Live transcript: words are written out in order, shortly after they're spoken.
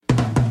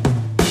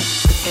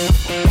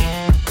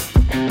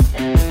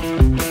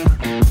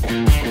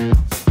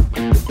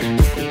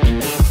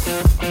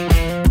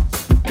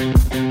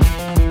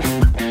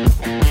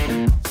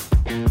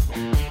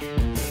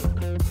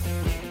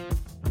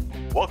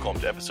Welcome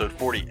to episode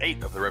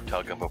 48 of the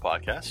Reptile Gumbo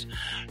podcast.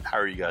 How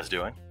are you guys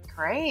doing?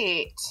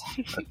 Great.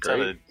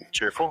 Sounded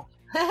cheerful.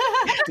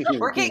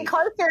 We're getting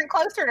closer and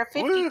closer to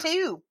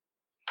 52. Woo.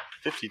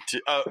 52.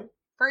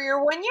 For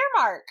your 1 year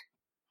mark.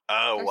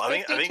 Oh,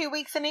 There's 52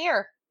 weeks in a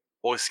year.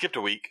 Well, we skipped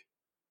a week.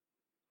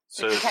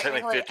 So Which it's is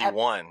technically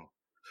 51.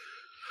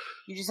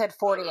 You just had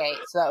 48,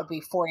 so that would be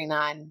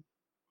 49.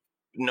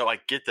 No, I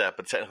get that,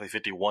 but technically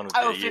 51 would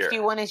Oh, be a year.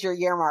 51 is your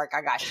year mark.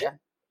 I got you.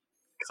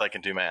 Because I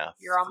can do math.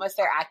 You're almost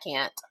there. I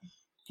can't.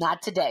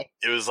 Not today.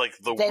 It was like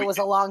the Today week, was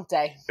a long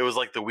day. It was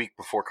like the week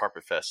before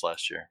Carpet Fest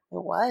last year.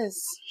 It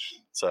was.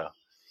 So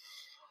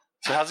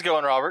how's it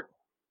going, Robert?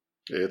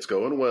 It's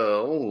going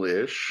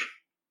well-ish.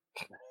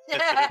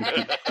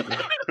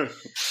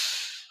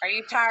 Are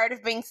you tired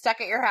of being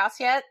stuck at your house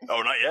yet?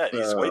 Oh, not yet.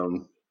 He's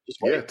waiting.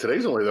 Yeah,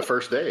 today's only the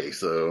first day,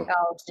 so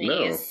Oh, jeez.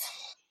 no.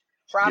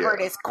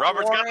 Robert is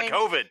Robert's got the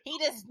quarantined. COVID. He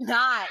does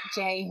not,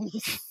 James.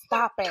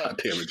 Stop it.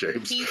 God damn it,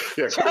 James. He's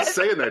Yeah, quit just-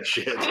 saying that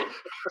shit.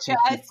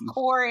 Just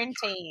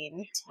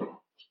quarantined.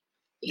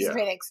 He's Yeah.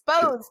 been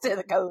exposed to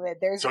the COVID.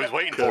 So he's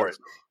waiting for it.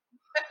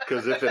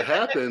 Because if it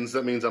happens,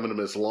 that means I'm going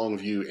to miss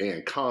Longview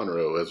and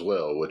Conroe as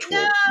well, which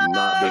will No!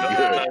 not be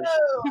good.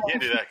 You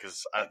can't do that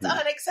because It's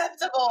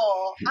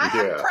unacceptable. I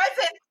have Yeah.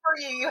 presents for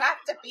you. You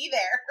have to be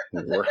there.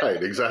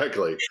 Right,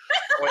 exactly.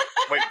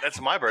 wait,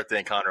 that's my birthday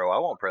in Conroe. I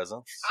want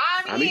presents.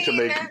 I need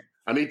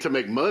to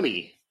make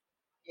money.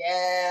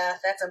 Yeah,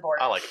 that's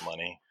important. I like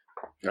money.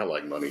 I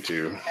like money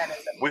too. That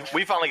is important.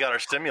 We finally got our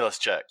stimulus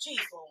check, Jeez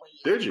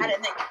Louise. Did you? I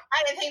didn't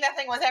think that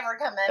thing was ever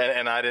coming.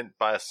 and I didn't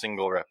buy a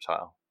single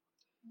reptile.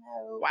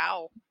 No.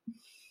 Wow.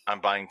 I'm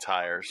buying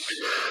tires.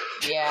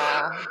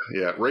 Yeah.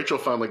 Yeah, Rachel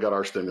finally got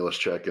our stimulus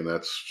check, and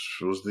that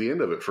was the end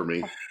of it for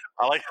me.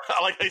 I like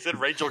how you said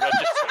Rachel got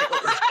your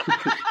stimulus.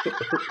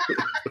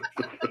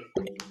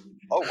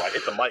 Oh, I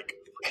hit the mic.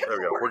 There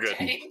we go. We're good.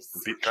 James.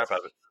 Beat the crap out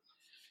of it.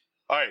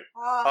 All right.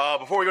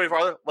 Before we go any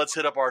farther, let's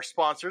hit up our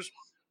sponsors.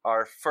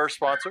 Our first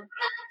sponsor,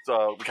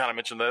 so we kind of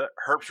mentioned that,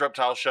 Herp's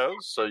Reptile Shows.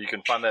 So you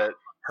can find that at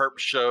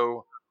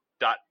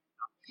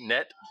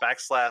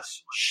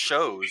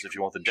herpshow.net/shows if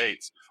you want the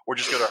dates, or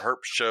just go to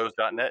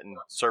herpshows.net and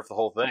surf the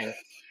whole thing.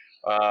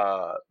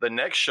 The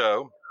next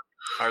show,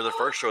 or the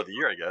first show of the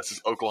year, I guess,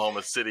 is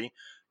Oklahoma City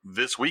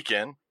this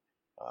weekend.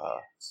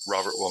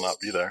 Robert will not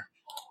be there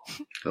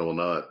I will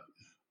not.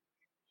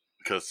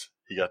 because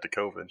he got the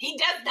COVID. He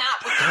does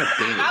not. God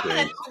damn it, I'm going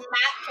to James.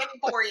 smack him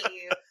for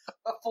you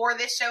before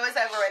this show is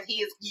over with.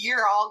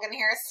 You're all going to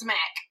hear a smack.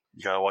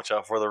 You gotta watch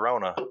out for the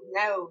Rona.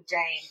 No,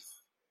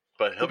 James.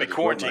 But he'll be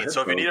quarantined,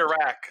 so if you need a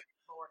rack,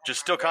 just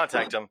still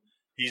contact him.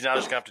 He's now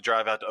just gonna have to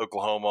drive out to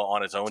Oklahoma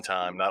on his own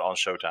time, not on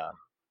showtime.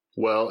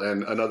 Well,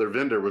 and another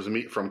vendor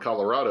from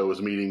Colorado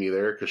was meeting me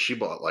there because she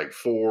bought like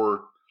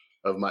 4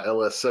 of my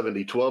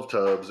LS70 12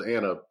 tubs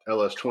and a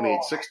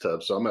LS28 6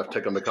 tub, so I'm gonna have to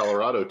take them to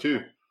Colorado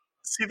too.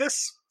 See,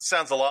 this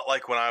sounds a lot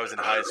like when I was in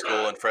high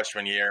school in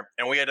freshman year,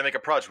 and we had to make a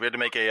project. We had to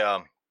make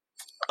a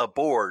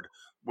board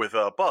with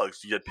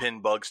bugs. You had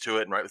pin bugs to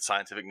it and write the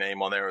scientific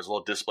name on there. It was a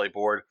little display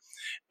board.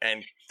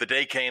 And the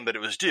day came that it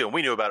was due, and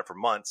we knew about it for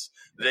months.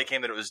 The day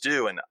came that it was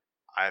due, and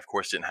I, of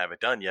course, didn't have it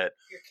done yet.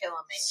 You're killing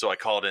me. So I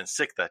called in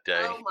sick that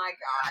day. Oh, my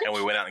God. And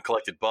we went out and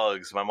collected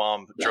bugs. My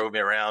mom drove me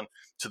around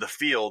to the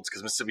fields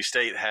because Mississippi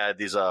State had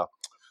these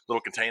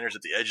little containers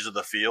at the edges of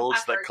the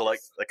fields that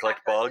collect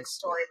bugs,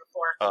 Story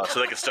before. so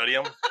they could study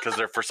them because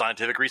they're for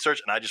scientific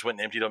research. And I just went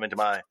and emptied them into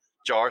my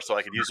jar so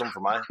I could use them for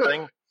my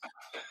thing.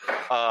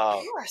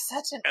 You are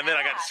such an And then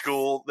I got to ass.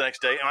 school the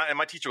next day, and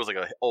my teacher was like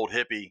an old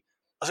hippie.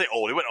 I say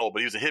old; he wasn't old, but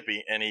he was a hippie.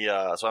 And he,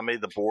 so I made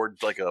the board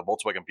like a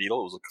Volkswagen Beetle.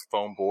 It was a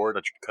foam board.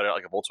 I cut it out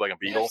like a Volkswagen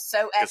Beetle You're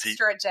so 'cause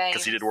extra, James.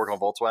 because he did work on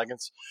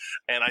Volkswagens.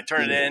 And I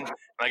turn it in, and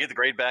I get the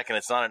grade back, and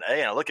it's not an A.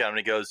 And I look at him, and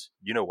he goes,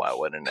 "You know why it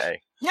wasn't an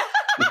A?" And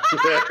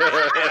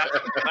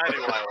I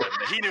knew why it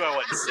wasn't. He knew I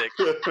wasn't sick.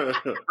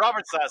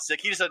 Robert's not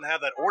sick. He just doesn't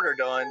have that order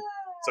done,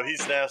 so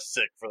he's now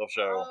sick for the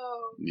show.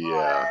 Oh,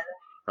 Yeah.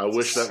 I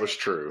wish that was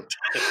true.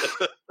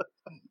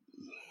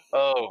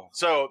 Oh,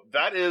 so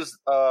that is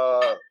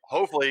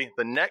hopefully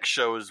the next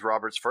show is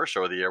Robert's first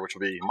show of the year, which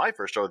will be my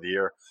first show of the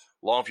year,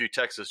 Longview,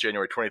 Texas,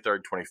 January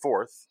 23rd,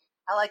 24th.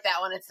 I like that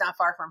one. It's not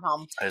far from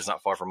home. It's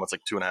not far from, it's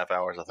like 2.5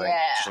 hours, I think.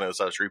 Yeah. Just on the other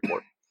side of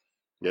Shreveport.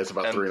 Yeah, it's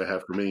about And-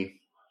 3.5 for me.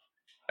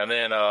 And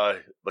then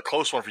the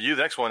close one for you,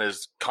 the next one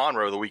is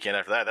Conroe the weekend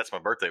after that. That's my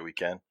birthday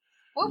weekend.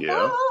 Whoop,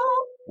 Yeah. whoop.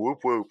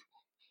 Whoop, whoop.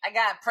 I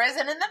got a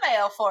present in the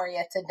mail for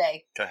you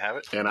today. Can I have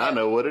it? And I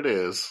know what it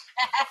is.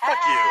 Fuck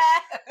you.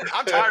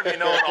 I'm tired of you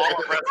knowing all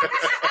my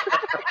presents.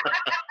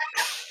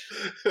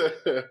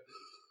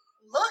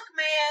 Look,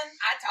 man,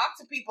 I talk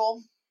to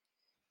people.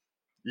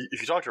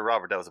 If you talk to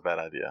Robert, that was a bad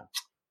idea.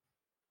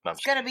 No, I'm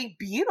It's just going to be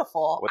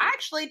beautiful. What I is-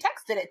 actually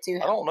texted it to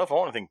him. I don't know if I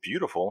want anything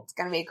beautiful. It's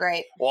going to be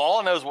great. Well, all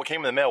I know is what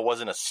came in the mail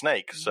wasn't a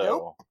snake, so.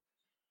 Nope.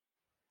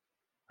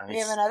 I We need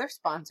have another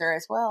sponsor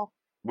as well.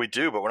 We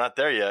do, but we're not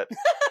there yet.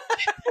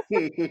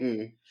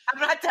 I'm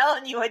not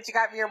telling you what you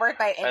got for your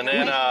birthday, and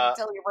then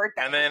until your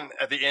birthday. And then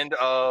at the end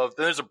of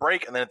there's a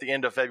break, and then at the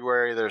end of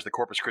February, there's the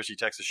Corpus Christi,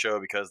 Texas show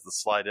because the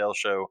Slidell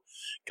show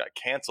got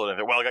canceled.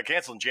 Well, it got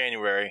canceled in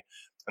January,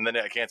 and then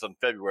it got canceled in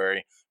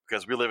February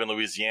because we live in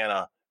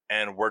Louisiana,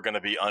 and we're going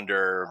to be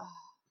under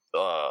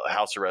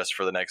house arrest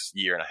for the next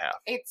year and a half.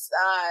 It's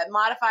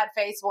modified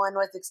phase 1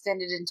 was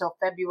extended until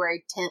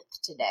February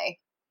 10th today.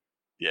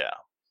 Yeah.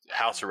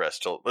 House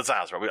arrest. It's not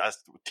house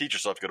arrest. Teachers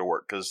still have to go to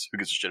work because who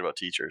gives a shit about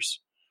teachers?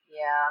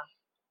 Yeah.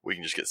 We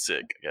can just get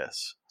sick, I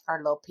guess. Our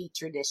little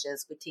petri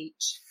dishes we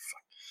teach.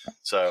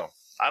 So,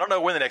 I don't know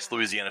when the next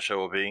Louisiana show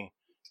will be.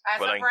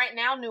 As of right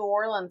now, New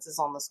Orleans is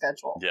on the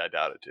schedule. Yeah, I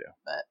doubt it too.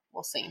 But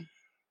we'll see.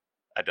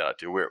 I doubt it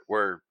too.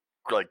 We're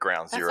like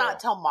ground zero. That's not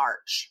till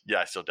March. Yeah,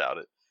 I still doubt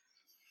it.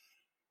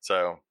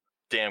 So,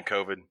 damn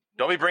COVID.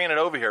 Don't be bringing it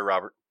over here,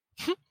 Robert.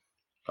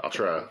 I'll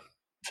try.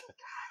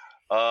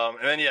 And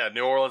then,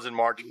 New Orleans in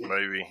March,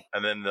 maybe.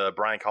 And then the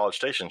Bryan College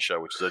Station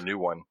show, which is a new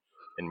one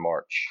in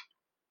March.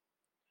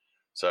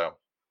 So,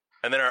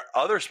 and then our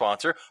other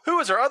sponsor. Who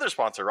is our other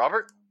sponsor,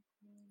 Robert?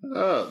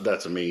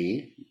 That's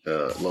me,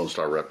 Lone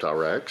Star Reptile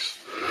Rex.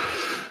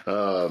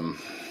 Still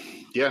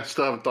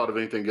haven't thought of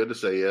anything good to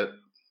say yet.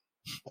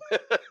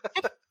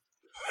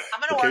 I'm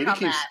going to work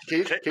on that.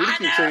 Katie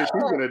keeps saying she's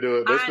going to do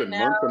it. That's been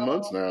months and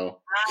months now.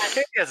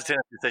 Katie has a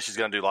tendency to say she's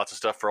going to do lots of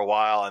stuff for a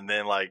while, and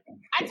then I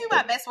do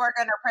my best work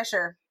under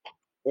pressure.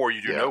 Or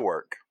you do no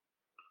work.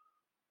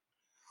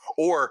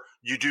 Or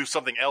you do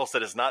something else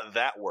that is not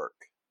that work.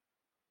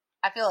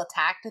 I feel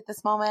attacked at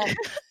this moment.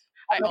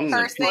 The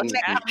first thing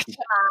that comes to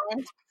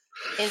mind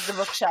is the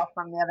bookshelf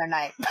from the other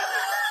night.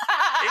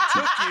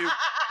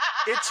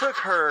 It took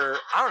her,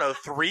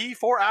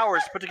 3-4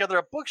 hours to put together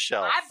a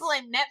bookshelf. I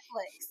blame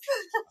Netflix.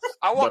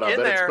 I walk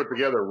in there. It's put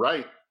together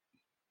right.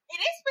 It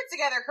is put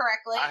together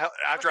correctly.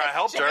 After I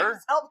helped her.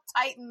 Helped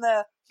tighten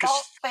the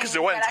because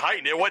it wasn't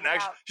tightened. It wasn't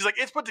actually. She's like,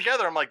 it's put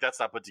together. I'm like,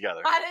 that's not put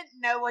together. I didn't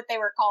know what they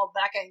were called,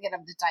 but I couldn't get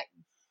them to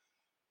tighten.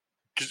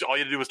 Because all you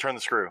had to do was turn the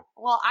screw.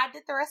 Well, I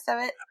did the rest of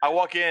it. I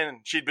walk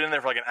in. She'd been in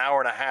there for like an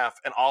hour and a half,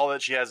 and all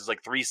that she has is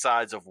like 3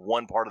 sides of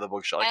one part of the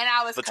bookshelf. And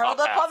I was curled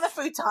up on the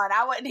futon.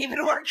 I wasn't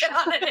even working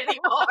on it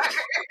anymore.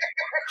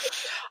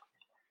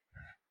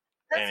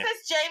 That's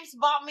because James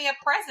bought me a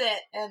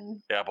present,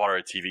 and I bought her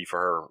a TV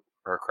for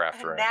her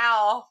craft room.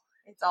 Now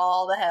it's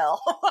all the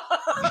hell.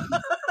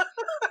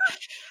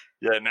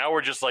 Yeah, now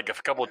we're just like a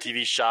couple of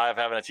TVs shy of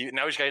having a TV.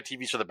 Now we just got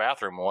TVs for the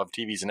bathroom. We'll have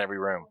TVs in every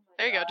room.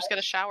 There you go. Just get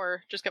a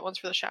shower. Just get ones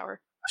for the shower.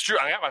 That's true.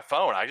 I got my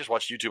phone. I just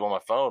watch YouTube on my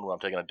phone when I'm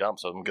taking a dump,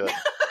 so I'm good.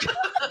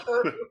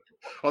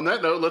 On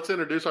that note, let's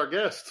introduce our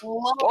guest.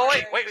 Oh,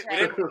 wait.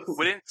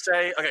 We didn't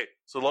say. Okay,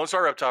 so Lone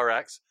Star Reptile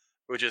Rex,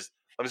 which is,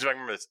 let me see if I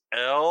can remember this.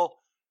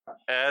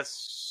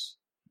 LS.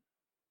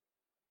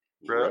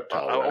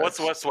 What's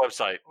the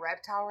website?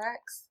 Reptile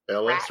Rex?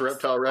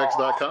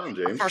 LSReptileRex.com,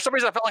 James. For some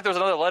reason, I felt like there was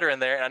another letter in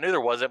there, and I knew there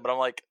wasn't, but I'm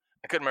like,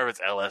 I couldn't remember if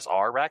it's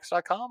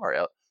LSRRex.com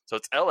or so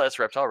it's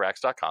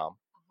LSReptileRex.com.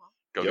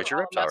 Go get your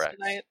reptile rack.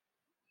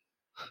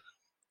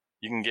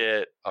 You can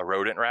get a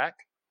rodent rack.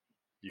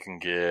 You can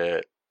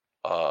get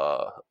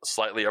a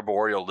slightly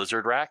arboreal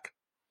lizard rack.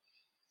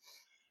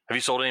 Have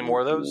you sold any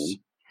more of those?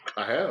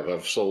 I have.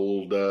 I've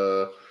sold.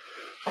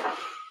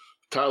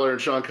 Tyler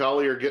and Sean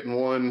Colley are getting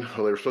one.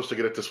 Well, they were supposed to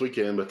get it this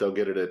weekend, but they'll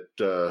get it at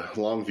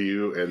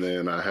Longview. And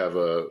then I have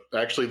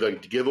actually the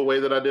giveaway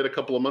that I did a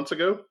couple of months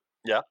ago.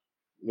 Yeah.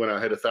 When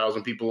I had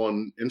 1,000 people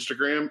on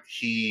Instagram,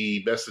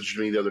 he messaged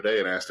me the other day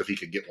and asked if he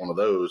could get one of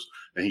those,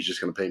 and he's just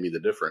going to pay me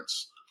the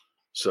difference.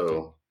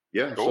 So,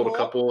 I sold a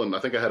couple, and I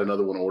think I had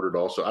another one ordered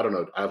also. I don't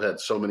know. I've had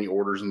so many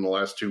orders in the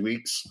last 2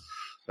 weeks.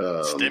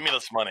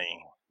 Stimulus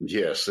money.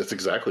 Yes, that's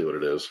exactly what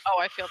it is.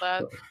 Oh, I feel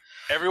that.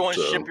 Everyone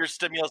ship your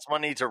stimulus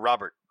money to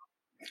Robert.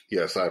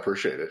 Yes, I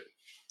appreciate it.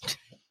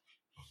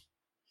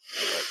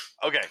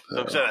 Okay,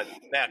 so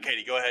now,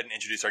 Katie, go ahead and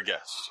introduce our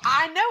guest.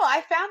 I know.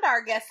 I found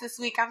our guest this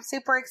week. I'm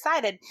super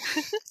excited.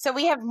 So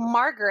we have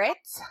Margaret.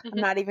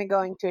 I'm not even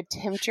going to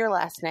attempt your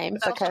last name.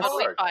 That's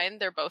totally fine.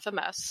 They're both a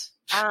mess.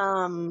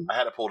 I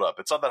had it pulled up.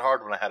 It's not that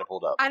hard when I had it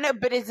pulled up. I know,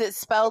 but is it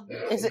spelled?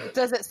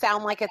 Does it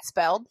sound like it's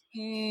spelled?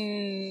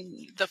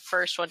 The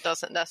first one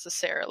doesn't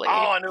necessarily.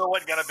 Oh, I knew it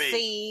wasn't going to be.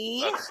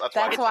 See,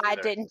 that's why I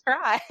didn't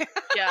try.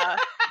 Yeah,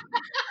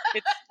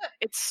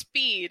 it's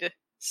speed.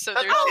 So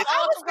there's.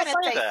 I was going to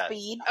say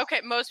speed.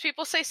 Okay, most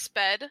people say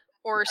sped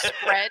or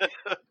spread.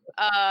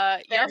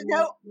 There's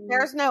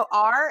no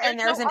R and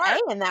there's an A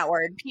in that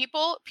word.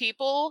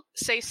 People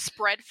say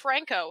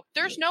Spead-Fanco.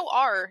 There's no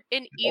R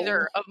in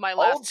either of my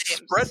last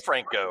names.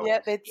 Spead-Fanco.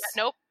 Yep, it's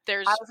nope.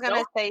 There's. I was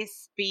going to say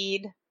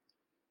speed.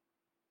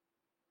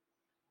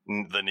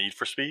 The need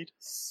for speed.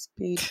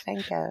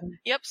 Spead-Fanco.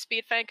 Yep,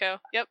 Spead-Fanco.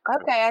 Yep.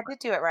 Okay, I did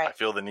do it right. I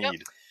feel the need. Yep.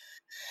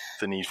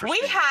 The need for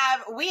speed.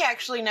 We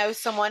actually know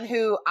someone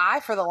who I,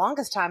 for the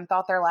longest time,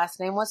 thought their last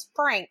name was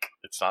Frank.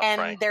 It's not and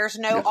Frank. There's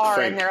no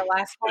R in their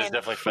last name. It's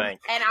definitely Frank.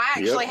 And I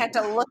actually had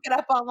to look it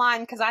up online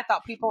because I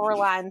thought people were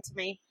lying to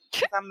me.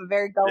 I'm a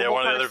very gullible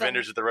one of the person. other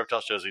vendors at the reptile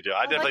shows we do.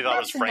 I definitely thought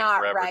it was Frank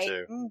forever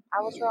too.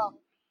 I was wrong.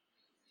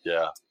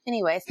 Yeah.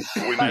 Anyways.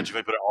 We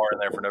magically put an R in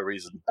there for no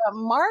reason. But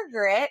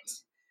Margaret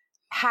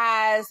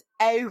has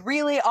a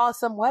really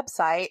awesome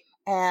website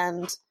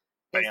and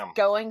is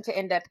going to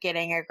end up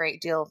getting a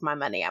great deal of my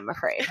money, I'm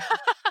afraid.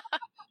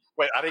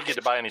 Wait, I didn't get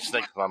to buy any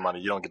snakes with my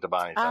money. You don't get to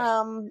buy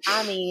anything.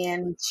 I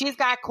mean, she's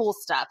got cool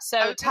stuff.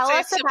 So tell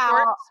us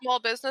support about small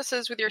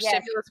businesses with your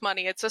stimulus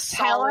money. It's a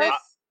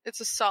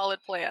solid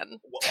plan.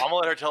 Well, I'm gonna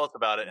let her tell us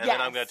about it, and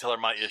then I'm gonna tell her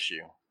my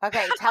issue.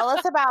 Okay, tell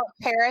us about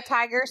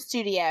TeraTiger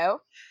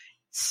Studio.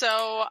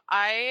 So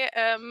I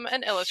am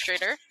an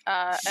illustrator,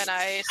 and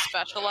I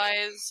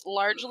specialize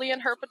largely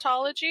in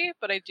herpetology,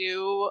 but I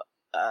do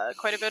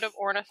quite a bit of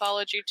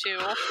ornithology too,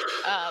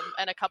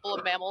 and a couple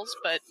of mammals,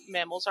 but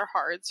mammals are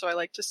hard, so I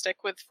like to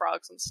stick with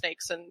frogs and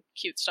snakes and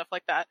cute stuff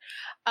like that.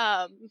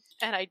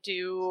 And I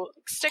do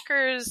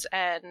stickers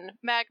and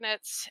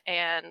magnets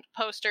and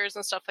posters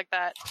and stuff like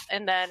that.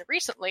 And then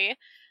recently,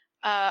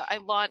 I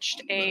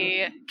launched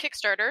a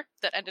Kickstarter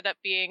that ended up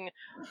being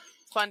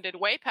funded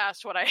way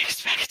past what I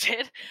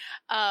expected,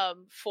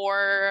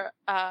 for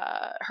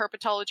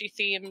herpetology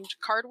themed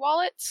card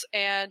wallets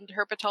and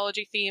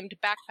herpetology themed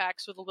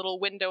backpacks with a little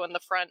window in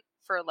the front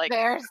for like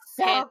they're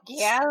so pins.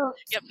 cute.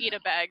 Yep, PETA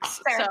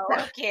bags. They're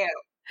so cute.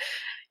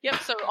 Yep,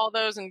 so all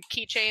those and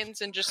keychains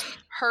and just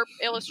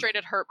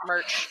illustrated herp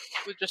merch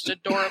with just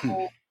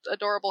adorable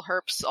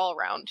herps all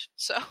around.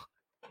 So.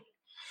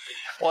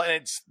 Well, and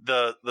it's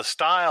the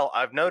style.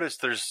 I've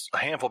noticed there's a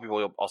handful of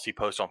people I'll see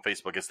post on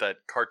Facebook. It's that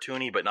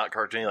cartoony, but not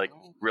cartoony, like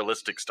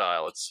realistic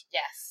style. It's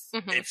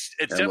it's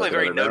definitely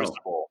very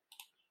noticeable.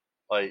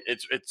 Like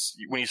it's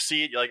when you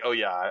see it, you're like, oh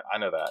yeah, I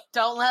know that.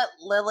 Don't let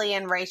Lily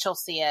and Rachel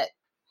see it.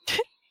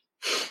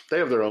 They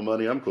have their own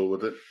money. I'm cool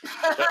with it.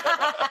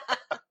 I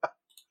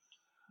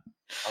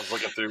was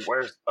looking through.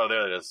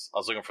 There it is. I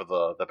was looking for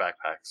the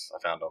backpacks. I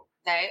found them.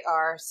 They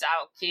are so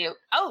cute.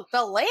 Oh,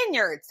 the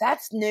lanyards.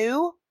 That's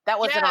new. That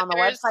wasn't on the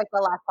website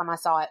the last time I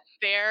saw it.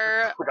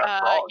 I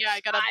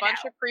got a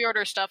bunch of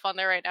pre-order stuff on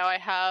there right now. I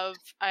have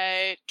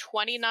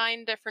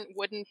 29 different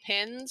wooden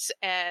pins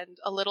and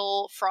a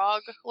little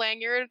frog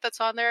lanyard that's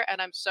on there, and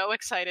I'm so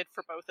excited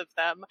for both of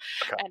them.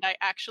 Okay. And I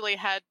actually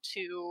had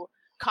to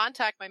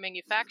contact my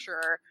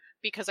manufacturer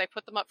because I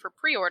put them up for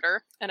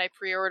pre-order, and I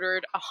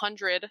pre-ordered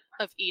 100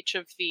 of each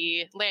of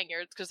the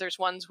lanyards because there's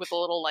ones with a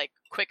little like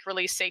quick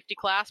release safety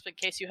clasp in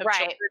case you have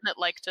children that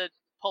like to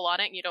pull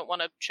on it and you don't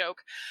want to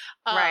choke.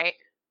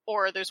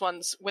 Or there's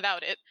ones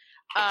without it.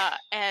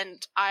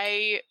 And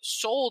I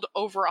sold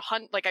over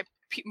 100,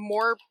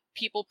 more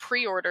people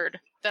pre-ordered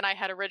than I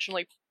had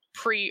originally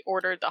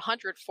pre-ordered the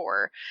 100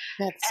 for.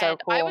 That's so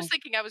cool. I was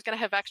thinking I was going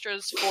to have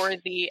extras for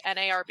the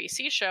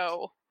NARBC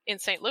show in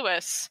St.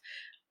 Louis,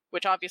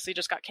 which obviously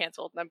just got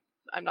canceled, and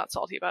I'm not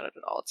salty about it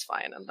at all. It's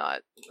fine. I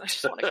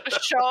just want to go to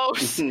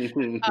shows.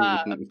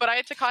 But I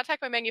had to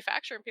contact my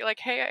manufacturer and be like,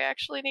 hey, I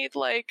actually need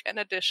like an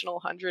additional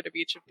 100 of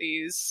each of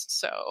these.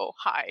 So,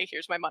 hi,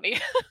 here's my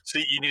money. So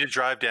you need to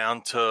drive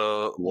down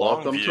to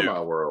Welcome Longview. to my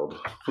world.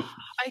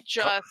 I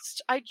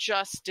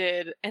just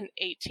did an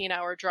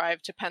 18-hour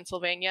drive to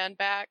Pennsylvania and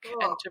back,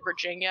 and to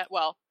Virginia.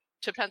 Well,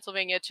 to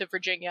Pennsylvania, to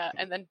Virginia,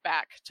 and then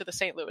back to the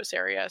St. Louis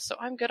area. So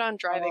I'm good on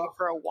driving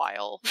for a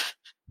while.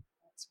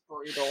 That's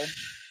brutal.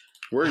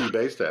 Where are you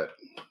based at?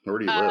 Where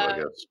do you live, I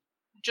guess?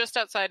 Just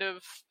outside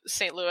of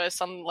St.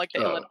 Louis on like the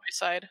Illinois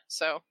side.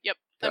 So, yep.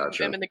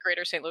 Gotcha. I'm in the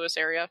greater St. Louis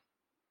area.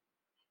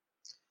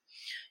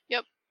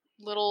 Yep.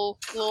 Little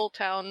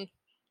town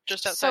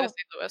just outside of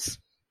St. Louis.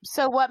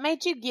 So what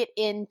made you get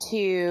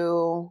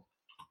into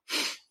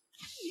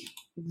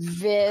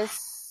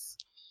this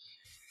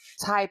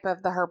type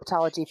of the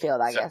herpetology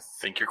field, I guess?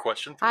 Think your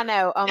question through. I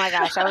know. Oh my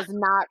gosh, I was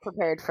not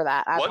prepared for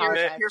that. I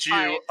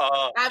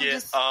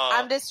apologize.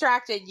 I'm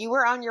distracted. You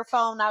were on your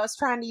phone. I was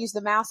trying to use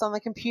the mouse on the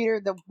computer.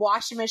 The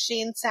washing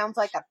machine sounds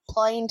like a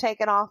plane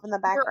taking off in the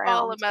background. We're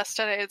all a mess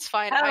today. It's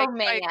fine. Oh,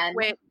 man.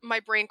 My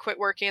brain quit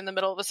working in the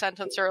middle of a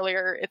sentence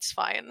earlier. It's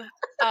fine.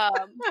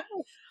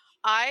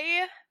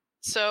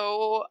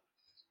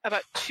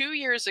 About 2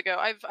 years ago,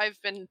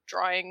 I've been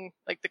drawing,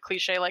 like the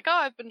cliche, like, oh,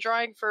 I've been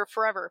drawing for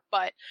forever.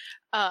 But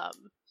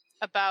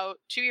about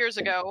 2 years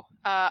ago,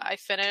 I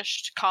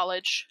finished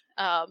college,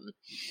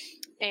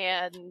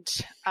 and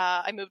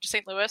I moved to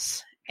St.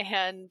 Louis,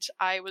 and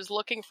I was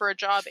looking for a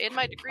job in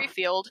my degree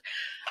field,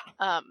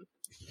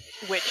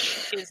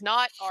 which is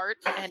not art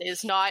and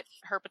is not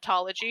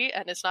herpetology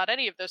and is not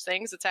any of those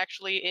things. It's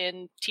actually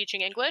in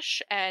teaching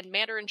English and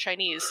Mandarin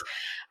Chinese.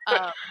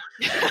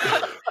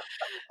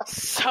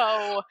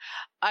 So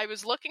I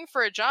was looking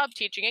for a job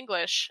teaching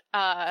English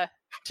to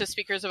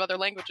speakers of other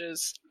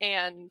languages.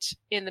 And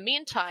in the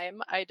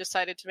meantime, I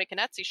decided to make an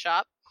Etsy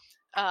shop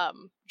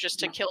just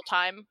to kill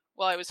time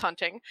while I was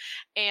hunting.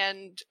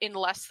 And in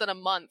less than a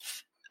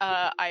month,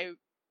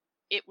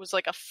 it was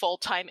like a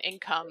full-time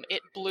income.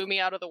 It blew me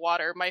out of the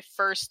water. My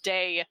first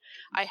day,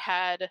 I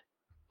had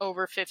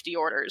over 50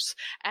 orders.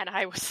 And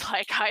I was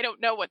like, I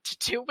don't know what to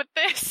do with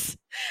this,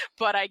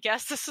 but I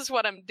guess this is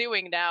what I'm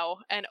doing now.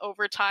 And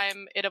over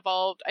time, it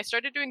evolved. I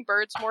started doing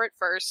birds more at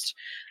first.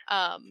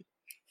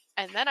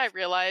 And then I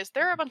realized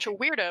there are a bunch of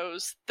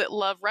weirdos that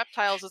love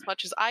reptiles as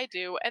much as I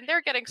do, and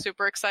they're getting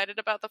super excited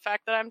about the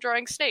fact that I'm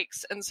drawing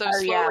snakes. And so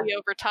slowly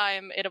over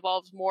time, it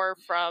evolves more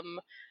from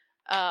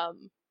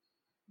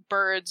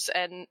birds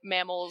and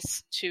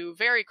mammals to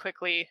very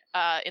quickly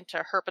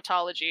into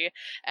herpetology.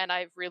 And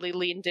I've really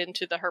leaned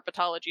into the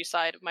herpetology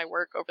side of my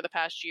work over the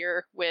past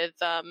year with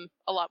a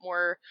lot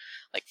more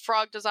like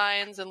frog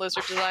designs and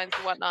lizard designs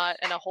and whatnot,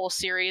 and a whole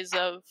series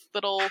of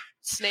little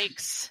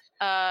snakes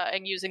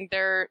and using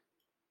their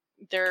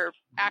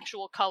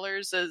actual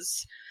colors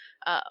as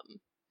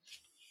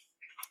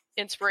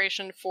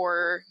inspiration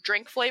for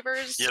drink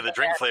flavors. Yeah, the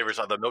drink flavors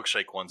are the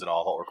milkshake ones and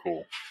all are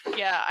cool.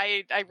 Yeah,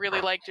 I really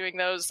like doing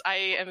those.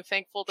 I am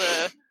thankful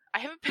to... I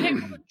haven't been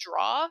able to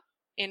draw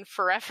in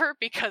forever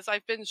because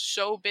I've been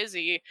so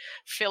busy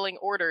filling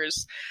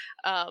orders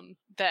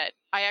that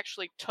I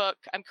actually took...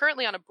 I'm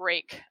currently on a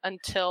break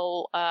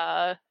until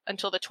the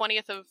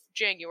 20th of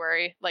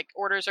January. Like,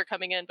 orders are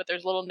coming in, but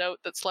there's a little note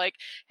that's like,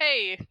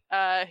 hey,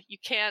 you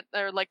can't...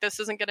 or like, this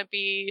isn't going to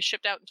be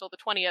shipped out until the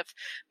 20th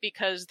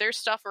because there's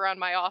stuff around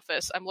my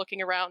office. I'm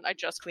looking around. I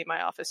just cleaned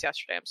my office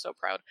yesterday. I'm so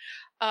proud.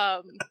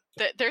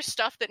 There's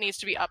stuff that needs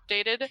to be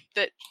updated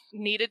that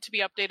needed to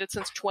be updated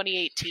since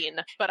 2018,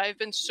 but I've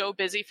been so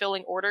busy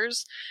filling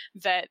orders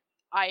that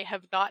I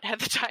have not had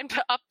the time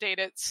to update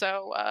it.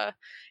 So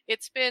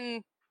it's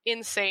been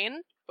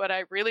insane, but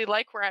I really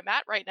like where I'm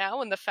at right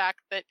now, and the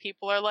fact that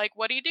people are like,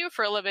 what do you do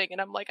for a living? And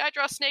I'm like, I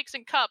draw snakes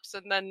in cups,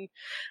 and then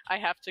I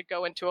have to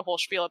go into a whole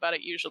spiel about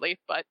it usually,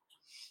 but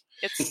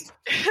it's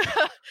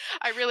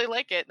I really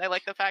like it. And I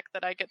like the fact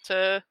that I get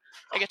to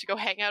go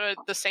hang out at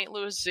the St.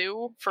 Louis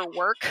Zoo for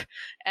work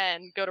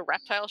and go to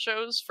reptile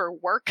shows for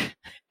work,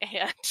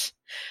 and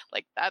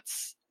like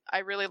I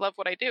really love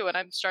what I do, and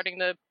I'm starting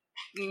to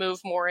move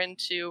more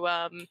into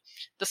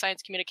the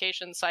science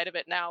communication side of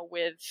it now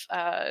with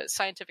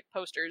scientific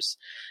posters.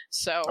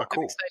 So cool.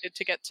 I'm excited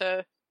to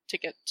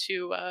get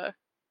to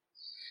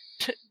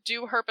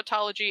do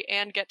herpetology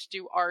and get to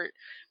do art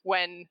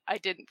when I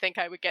didn't think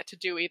I would get to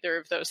do either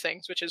of those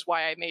things, which is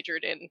why I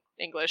majored in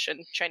English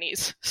and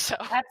Chinese. So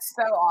that's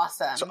so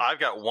awesome. So I've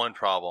got one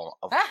problem.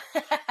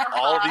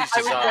 All of these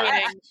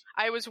designs.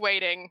 I was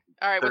waiting.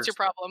 All right, what's your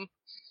problem?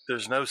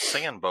 There's no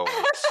sand boas.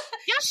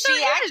 Yes, there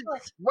is.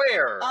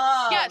 Where?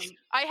 Yes,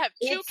 I have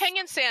 2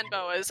 Kenyan sand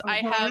boas. I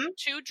have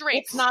 2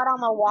 drakes. It's not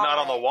on the wallet. Not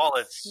on the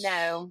wallets.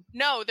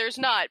 No, there's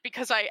not,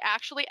 because I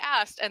actually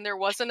asked, and there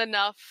wasn't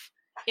enough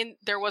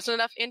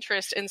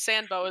interest in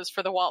sand boas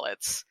for the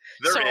wallets.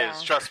 There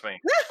is, trust me.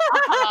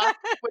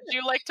 Would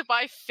you like to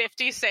buy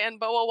 50 sand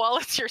boa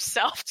wallets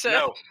yourself?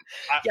 No,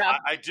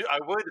 I do.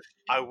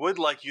 I would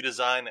like you to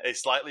design a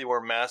slightly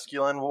more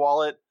masculine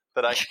wallet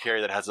that I can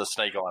carry that has a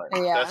snake on it.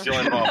 Yeah. That's the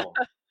only problem.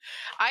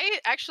 I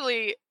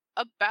actually,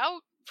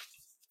 about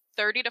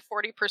 30 to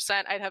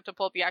 40%, I'd have to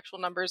pull up the actual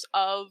numbers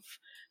of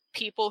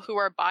people who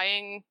are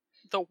buying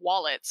the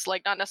wallets,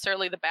 like not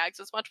necessarily the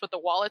bags as much, but the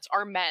wallets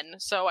are men.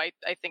 So I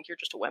think you're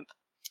just a wimp.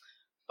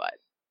 But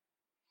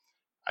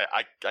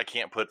I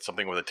can't put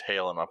something with a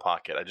tail in my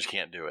pocket. I just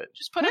can't do it.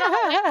 Just put it on.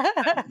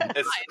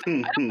 I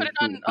don't put it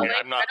on a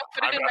lanyard. I don't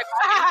put it in my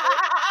pocket.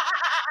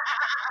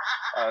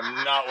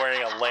 I'm not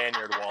wearing a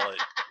lanyard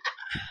wallet.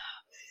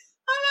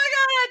 Oh my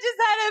god!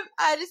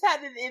 I just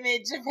had an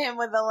image of him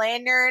with a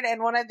lanyard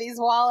and one of these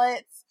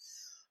wallets.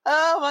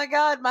 Oh my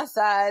god, my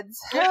sides!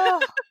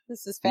 Oh,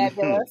 this is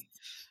fabulous.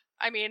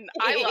 I mean,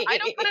 I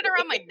don't put it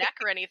around my neck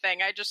or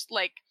anything. I just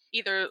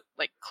either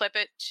clip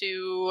it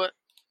to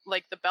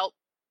the belt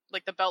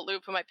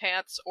loop of my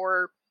pants,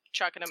 or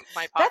chuck it in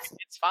my pocket.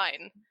 It's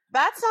fine.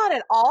 That's not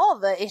at all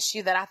the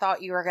issue that I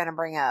thought you were going to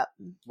bring up.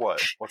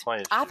 What? What's my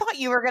issue? I thought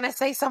you were going to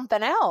say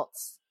something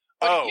else.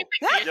 Oh,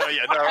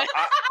 yeah.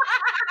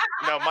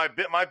 No,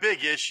 my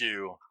big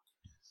issue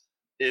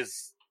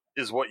is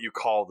what you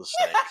call the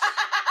snakes.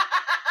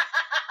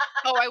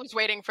 Oh, I was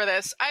waiting for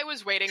this.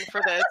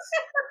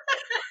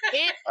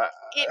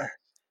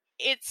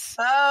 It's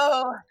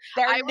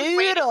they're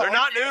noodles. They're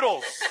not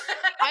noodles.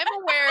 I'm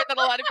aware that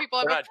a lot of people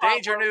have they're a not problem.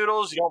 danger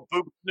noodles. You don't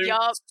boop noodles.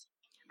 Yup.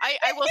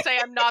 I will say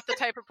I'm not the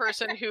type of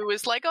person who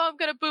is like, oh, I'm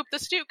going to boop the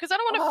stew, because I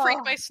don't want to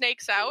freak my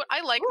snakes out.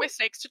 I like my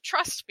snakes to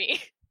trust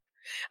me.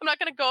 I'm not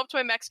going to go up to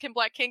my Mexican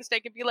black king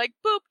snake and be like,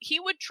 boop, he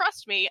would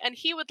trust me and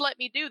he would let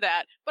me do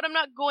that, but I'm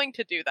not going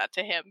to do that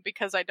to him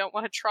because I don't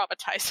want to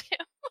traumatize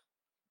him.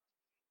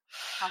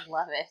 I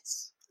love it.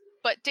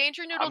 But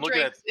Danger Noodle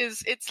Drinks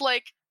it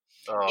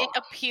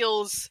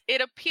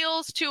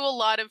appeals to a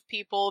lot of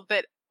people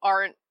that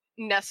aren't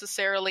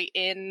necessarily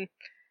in,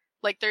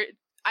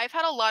 I've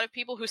had a lot of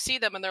people who see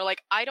them and they're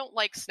like, I don't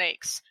like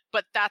snakes,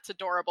 but that's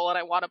adorable and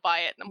I want to buy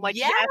it. And I'm like,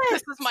 yes,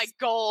 this is my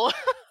goal.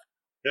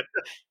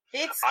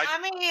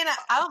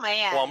 Oh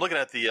man. Well, I'm looking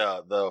at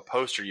the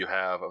poster you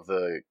have of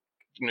the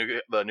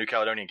New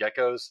Caledonian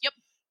geckos. Yep.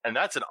 And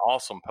that's an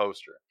awesome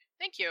poster.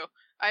 Thank you.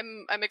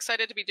 I'm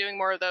excited to be doing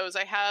more of those.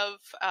 I have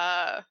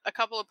a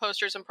couple of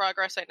posters in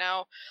progress right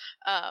now.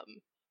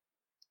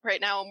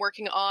 Right now I'm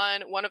working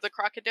on one of the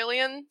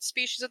crocodilian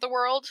species of the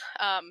world.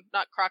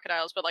 Not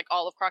crocodiles, but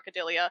all of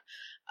crocodilia.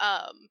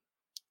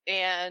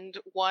 and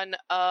one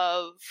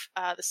of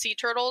the sea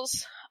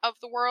turtles of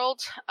the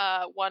world,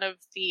 one of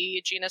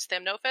the genus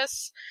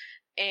Thamnophis,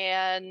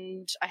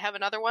 and I have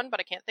another one, but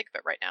I can't think of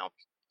it right now.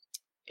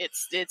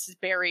 It's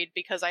buried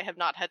because I have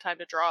not had time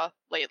to draw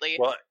lately.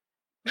 Well,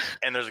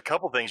 and there's a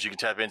couple things you can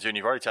tap into, and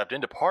you've already tapped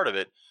into part of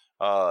it.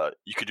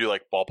 You could do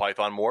like ball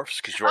python morphs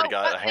because you've already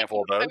got a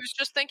handful of those. I was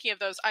just thinking of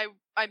those.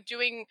 I'm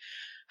doing.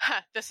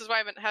 This is why I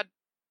haven't had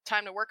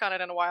time to work on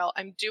it in a while.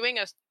 I'm doing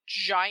a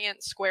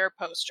giant square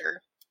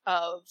poster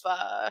of.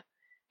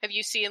 Have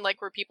you seen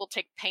like where people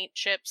take paint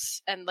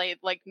chips and they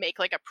like make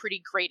like a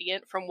pretty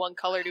gradient from one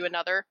color to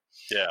another?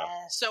 Yeah.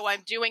 So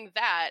I'm doing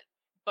that,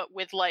 but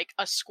with like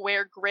a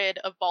square grid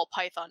of ball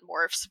python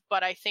morphs.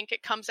 But I think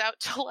it comes out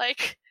to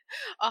like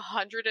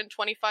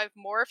 125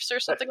 morphs or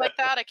something like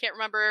that. I can't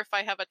remember if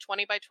I have a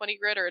 20 by 20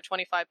 grid or a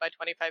 25 by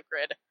 25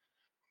 grid.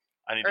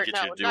 I need to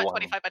get you to do not one.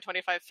 25 by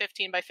 25,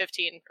 15 by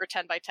 15, or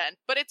 10 by 10.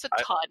 But it's a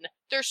ton.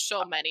 There's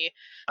so many.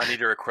 I need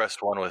to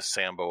request one with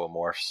Samboa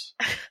morphs.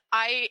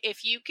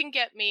 If you can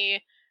get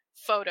me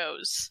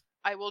photos,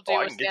 I will do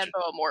a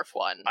Sandboa morph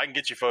one. I can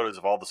get you photos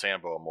of all the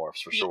Sandboa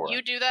morphs for sure.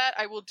 You do that,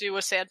 I will do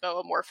a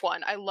Sandboa morph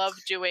one. I love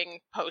doing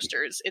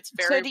posters. It's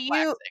very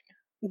relaxing.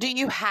 Do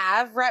you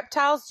have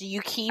reptiles? Do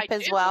you keep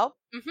as well?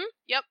 Mm-hmm.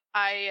 Yep.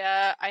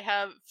 I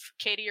have,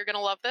 Katie, you're going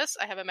to love this.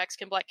 I have a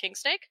Mexican black king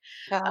snake.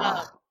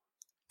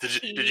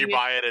 Did you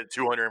buy it at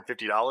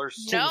 $250?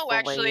 No,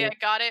 actually, I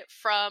got it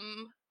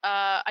from.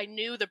 I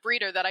knew the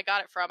breeder that I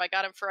got it from. I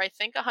got him for I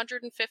think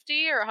 $150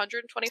 or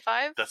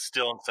 $125. That's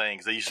still insane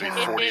because they used to be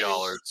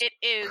 $40. It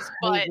is,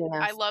 but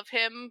I love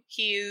him.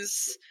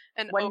 He's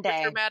an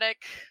overdramatic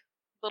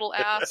little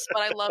ass,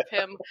 but I love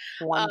him.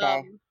 One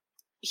day,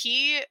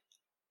 he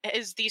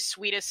is the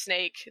sweetest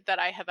snake that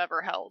I have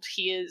ever held.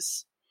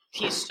 He's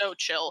so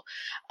chill.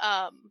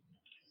 And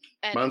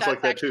mine's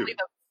like that too.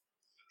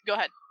 Go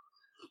ahead.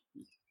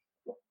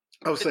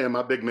 I was saying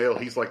my big male,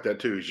 he's like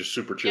that too. He's just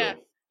super chill.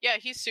 Yeah,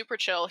 he's super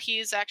chill.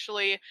 He's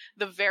actually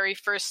the very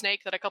first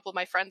snake that a couple of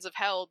my friends have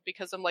held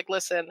because I'm like,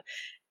 listen,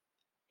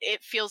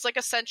 it feels like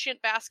a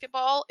sentient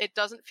basketball. It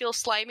doesn't feel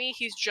slimy.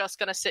 He's just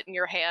going to sit in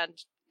your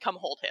hand. Come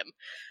hold him.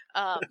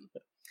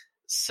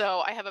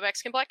 So I have a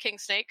Mexican black king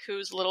snake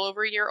who's a little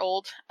over a year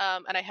old,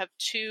 and I have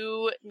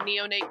 2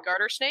 neonate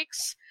garter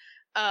snakes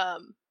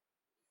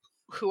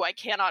who I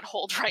cannot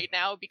hold right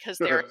now because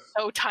they're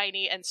so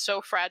tiny and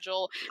so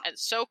fragile and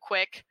so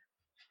quick.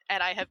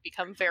 And I have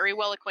become very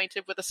well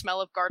acquainted with the smell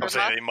of garter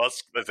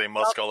musk. They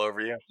musk all over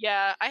you?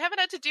 Yeah, I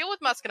haven't had to deal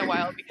with musk in a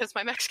while because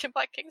my Mexican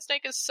black king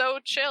snake is so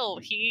chill.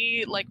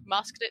 He, like,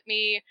 musked at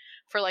me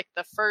for, like,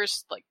 the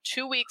first,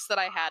 2 weeks that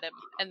I had him.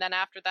 And then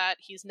after that,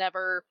 he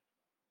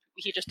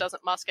just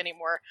doesn't musk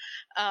anymore.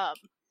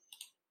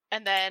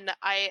 And then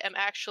I am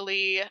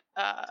actually,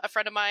 a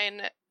friend of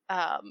mine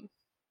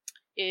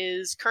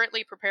is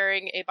currently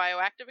preparing a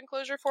bioactive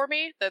enclosure for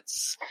me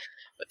that's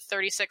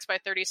 36 by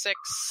 36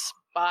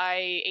 by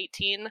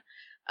 18.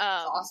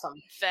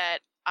 Awesome.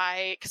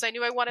 Because I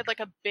knew I wanted like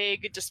a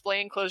big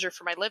display enclosure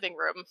for my living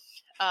room.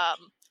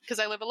 Because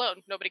I live alone.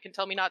 Nobody can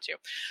tell me not to.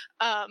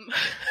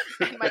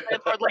 And my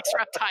landlord likes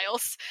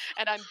reptiles.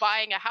 And I'm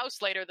buying a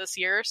house later this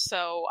year,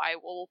 so I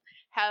will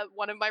have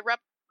one of my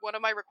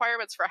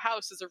requirements for a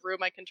house is a room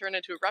I can turn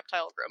into a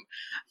reptile room.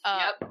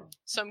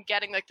 So I'm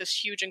getting like this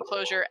huge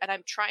enclosure, and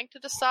I'm trying to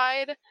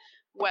decide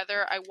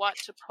whether I want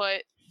to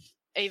put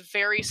a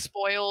very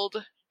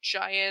spoiled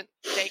giant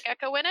day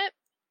gecko in it,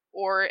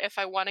 or if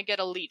I want to get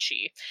a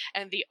lychee.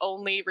 And the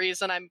only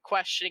reason I'm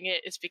questioning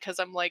it is because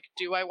I'm like,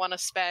 do I want to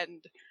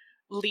spend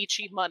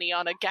lychee money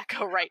on a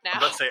gecko right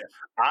now? Let's say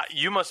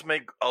you must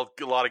make a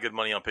lot of good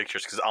money on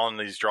pictures because on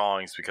these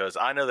drawings, because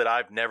I know that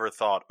I've never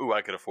thought,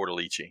 I could afford a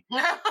lychee.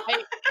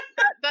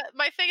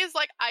 My thing is,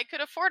 like, I could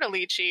afford a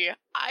lychee.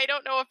 I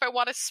don't know if I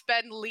want to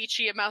spend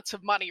lychee amounts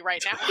of money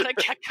right now on a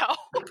gecko.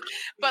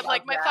 But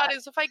my thought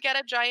is, if I get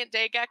a giant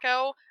day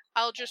gecko,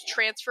 I'll just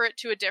transfer it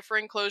to a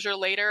different enclosure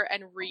later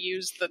and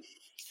reuse the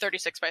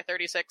 36 by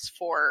 36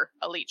 for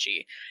a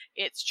lychee.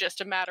 It's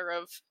just a matter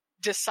of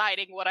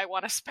deciding what I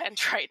want to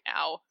spend right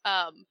now.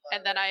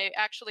 And then I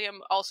actually am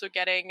also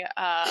getting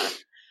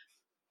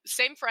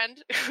same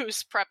friend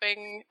who's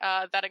prepping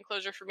that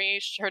enclosure for me.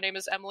 Her name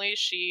is Emily.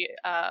 She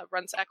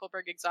runs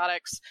Eckleberg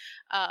Exotics.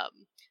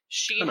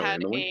 She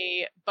had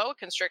a boa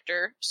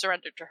constrictor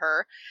surrendered to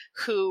her,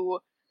 who,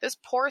 this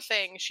poor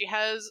thing, she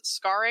has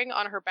scarring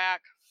on her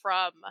back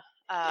from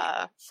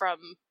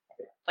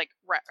like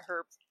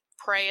her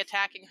prey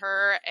attacking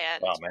her,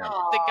 and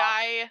the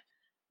guy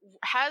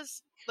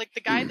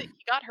that he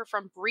got her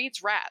from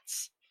breeds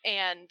rats,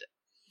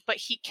 but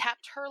he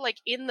kept her like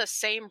in the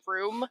same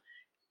room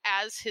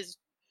as his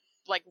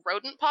like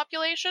rodent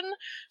population,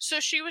 so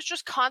she was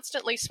just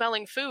constantly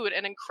smelling food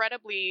and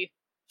incredibly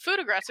food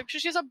aggressive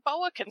because she's a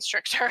boa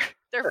constrictor.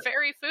 They're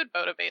very food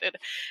motivated,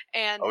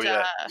 and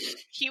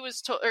she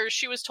was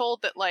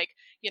told that like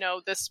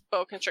this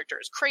boa constrictor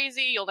is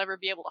crazy. You'll never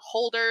be able to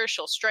hold her.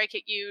 She'll strike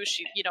at you.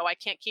 I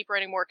can't keep her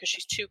anymore because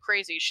she's too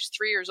crazy. She's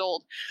 3 years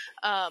old.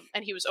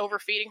 And he was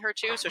overfeeding her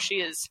too. So she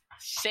is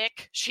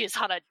thick. She is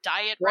on a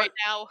diet right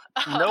now.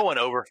 No one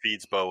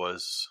overfeeds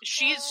boas.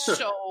 She's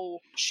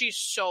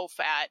so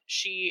fat.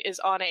 She is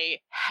on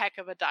a heck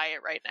of a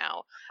diet right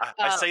now.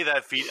 I say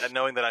that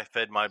knowing that I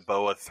fed my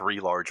boa 3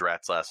 large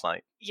rats last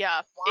night.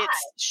 Yeah.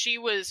 She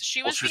was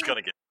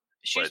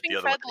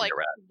being fed like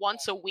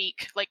once a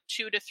week, like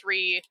 2 to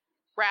 3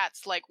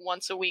 rats, like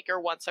once a week or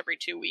once every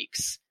 2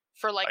 weeks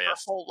for like her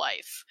whole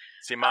life.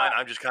 See, mine,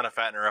 I'm just kind of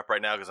fattening her up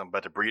right now because I'm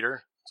about to breed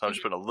her. So I'm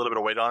just putting a little bit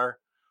of weight on her,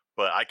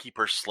 but I keep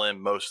her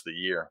slim most of the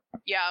year.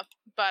 Yeah.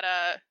 But,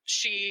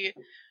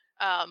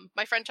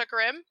 my friend took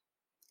her in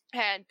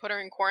and put her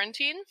in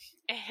quarantine,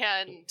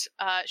 and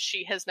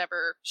she has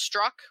never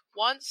struck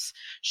once.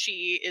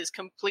 She is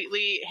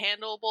completely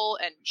handleable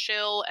and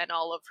chill, and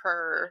all of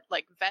her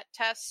like vet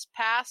tests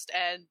passed,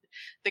 and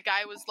the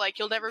guy was like,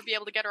 you'll never be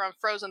able to get her on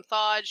frozen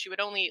thawed. She would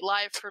only eat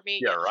live for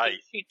me. Yeah, right.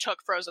 She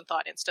took frozen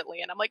thawed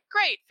instantly, and I'm like,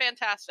 great,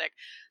 fantastic.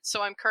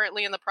 So I'm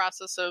currently in the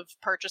process of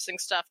purchasing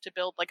stuff to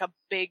build like a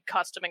big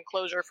custom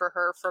enclosure for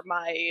her for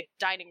my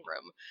dining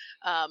room,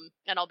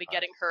 and I'll be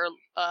getting her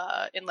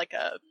in like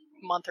a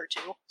month or 2.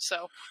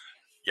 So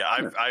yeah,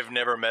 I've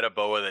never met a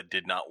boa that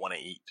did not want to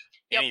eat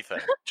anything,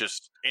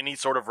 just any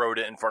sort of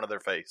rodent in front of their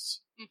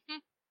face. Mm-hmm.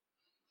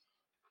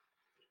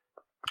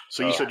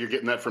 So you said you're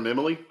getting that from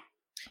Emily?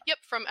 Yep,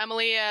 from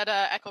Emily at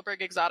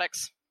Eckelberg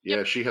Exotics.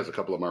 Yeah, she has a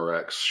couple of my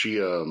racks. She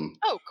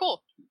oh,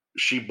 cool.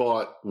 She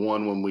bought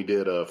one when we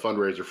did a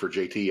fundraiser for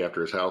JT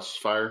after his house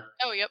fire.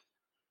 Oh, yep.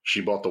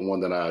 She bought the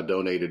one that I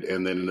donated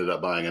and then ended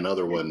up buying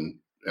another one,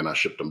 and I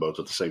shipped them both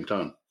at the same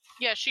time.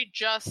 Yeah, she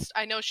just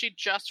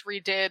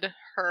redid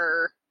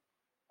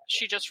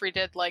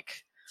like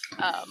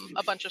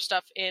a bunch of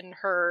stuff in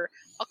her,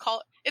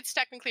 it's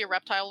technically a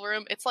reptile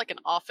room. It's like an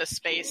office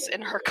space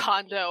in her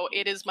condo.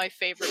 It is my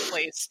favorite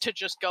place to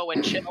just go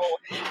and chill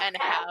and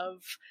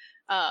have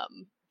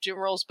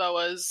Dumerals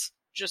boas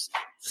just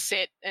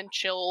sit and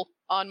chill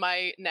on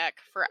my neck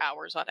for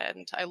hours on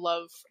end. I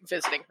love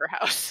visiting her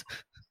house.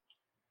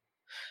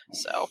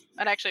 So,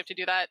 and I actually have to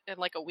do that in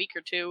like a week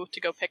or 2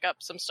 to go pick up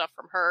some stuff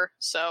from her.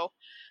 So,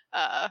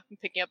 I'm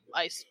picking up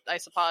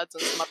isopods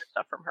and some other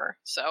stuff from her.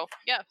 So,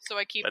 yeah. So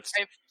I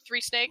have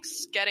 3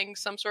 snakes, getting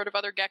some sort of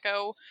other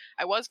gecko.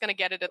 I was going to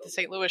get it at the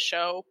St. Louis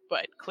show,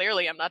 but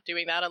clearly I'm not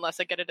doing that unless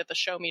I get it at the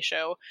Show Me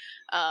show.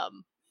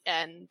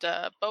 And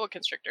boa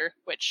constrictor,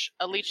 which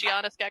a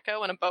Leachianus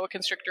gecko and a boa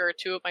constrictor are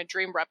 2 of my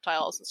dream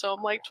reptiles. And so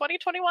I'm like,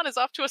 2021 is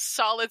off to a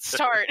solid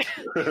start.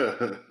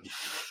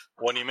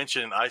 When you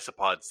mentioned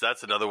isopods,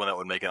 that's another one that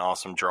would make an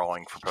awesome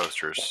drawing for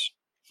posters.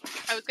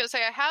 I was going to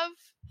say, I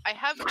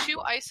have 2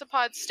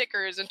 isopod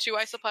stickers and 2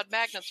 isopod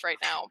magnets right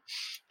now,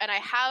 and I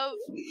have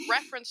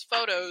reference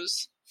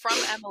photos from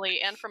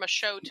Emily and from a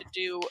show to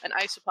do an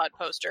isopod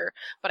poster,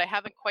 but I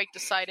haven't quite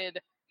decided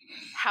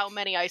how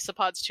many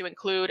isopods to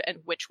include and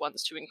which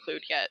ones to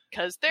include yet,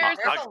 because there's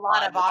a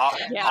lot of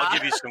options. I'll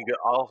give you some good.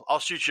 I'll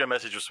shoot you a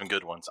message with some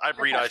good ones. I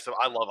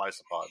love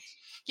isopods.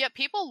 Yeah,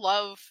 people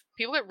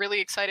get really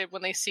excited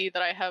when they see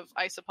that I have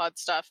isopod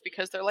stuff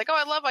because they're like, "Oh,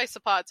 I love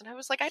isopods," and I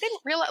was like, I didn't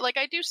realize. Like,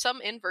 I do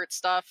some invert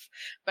stuff,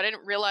 but I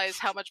didn't realize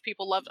how much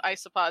people loved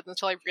isopods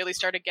until I really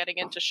started getting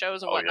into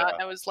shows and whatnot.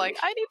 And I was like,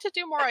 I need to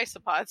do more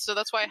isopods, so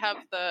that's why I have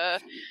the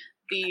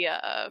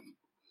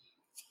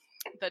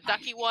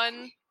ducky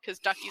one. Because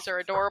duckies are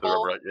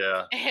adorable.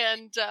 Yeah.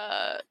 And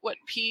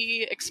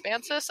P.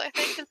 expansus, I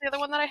think, is the other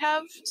one that I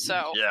have.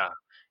 So yeah,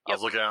 I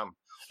was looking at them.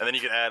 And then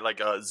you can add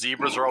like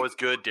zebras are always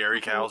good. Dairy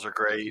cows are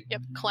great.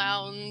 Yep,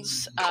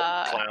 clowns.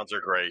 Clowns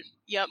are great.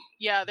 Yep,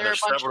 yeah.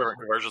 There's several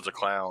different versions of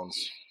clowns.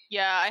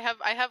 Yeah,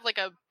 I have like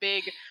a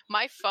big.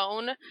 My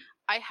phone.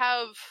 I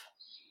have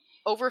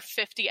over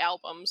 50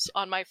 albums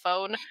on my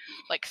phone.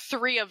 Like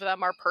 3 of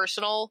them are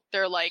personal.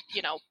 They're like,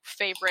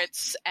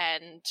 favorites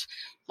and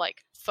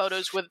like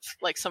photos with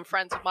like some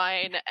friends of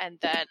mine, and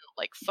then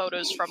like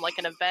photos from like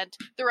an event.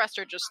 The rest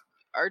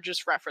are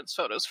just reference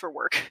photos for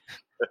work.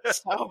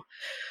 So,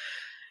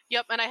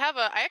 yep. And I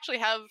actually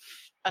have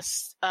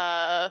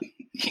a.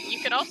 You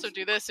can also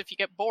do this if you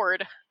get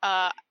bored.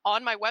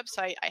 On my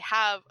website, I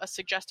have a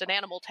suggest an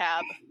animal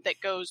tab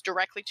that goes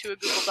directly to a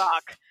Google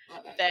Doc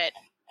that.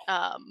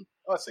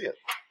 I see it.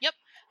 Yep,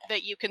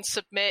 that you can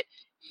submit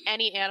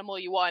any animal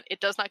you want.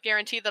 It does not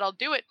guarantee that I'll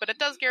do it, but it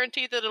does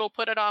guarantee that it'll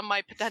put it on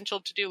my potential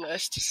to-do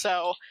list.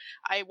 So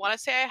I want to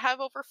say I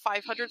have over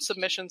 500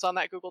 submissions on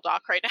that Google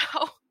Doc right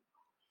now.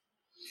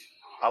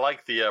 I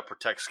like the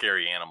Protect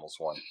Scary Animals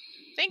one.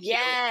 Thank you.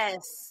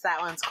 Yes,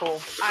 that one's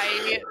cool.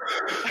 I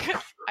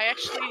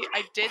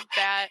did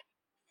that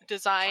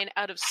design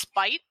out of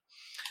spite.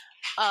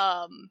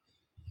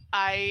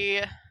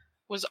 I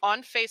was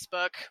on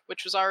Facebook,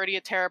 which was already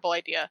a terrible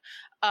idea,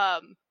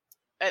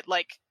 at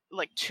like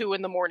 2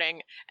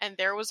 a.m, and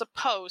there was a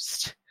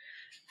post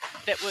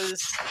that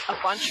was a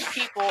bunch of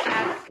people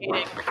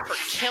advocating for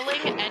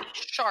killing any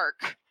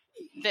shark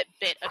that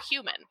bit a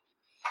human.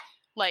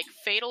 like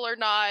fatal or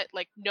not,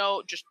 like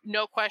no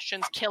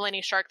questions, kill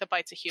any shark that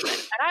bites a human.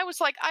 And I was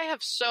like,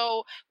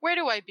 where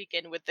do I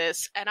begin with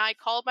this? And I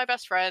called my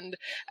best friend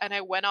and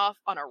I went off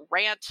on a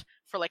rant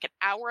for like an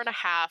hour and a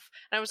half.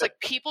 And I was like,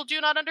 people do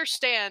not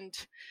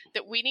understand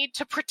that we need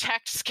to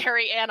protect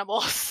scary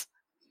animals.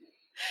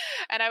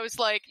 And I was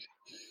like,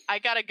 I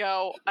gotta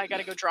go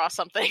draw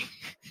something.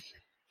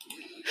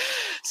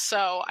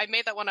 So I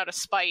made that one out of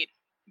spite.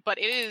 But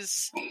it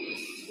is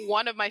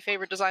one of my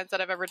favorite designs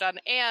that I've ever done.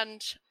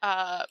 And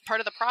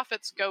part of the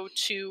profits go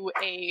to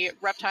a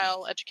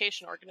reptile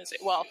education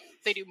organization. Well,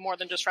 they do more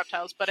than just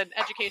reptiles, but an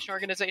education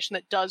organization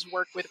that does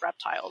work with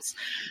reptiles.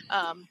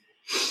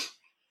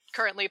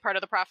 Currently, part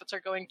of the profits are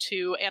going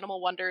to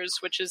Animal Wonders,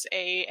 which is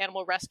a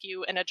animal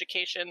rescue and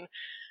education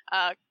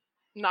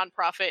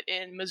nonprofit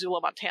in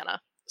Missoula,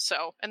 Montana.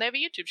 So, and they have a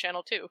YouTube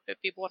channel too,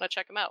 if people want to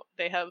check them out.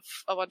 They have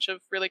a bunch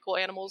of really cool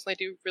animals. And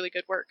they do really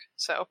good work.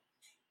 So.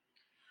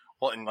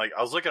 Well, and like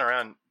I was looking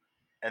around,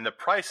 and the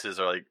prices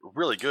are like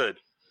really good.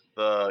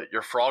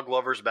 Your Frog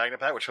Lovers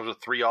magnet pack, which comes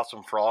with 3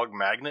 awesome frog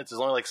magnets,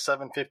 is only like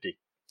 $7.50.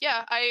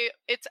 Yeah,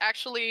 it's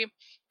actually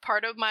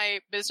part of my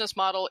business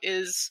model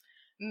is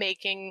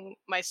making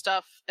my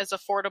stuff as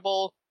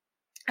affordable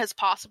as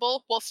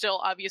possible, while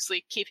still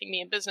obviously keeping me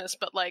in business.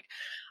 But like,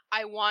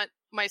 I want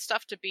my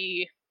stuff to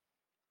be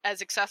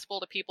as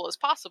accessible to people as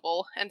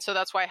possible, and so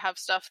that's why I have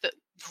stuff that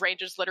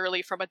ranges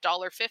literally from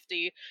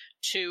 $1.50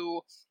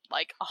 to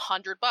like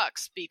 $100,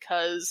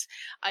 because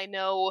I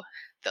know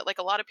that like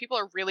a lot of people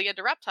are really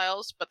into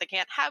reptiles, but they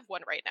can't have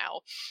one right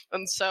now.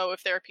 And so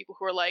if there are people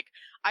who are like,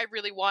 I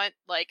really want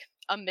like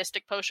a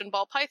Mystic Potion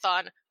ball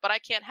python, but I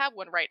can't have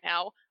one right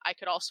now, I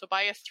could also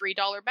buy a $3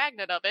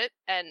 magnet of it,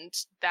 and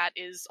that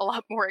is a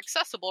lot more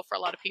accessible for a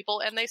lot of people,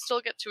 and they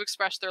still get to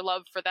express their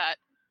love for that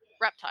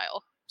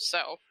reptile.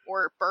 So,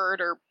 or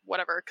bird or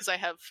whatever, because I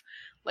have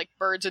like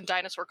birds and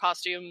dinosaur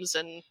costumes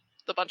and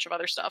a bunch of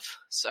other stuff.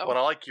 So, well,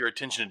 I like your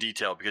attention to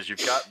detail, because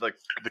you've got the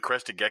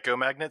crested gecko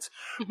magnets,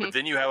 but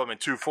then you have them in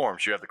 2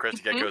 forms. You have the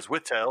crested geckos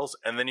with tails,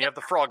 and then you have the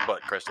frog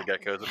butt crested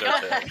geckos with no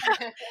tails.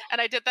 And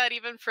I did that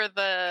even for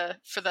the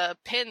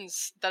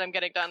pins that I'm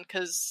getting done,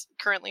 because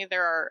currently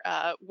there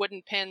are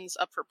wooden pins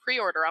up for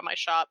pre-order on my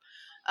shop,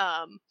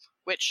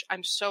 which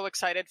I'm so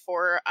excited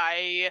for.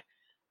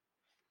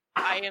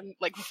 I am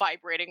like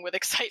vibrating with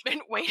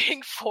excitement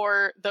waiting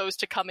for those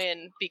to come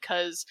in,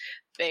 because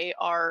they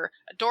are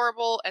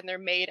adorable and they're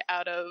made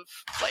out of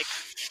like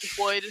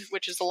wood,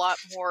 which is a lot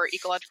more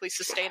ecologically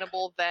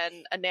sustainable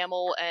than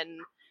enamel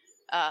and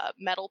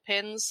metal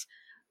pins.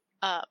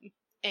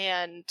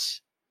 And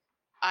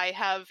I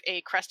have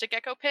a crested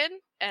gecko pin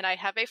and I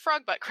have a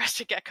frog butt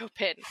crested gecko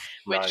pin,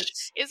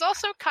 which is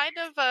also kind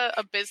of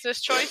a business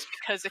choice,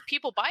 because if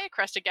people buy a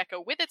crested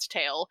gecko with its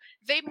tail,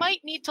 they might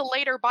need to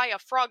later buy a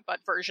frog butt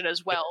version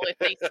as well if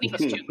they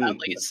sneeze too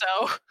badly.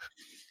 So,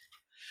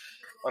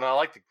 and I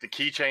like the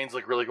keychains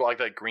look really cool. I like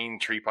that green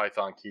tree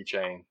python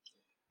keychain.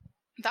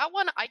 That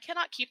one, I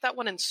cannot keep that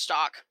one in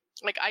stock.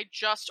 Like I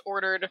just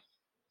ordered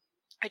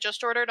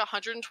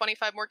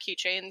 125 more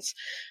keychains.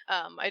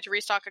 I had to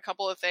restock a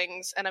couple of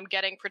things, and I'm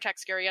getting Protect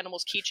Scary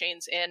Animals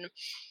keychains in.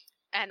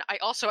 And I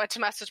also had to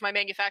message my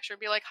manufacturer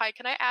and be like, hi,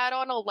 can I add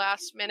on a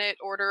last minute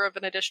order of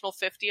an additional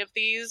 50 of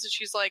these? And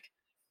she's like,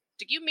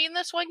 do you mean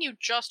this one? You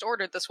just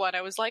ordered this one.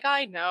 I was like,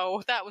 I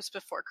know. That was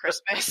before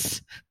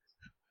Christmas.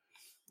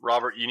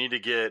 Robert, you need to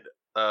get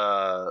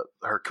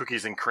her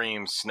cookies and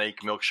cream snake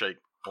milkshake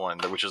one,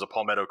 which is a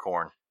palmetto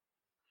corn.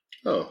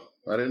 Oh,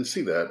 I didn't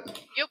see that.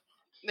 Yep.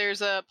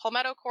 There's a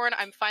palmetto corn.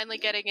 I'm finally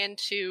getting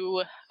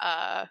into,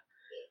 oh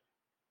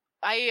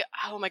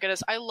my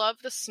goodness, I love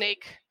the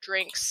snake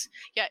drinks.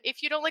 Yeah,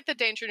 if you don't like the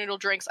danger noodle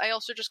drinks, I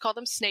also just call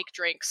them snake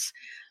drinks.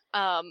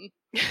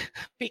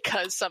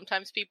 Because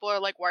sometimes people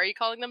are like, why are you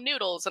calling them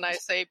noodles? And I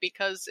say,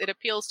 because it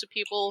appeals to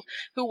people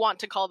who want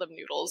to call them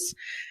noodles.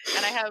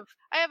 And I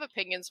have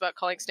opinions about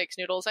calling snakes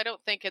noodles. I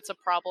don't think it's a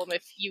problem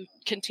if you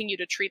continue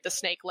to treat the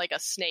snake like a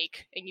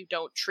snake and you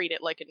don't treat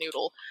it like a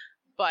noodle.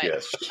 But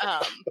yes.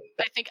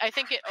 I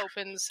think it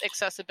opens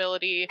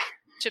accessibility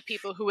to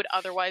people who would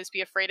otherwise be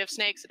afraid of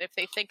snakes. And if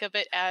they think of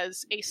it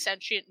as a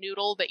sentient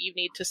noodle that you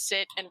need to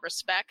sit and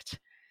respect,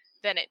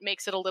 then it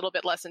makes it a little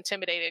bit less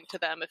intimidating to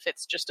them if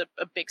it's just a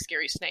big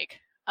scary snake.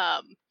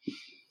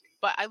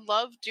 But I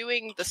love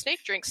doing the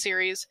snake drink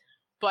series,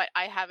 but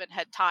I haven't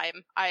had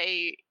time.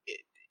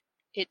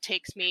 It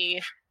takes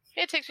me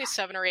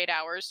 7 or 8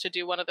 hours to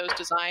do one of those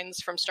designs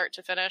from start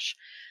to finish.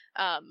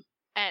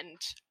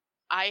 And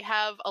I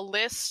have a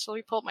list. Let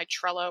me pull up my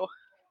Trello.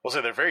 Well,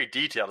 so they're very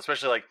detailed,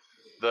 especially like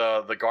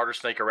the garter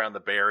snake around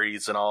the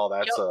berries and all.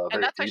 That's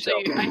and that's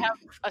detailed. Actually, I have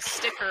a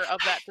sticker of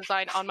that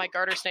design on my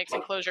garter snake's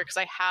enclosure because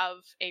I have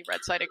a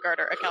red-sided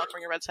garter, a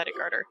California red-sided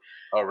garter.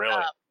 Oh,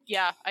 really?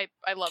 Yeah, I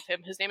love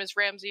him. His name is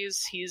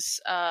Ramses.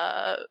 He's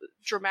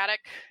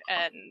dramatic,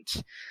 and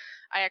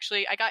I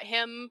got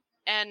him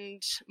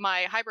and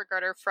my hybrid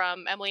garter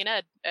from Emily and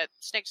Ed at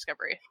Snake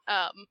Discovery,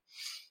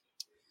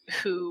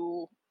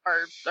 who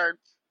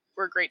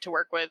were great to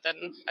work with,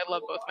 and I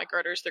love both my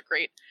garters. They're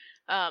great.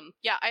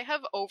 I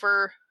have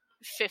over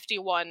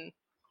 51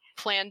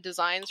 planned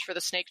designs for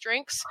the snake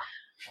drinks.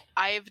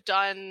 I've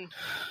done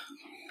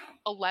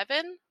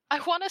 11, I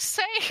want to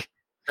say.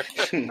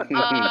 And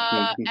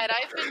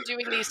I've been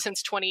doing these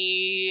since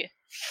 20.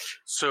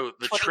 So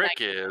the trick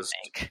is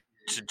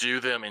to do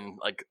them in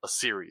like a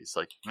series.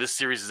 Like this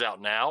series is out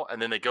now,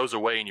 and then it goes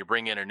away, and you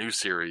bring in a new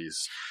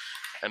series,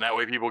 and that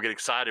way people get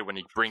excited when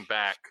you bring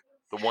back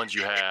the ones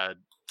you had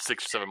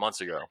 6 or 7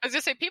 months ago. I was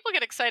gonna say, people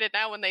get excited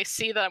now when they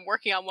see that I'm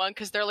working on one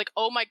because they're like,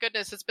 "Oh my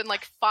goodness, it's been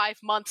like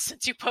 5 months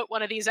since you put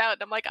one of these out."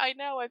 And I'm like, "I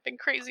know, I've been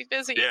crazy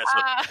busy." Yeah.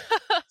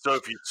 So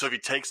if you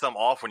take some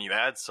off when you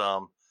add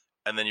some,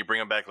 and then you bring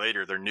them back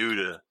later, they're new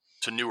to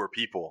newer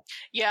people.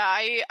 Yeah,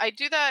 I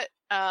do that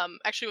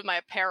actually with my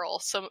apparel.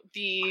 Some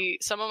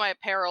of my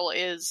apparel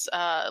is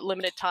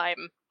limited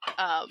time.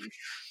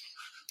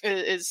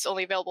 Is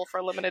only available for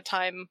a limited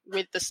time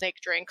with the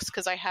snake drinks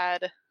because I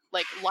had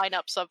like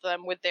lineups of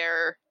them with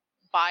their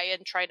bi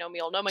and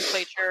trinomial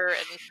nomenclature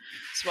and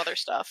some other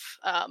stuff.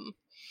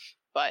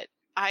 But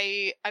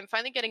I'm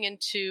finally getting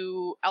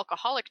into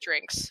alcoholic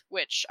drinks,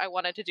 which I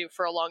wanted to do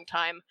for a long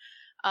time.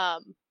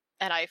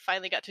 And I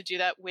finally got to do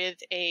that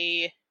with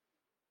a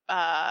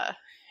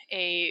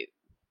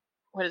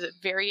what is it?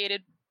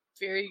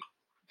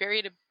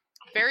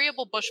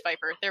 Variable bush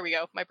viper. There we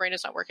go. My brain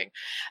is not working.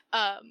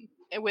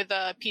 With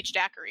a peach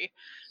daiquiri.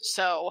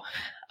 So,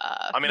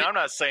 I'm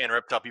not saying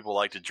reptile people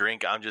like to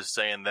drink. I'm just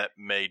saying that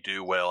may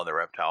do well in the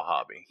reptile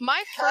hobby.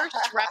 My first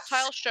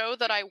reptile show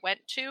that I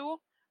went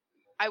to,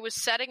 I was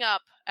setting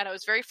up and I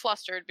was very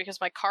flustered because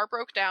my car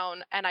broke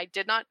down and I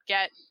did not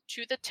get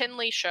to the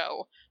Tinley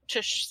show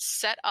to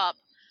set up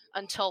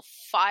until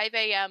 5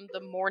 a.m.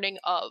 the morning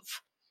of.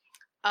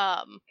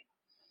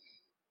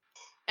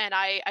 And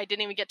I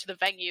didn't even get to the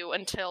venue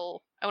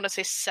until, I want to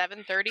say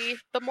 7:30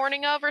 the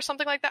morning of or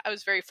something like that. I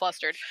was very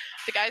flustered.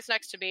 The guys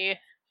next to me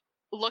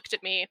looked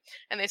at me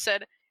and they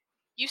said,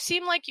 "You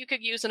seem like you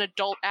could use an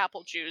adult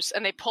apple juice."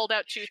 And they pulled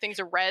out 2 things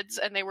of Reds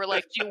and they were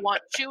like, "Do you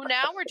want 2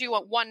 now or do you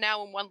want 1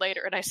 now and 1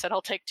 later?" And I said,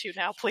 "I'll take 2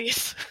 now,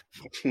 please."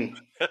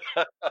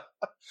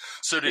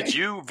 So did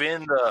you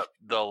win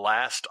the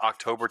last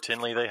October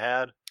Tinley they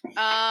had?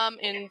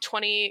 In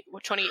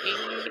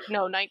 2018?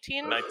 No,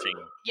 19? 19.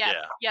 Yeah.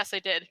 Yes, I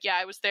did. Yeah,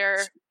 I was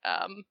there.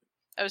 I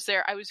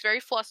was very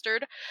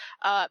flustered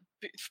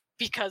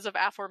because of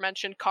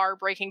aforementioned car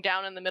breaking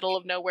down in the middle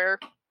of nowhere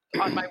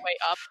on my way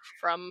up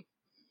from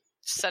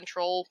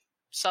central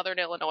southern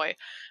Illinois.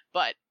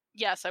 But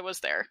yes, I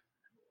was there.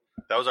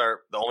 That was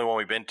the only one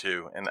we've been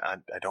to, and I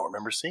don't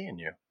remember seeing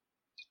you.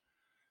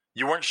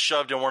 You weren't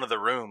shoved in one of the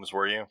rooms,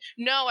 were you?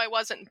 No, I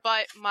wasn't,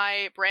 but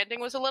my branding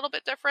was a little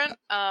bit different.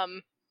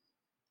 I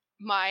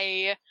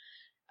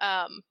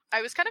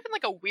was kind of in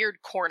like a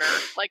weird corner.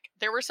 Like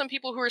there were some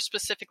people who were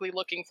specifically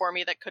looking for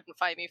me that couldn't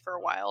find me for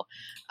a while.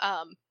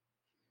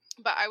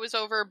 But I was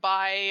over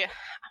by,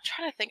 I'm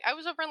trying to think, I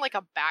was over in like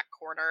a back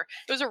corner.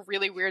 It was a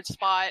really weird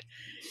spot.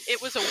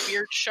 It was a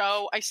weird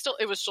show.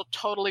 It was still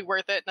totally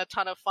worth it and a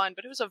ton of fun,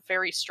 but it was a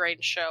very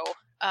strange show.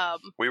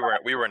 We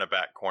were in a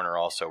back corner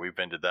also. We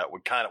vended that. We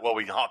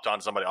hopped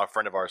on a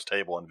friend of ours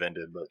table and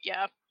vended, but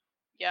yeah.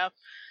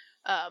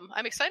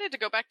 I'm excited to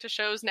go back to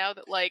shows now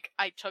that like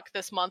I took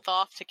this month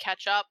off to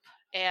catch up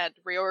and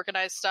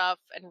reorganize stuff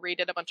and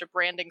redid a bunch of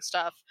branding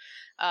stuff.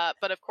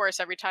 But of course,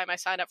 every time I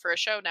sign up for a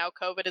show now,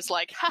 COVID is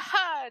like,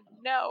 haha,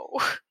 no.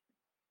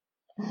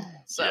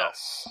 So,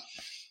 yes.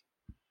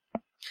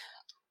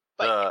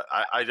 But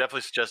I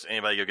definitely suggest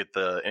anybody go get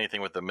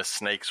anything with the Miss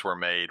Snakes Were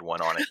Made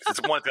one on it. It's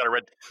got a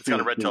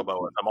red tail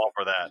boa. I'm all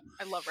for that.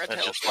 I love red tail.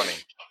 That's just funny.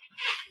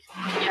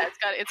 Yeah,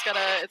 it's got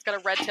a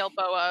red tail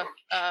boa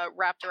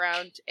wrapped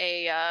around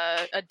a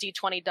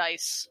D20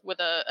 dice with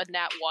a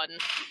nat 1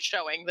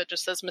 showing that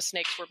just says Miss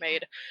Snakes Were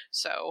Made.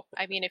 So,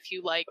 I mean, if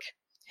you like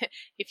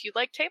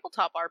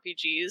tabletop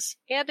RPGs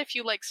and if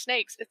you like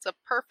snakes, it's a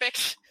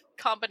perfect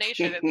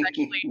combination. It's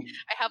actually,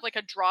 I have like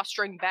a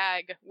drawstring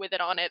bag with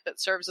it on it that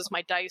serves as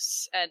my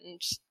dice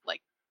and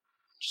like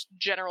just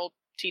general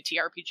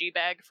TTRPG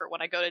bag for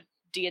when I go to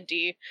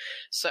D&D.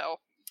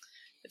 So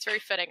it's very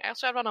fitting. I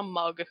also have it on a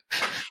mug.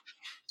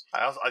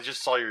 I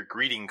just saw your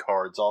greeting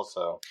cards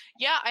also.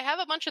 Yeah, I have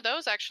a bunch of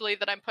those actually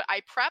that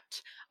I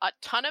prepped a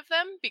ton of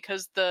them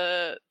because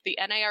the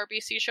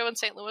NARBC show in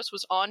St. Louis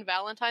was on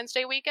Valentine's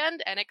Day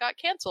weekend and it got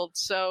canceled.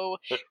 So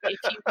if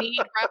you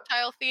need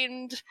reptile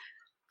themed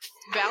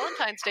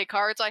Valentine's Day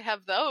cards, I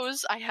have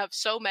those. I have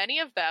so many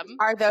of them.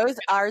 Are those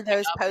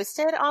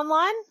posted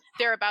online?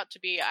 They're about to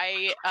be.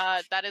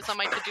 That is on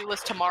my to-do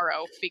list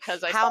tomorrow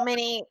because How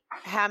many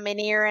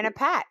are in a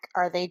pack?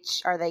 Are they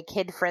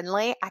kid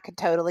friendly? I could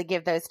totally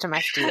give those to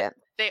my students.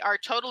 They are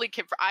totally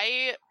kid.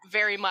 I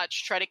very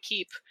much try to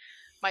keep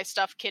my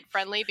stuff kid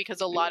friendly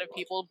because a lot of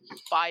people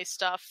buy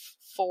stuff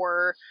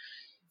for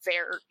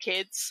their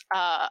kids.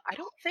 I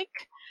don't think.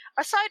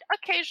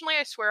 Occasionally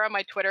I swear on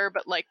my Twitter,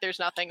 but like there's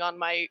nothing on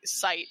my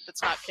site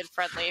that's not kid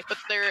friendly. But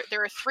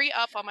there are 3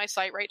 up on my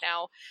site right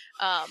now.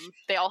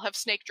 They all have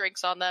snake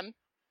drinks on them.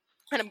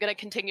 And I'm going to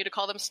continue to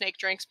call them snake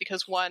drinks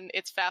because, one,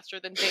 it's faster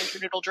than Danger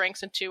Noodle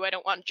drinks, and two, I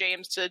don't want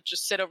James to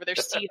just sit over there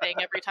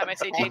seething every time I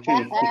say Danger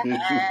Noodle.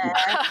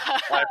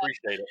 I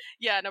appreciate it.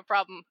 Yeah, no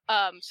problem.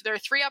 So there are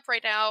 3 up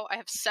right now. I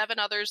have 7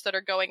 others that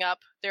are going up.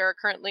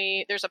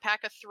 There's a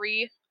pack of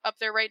 3 up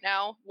there right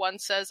now. One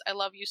says, I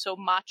love you so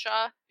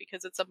matcha,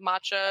 because it's a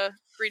matcha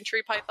green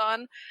tree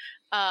python.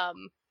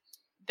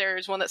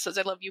 There's one that says,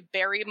 I love you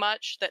very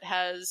much, that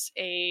has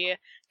a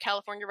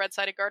California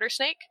red-sided garter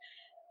snake.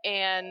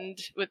 And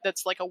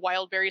that's like a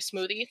wild berry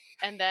smoothie.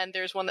 And then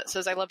there's one that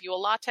says I love you a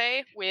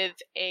latte with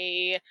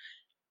a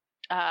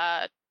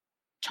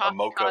toffee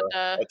mocha,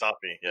 conda, a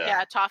toffee,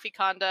 yeah, toffee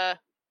conda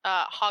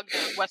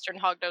hognose, Western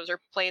hognose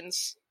or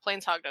plains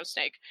hognose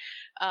snake.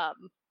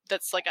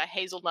 That's like a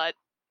hazelnut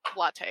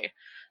latte.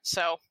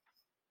 So,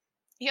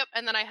 yep.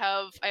 And then I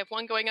have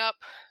one going up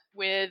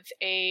with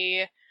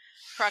a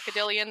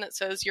crocodilian that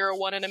says you're a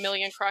 1 in a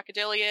million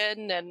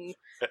crocodilian, and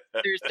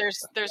there's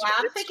well,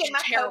 I'm thinking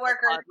my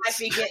coworkers might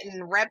be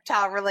getting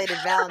reptile related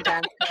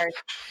Valentine's cards.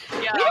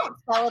 Yeah. We don't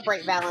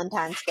celebrate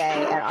Valentine's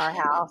Day at our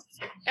house.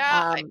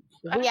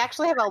 We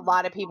actually have a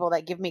lot of people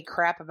that give me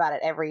crap about it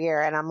every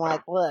year, and I'm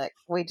like, look,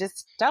 we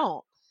just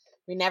don't.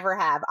 We never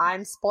have.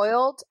 I'm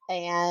spoiled,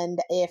 and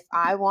if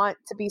I want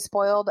to be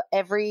spoiled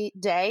every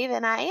day,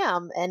 then I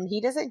am. And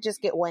he doesn't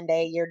just get one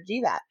day a year to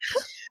do that.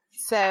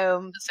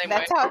 So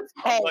that's how it's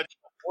paid.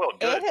 Well,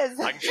 good.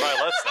 I can try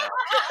less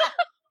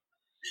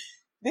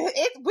now.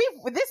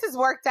 This has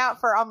worked out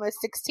for almost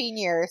 16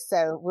 years,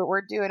 so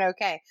we're doing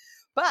okay.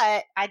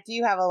 But I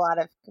do have a lot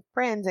of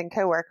friends and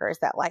coworkers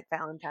that like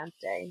Valentine's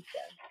Day. So.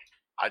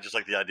 I just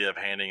like the idea of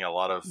handing a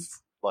lot of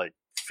like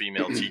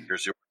female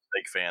teachers who are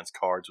snake fans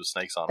cards with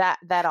snakes on them.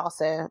 That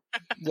also,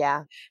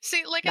 yeah.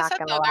 See, like I said,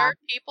 though, there are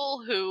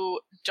people who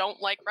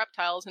don't like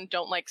reptiles and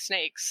don't like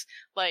snakes.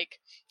 Like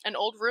an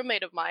old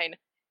roommate of mine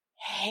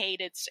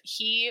hated.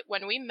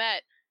 When we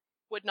met,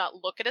 would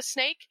not look at a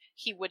snake.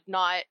 He would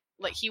not.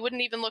 Like, he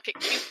wouldn't even look at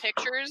cute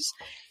pictures.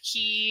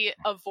 He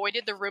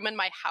avoided the room in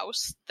my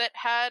house that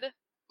had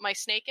my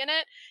snake in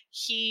it.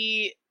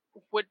 He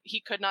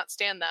could not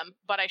stand them.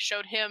 But I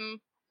showed him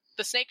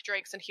the snake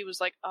drinks, and he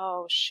was like,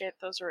 "Oh shit,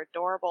 those are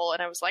adorable."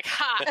 And I was like,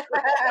 "Ha!"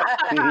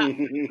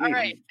 All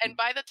right. And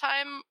by the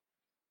time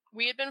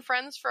we had been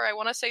friends for, I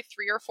want to say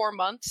 3 or 4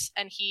 months,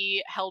 and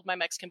he held my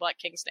Mexican black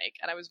king snake,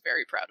 and I was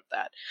very proud of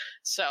that.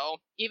 So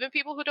even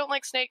people who don't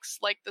like snakes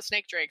like the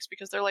snake drinks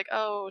because they're like,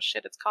 "Oh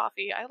shit, it's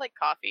coffee. I like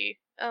coffee.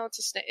 Oh, it's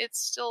a snake. It's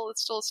still a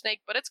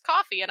snake, but it's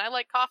coffee, and I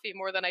like coffee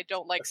more than I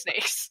don't like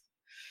snakes."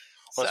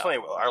 Well, it's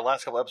funny. Our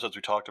last couple episodes,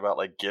 we talked about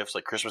like gifts,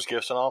 like Christmas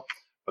gifts and all.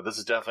 But this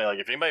is definitely like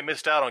if anybody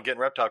missed out on getting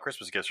reptile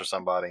Christmas gifts for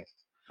somebody,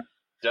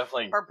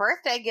 definitely or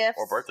birthday gifts.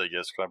 Or birthday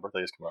gifts. Because my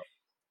birthday has come up.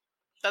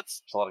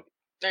 That's a lot of.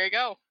 There you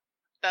go.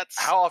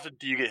 How often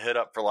do you get hit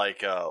up for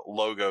like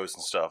logos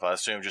and stuff? I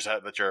assume just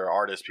that you're an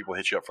artist, people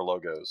hit you up for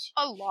logos.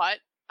 A lot.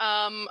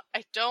 I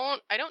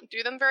don't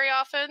do them very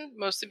often,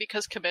 mostly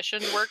because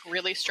commission work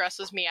really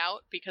stresses me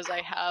out because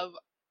I have,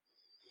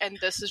 and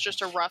this is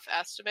just a rough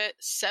estimate,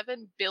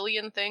 7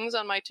 billion things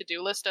on my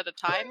to-do list at a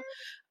time.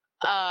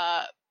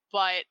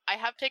 But I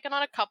have taken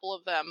on a couple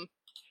of them.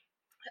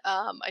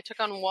 I took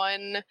on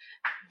one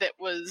that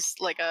was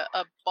like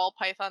a ball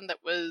python that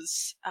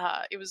was,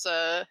 it was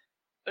a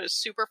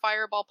super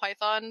fire ball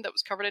python that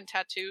was covered in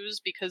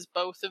tattoos because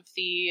both of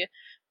the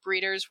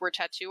breeders were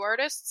tattoo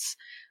artists.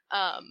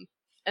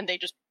 And they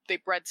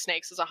bred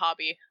snakes as a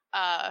hobby.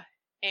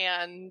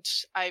 And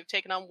I've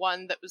taken on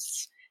one that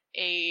was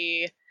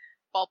a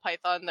ball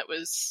python that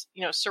was,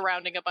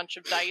 surrounding a bunch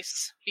of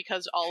dice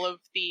because all of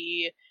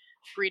the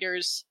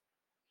breeders'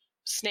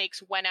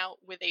 snakes went out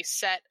with a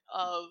set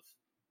of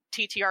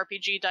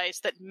TTRPG dice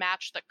that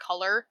matched the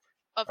color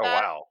of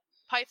that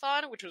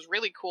python, which was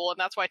really cool, and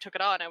that's why I took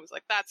it on. I was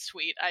like, that's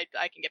sweet. I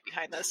can get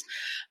behind this.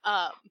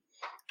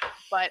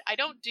 But I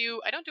don't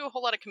do a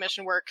whole lot of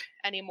commission work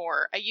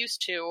anymore. I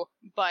used to,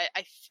 but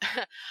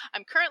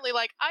I'm currently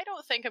like, I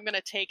don't think I'm going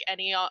to take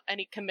any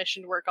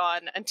commissioned work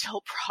on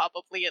until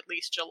probably at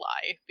least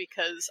July,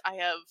 because I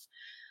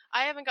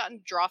haven't gotten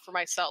to draw for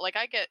myself. Like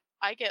I get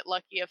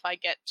lucky if I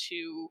get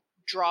to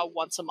draw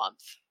once a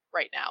month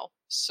right now.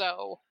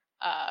 So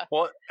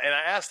well, and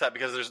I asked that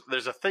because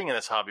there's a thing in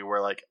this hobby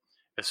where like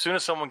as soon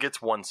as someone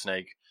gets one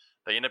snake,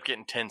 they end up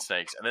getting 10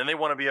 snakes, and then they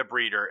want to be a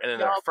breeder, and then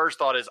their first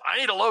thought is, I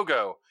need a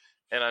logo.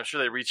 And I'm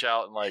sure they reach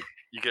out and like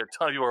you get a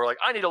ton of people who are like,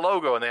 I need a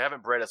logo, and they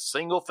haven't bred a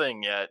single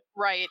thing yet.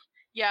 Right.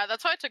 Yeah,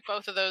 that's why I took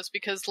both of those,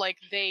 because like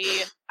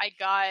I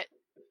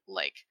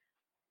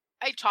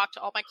talk to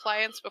all my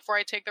clients before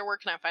I take their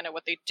work and I find out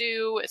what they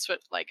do. It's what,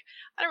 like,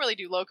 I don't really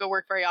do logo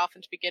work very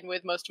often to begin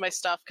with, most of my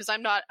stuff, because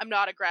I'm not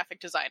a graphic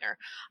designer.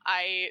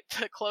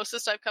 The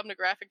closest I've come to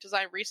graphic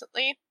design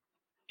recently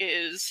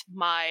is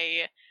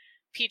my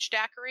peach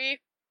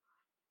daiquiri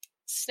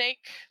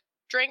snake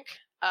drink.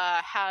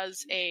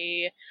 Has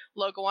a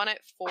logo on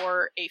it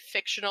for a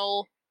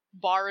fictional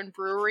bar and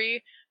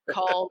brewery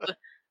called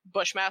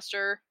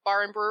Bushmaster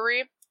Bar and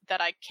Brewery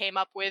that I came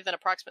up with in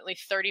approximately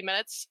 30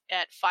 minutes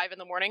at 5 in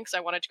the morning because I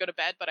wanted to go to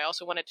bed, but I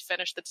also wanted to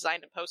finish the design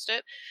and post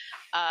it.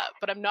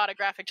 But I'm not a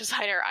graphic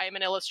designer. I am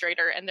an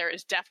illustrator, and there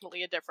is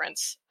definitely a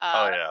difference.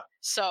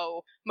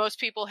 So most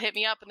people hit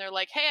me up and they're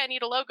like, hey, I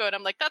need a logo. And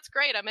I'm like, that's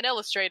great. I'm an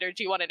illustrator.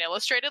 Do you want an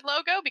illustrated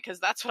logo? Because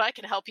that's what I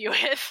can help you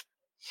with.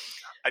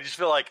 I just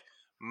feel like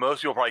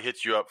most people probably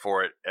hit you up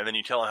for it, and then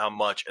you tell them how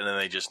much, and then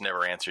they just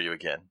never answer you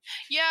again.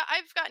 Yeah,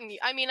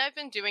 I've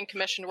been doing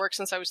commissioned work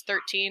since I was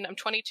 13. I'm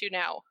 22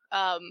 now.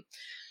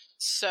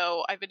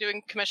 So I've been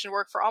doing commissioned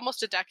work for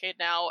almost a decade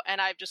now,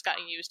 and I've just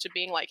gotten used to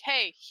being like,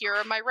 hey, here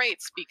are my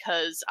rates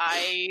because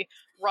I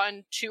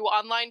run 2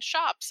 online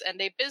shops and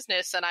a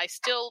business, and I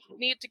still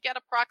need to get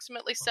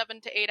approximately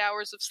 7 to 8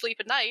 hours of sleep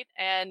a night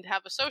and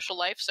have a social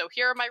life, so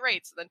here are my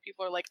rates. And then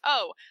people are like,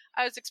 oh,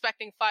 I was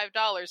expecting $5.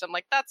 I'm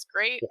like, that's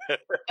great.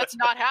 That's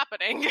not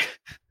happening.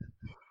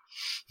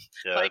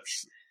 Yeah, like,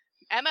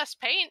 MS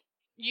Paint,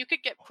 you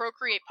could get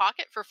Procreate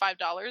Pocket for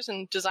 $5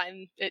 and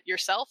design it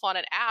yourself on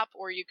an app,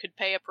 or you could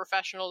pay a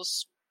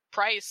professional's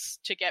price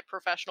to get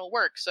professional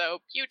work. So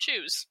you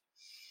choose.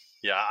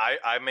 Yeah,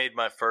 I made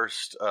my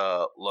first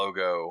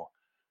logo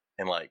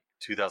in like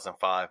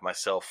 2005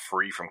 myself,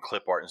 free from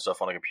clip art and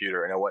stuff on a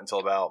computer. And it wasn't until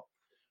about,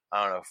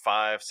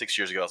 5-6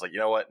 years ago, I was like, you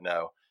know what?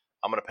 No,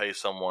 I'm going to pay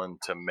someone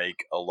to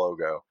make a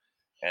logo.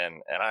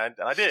 And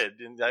I did.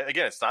 And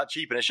again, it's not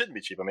cheap, and it shouldn't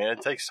be cheap. I mean,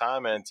 it takes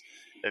time, and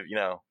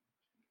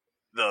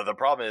the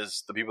problem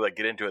is the people that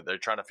get into it, they're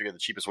trying to figure the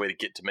cheapest way to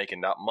get to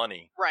making not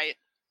money. Right.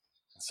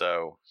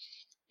 So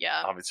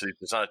yeah, obviously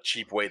it's not a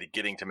cheap way to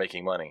getting to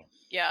making money.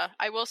 Yeah,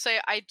 I will say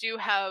I do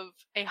have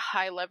a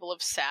high level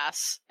of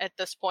sass at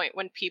this point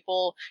when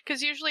people,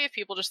 because usually if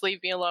people just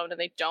leave me alone and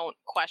they don't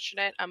question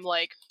it, I'm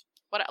like,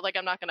 what? Like,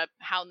 I'm not going to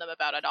hound them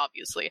about it,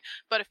 obviously.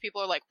 But if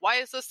people are like, why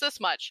is this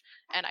much?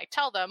 And I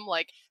tell them,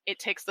 like, it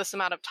takes this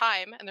amount of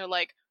time. And they're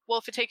like, well,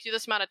 if it takes you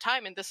this amount of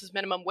time and this is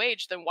minimum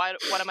wage, then what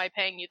am I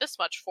paying you this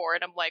much for?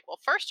 And I'm like, well,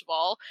 first of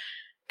all,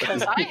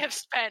 because I have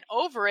spent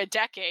over a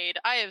decade,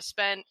 I have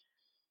spent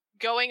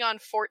going on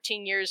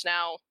 14 years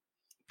now,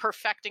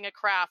 perfecting a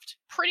craft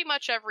pretty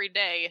much every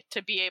day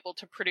to be able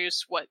to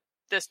produce what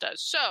this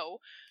does. So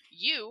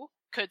you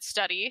could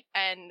study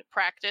and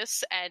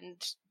practice and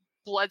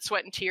blood,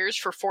 sweat, and tears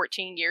for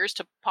 14 years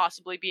to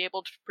possibly be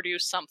able to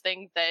produce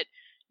something that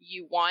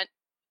you want,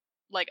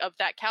 like, of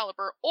that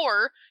caliber,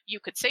 or you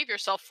could save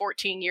yourself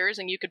 14 years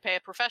and you could pay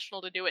a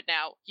professional to do it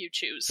now. You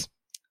choose.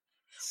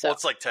 So. Well,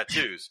 it's like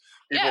tattoos.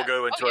 People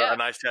go into a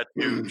nice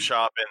tattoo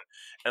shop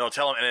and they'll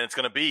tell them, and it's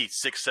going to be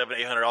 $600,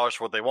 $700, $800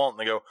 for what they want. And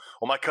they go,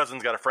 well, my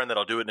cousin's got a friend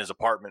that'll do it in his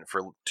apartment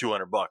for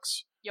 $200.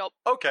 Yep.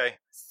 Okay,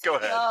 go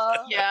ahead.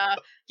 Yeah.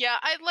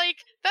 I like,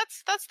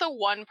 that's the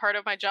one part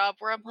of my job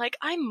where I'm like,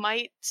 I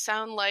might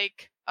sound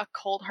like a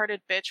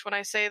cold-hearted bitch when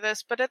I say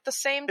this, but at the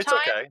same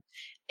time,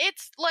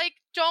 it's like,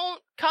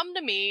 don't come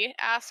to me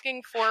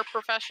asking for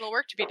professional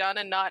work to be done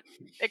and not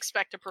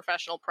expect a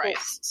professional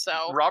price.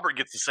 So Robert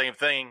gets the same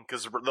thing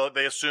because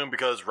they assume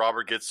because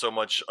Robert gets so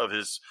much of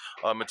his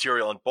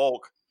material in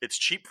bulk, it's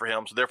cheap for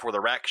him, so therefore the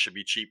rack should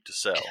be cheap to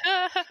sell.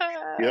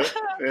 Yep,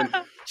 and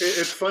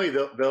it's funny,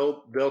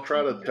 they'll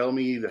try to tell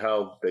me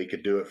how they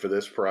could do it for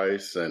this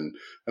price, and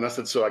I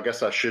said, so I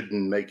guess I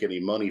shouldn't make any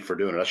money for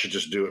doing it. I should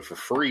just do it for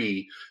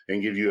free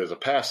and give you as a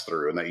pass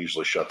through, and that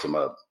usually shuts them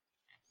up.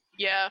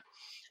 Yeah.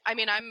 I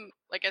mean,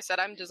 like I said,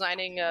 I'm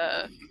designing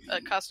a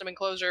custom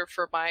enclosure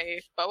for my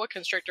boa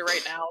constrictor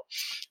right now,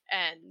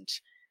 and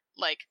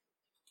like,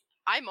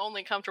 I'm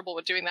only comfortable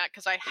with doing that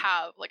because I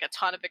have like a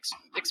ton of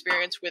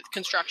experience with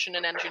construction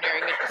and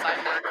engineering and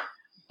design work,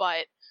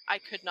 but I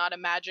could not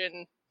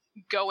imagine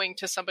going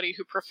to somebody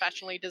who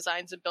professionally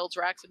designs and builds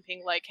racks and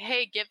being like,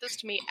 hey, give this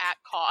to me at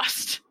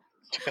cost.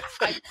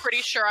 I'm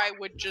pretty sure I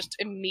would just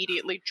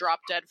immediately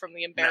drop dead from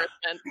the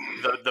embarrassment.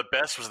 The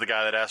best was the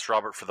guy that asked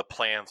Robert for the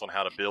plans on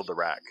how to build the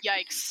rack.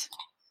 Yikes.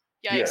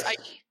 Yes.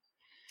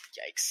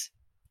 Yikes.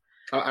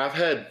 I've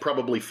had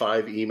probably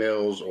 5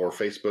 emails or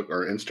Facebook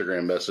or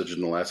Instagram message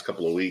in the last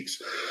couple of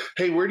weeks.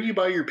 Hey, where do you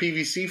buy your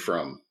PVC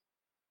from?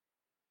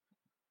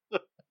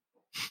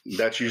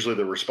 That's usually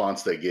the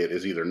response they get,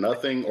 is either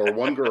nothing or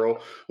one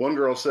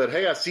girl said,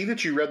 hey, I see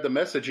that you read the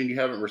message and you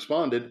haven't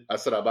responded. I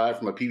said, I buy it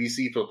from a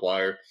PVC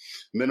supplier.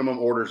 Minimum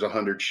order's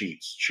 100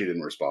 sheets. She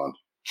didn't respond.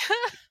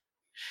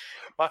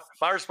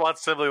 my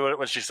response simply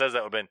when she says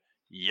that would have been,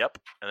 yep.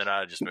 And then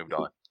I just moved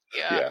on.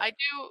 Yeah.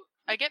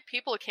 I get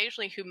people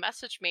occasionally who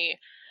message me,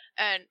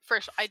 and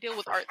first, I deal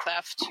with art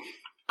theft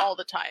all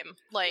the time.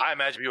 Like, I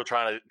imagine people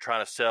trying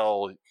to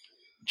sell,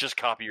 just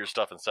copy your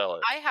stuff and sell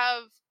it. I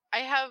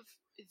have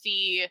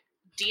the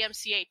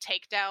DMCA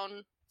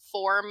takedown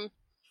form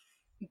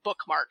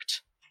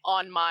bookmarked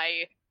on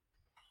my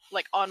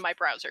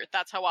browser.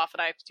 That's how often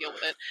I have to deal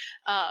with it.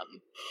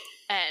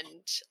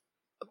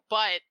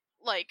 But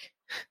like,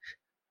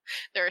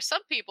 there are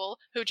some people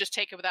who just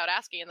take it without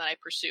asking, and then I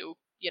pursue,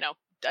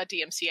 a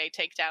DMCA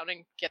takedown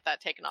and get that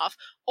taken off.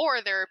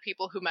 Or there are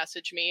people who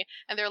message me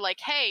and they're like,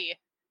 hey,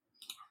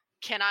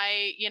 can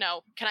I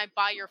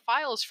buy your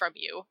files from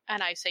you?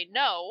 And I say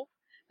no.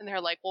 And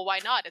they're like, well, why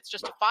not? It's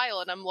just a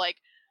file. And I'm like,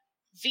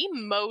 the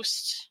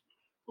most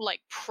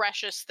like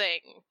precious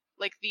thing,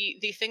 like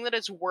the thing that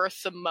is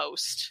worth the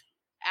most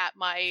at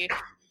my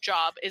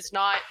job is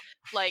not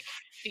like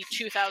the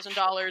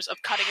 $2,000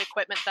 of cutting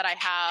equipment that I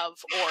have,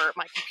 or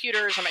my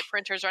computers or my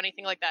printers or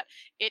anything like that.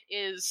 It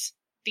is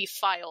the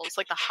files,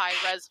 like the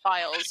high-res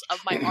files of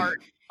my art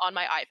on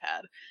my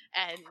iPad.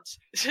 And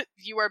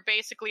you are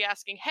basically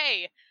asking,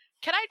 hey,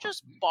 can I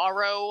just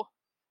borrow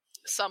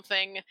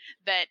something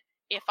that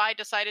if I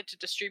decided to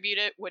distribute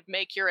it would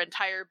make your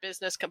entire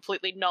business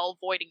completely null,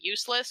 void, and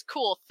useless?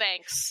 Cool,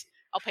 thanks.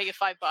 I'll pay you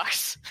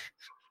 $5.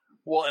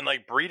 Well, and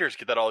like breeders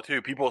get that all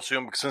too. People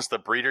assume since the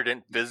breeder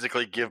didn't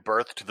physically give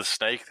birth to the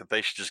snake that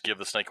they should just give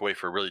the snake away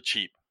for really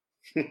cheap.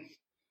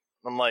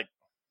 I'm like,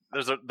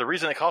 the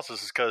reason it costs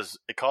us is because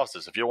it costs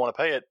us. If you don't want to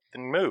pay it,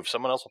 then move.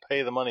 Someone else will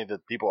pay the money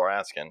that people are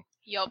asking.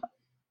 Yup.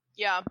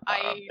 Yeah,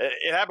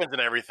 it happens in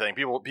everything.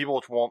 People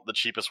want the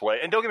cheapest way,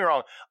 and don't get me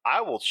wrong.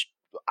 I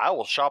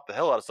will shop the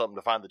hell out of something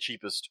to find the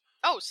cheapest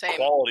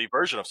quality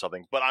version of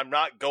something. But I'm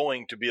not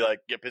going to be like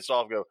get pissed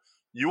off and go,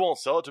 you won't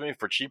sell it to me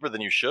for cheaper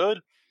than you should.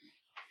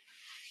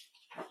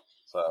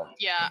 So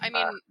yeah, I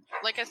mean,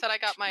 like I said, I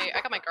got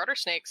my garter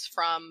snakes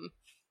from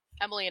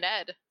Emily and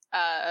Ed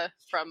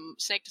from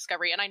Snake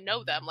Discovery, and I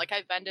know them. Like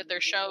I've vended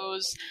their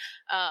shows.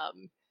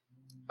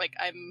 Like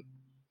I'm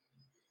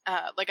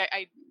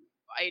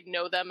I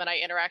know them and I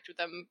interact with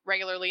them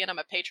regularly, and I'm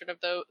a patron of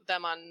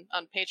them on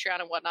Patreon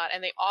and whatnot.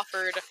 And they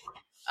offered,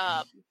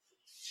 I'm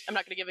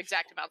not going to give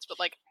exact amounts, but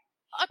like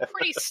a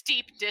pretty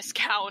steep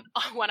discount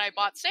when I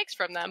bought snakes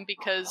from them,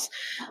 because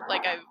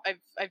like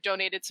I've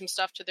donated some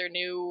stuff to their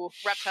new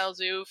reptile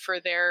zoo for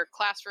their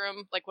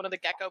classroom, like one of the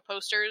gecko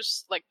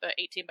posters, like the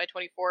 18 by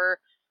 24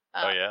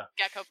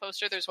 gecko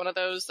poster. There's one of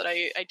those that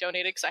I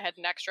donated because I had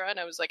an extra, and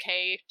I was like,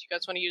 hey, do you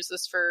guys want to use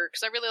this for,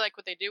 because I really like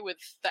what they do with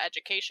the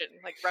education.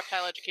 Like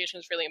reptile education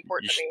is really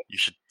important to me. You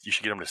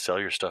should get them to sell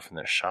your stuff in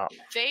their shop.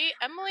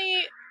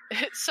 Emily,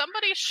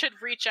 somebody should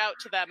reach out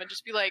to them and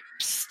just be like,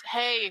 psst,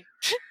 hey,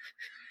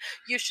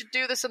 you should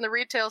do this on the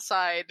retail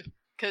side,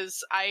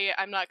 because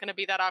I'm not going to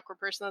be that awkward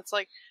person that's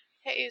like,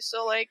 hey,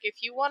 so like if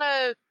you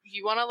wanna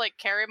like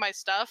carry my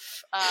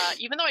stuff,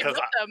 even though I know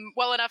them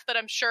well enough that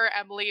I'm sure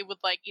Emily would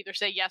like either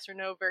say yes or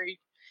no very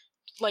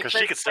like, because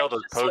she could sell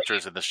those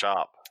posters in the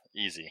shop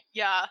easy.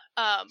 Yeah,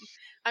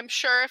 I'm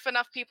sure if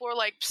enough people were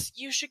like,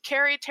 you should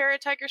carry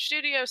TeraTiger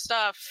Studio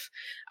stuff,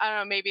 I don't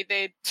know, maybe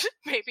they'd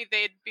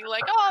be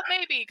like, oh,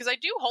 maybe, because I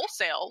do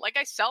wholesale. Like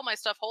I sell my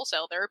stuff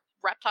wholesale. There are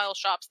reptile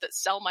shops that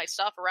sell my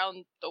stuff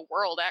around the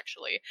world,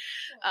 actually.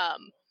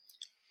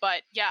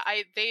 But yeah,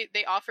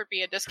 they offered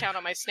me a discount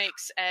on my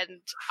snakes,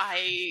 and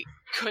I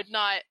could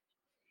not,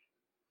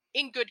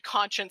 in good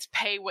conscience,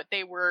 pay what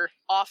they were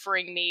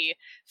offering me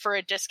for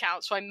a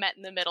discount. So I met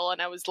in the middle,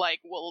 and I was like,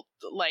 well,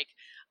 like,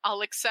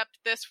 I'll accept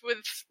this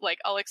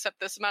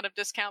amount of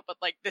discount, but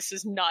like, this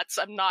is nuts.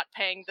 I'm not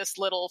paying this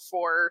little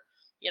for,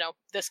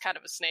 this kind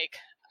of a snake.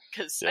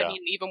 Because I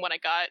mean, even when I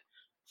got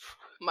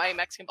my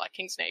Mexican Black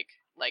King snake,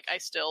 like I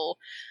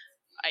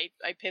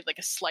paid like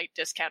a slight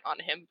discount on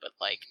him, but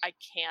like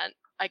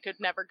I could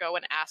never go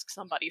and ask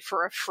somebody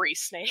for a free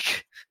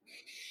snake.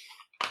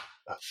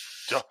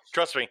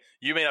 Trust me,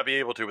 you may not be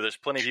able to, but there's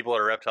plenty of people at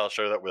a reptile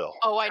show that will.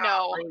 Oh, I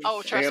know.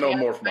 Oh, trust me.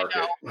 Animorph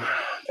market.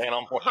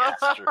 Animorph,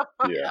 that's true.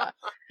 Yeah.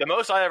 The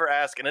most I ever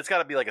ask, and it's got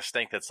to be like a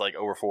snake that's like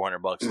over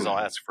 $400, is I'll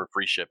ask for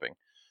free shipping.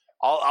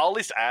 I'll at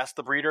least ask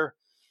the breeder,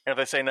 and if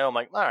they say no, I'm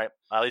like, all right,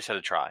 I at least had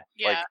to try.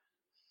 Yeah. Like,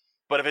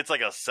 but if it's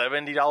like a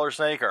 $70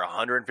 snake or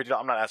 $150,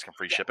 I'm not asking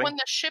free shipping. When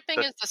the shipping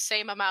is the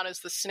same amount as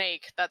the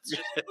snake, that's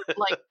just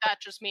like that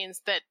just means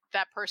that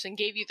person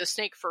gave you the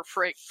snake for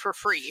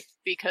free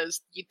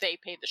because they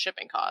paid the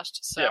shipping cost.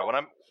 So yeah, when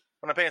I'm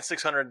paying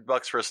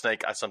 $600 for a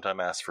snake, I sometimes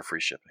ask for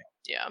free shipping.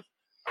 Yeah,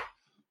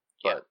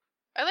 but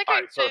I like how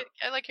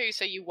you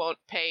say you won't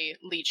pay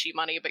lychee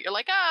money, but you're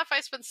like, if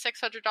I spend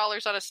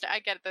 $600 on a snake, I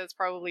get it that it's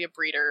probably a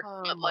breeder.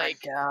 Oh but my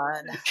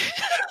god!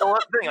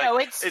 No,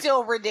 it's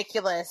still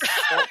ridiculous.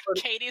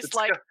 Katie's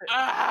like,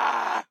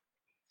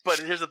 But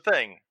here's the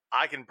thing: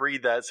 I can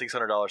breed that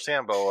 $600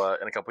 Sambo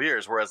in a couple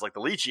years, whereas like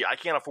the lychee, I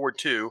can't afford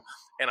two,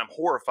 and I'm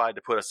horrified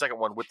to put a second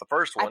one with the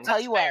first one. I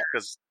tell you what,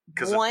 because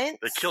they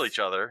kill each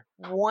other.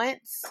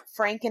 Once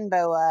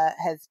Frankenboa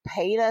has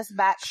paid us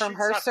back from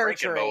her surgery,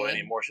 she's not Frankenboa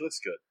anymore. She looks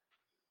good.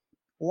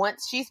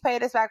 Once she's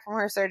paid us back from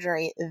her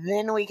surgery,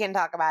 then we can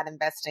talk about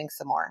investing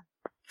some more.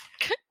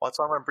 What's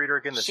on my breeder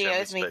again? She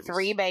owes me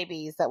 3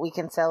 babies that we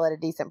can sell at a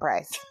decent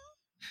price.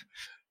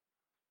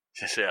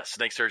 Yeah,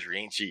 snake surgery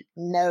ain't cheap.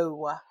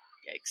 No.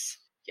 Yikes.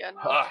 Yeah.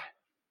 No. All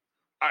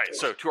right,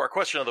 so to our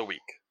question of the week.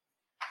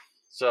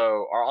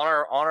 So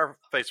on our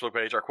Facebook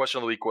page, our question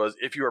of the week was,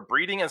 if you are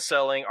breeding and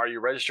selling, are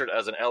you registered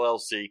as an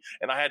LLC?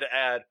 And I had to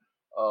add,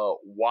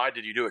 why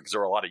did you do it? Because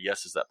there were a lot of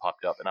yeses that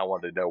popped up, and I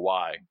wanted to know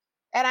why.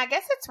 And I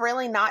guess it's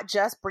really not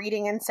just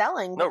breeding and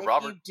selling. No, but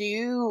Robert. If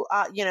you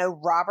do,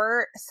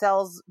 Robert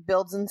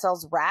builds and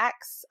sells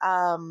racks.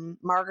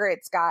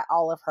 Margaret's got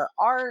all of her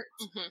art.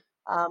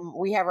 Mm-hmm.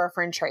 We have our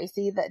friend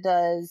Tracy that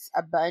does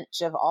a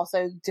bunch of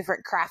also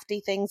different crafty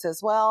things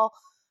as well.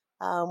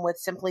 with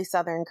Simply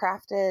Southern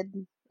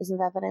Crafted. Isn't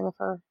that the name of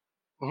her?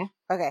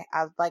 Mm-hmm. Okay.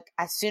 I was like,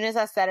 as soon as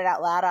I said it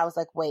out loud, I was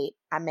like, wait,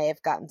 I may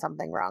have gotten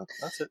something wrong.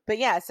 That's it. But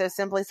yeah, so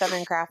Simply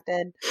Southern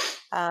Crafted.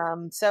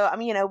 So, I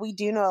mean, we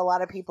do know a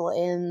lot of people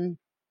in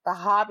the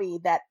hobby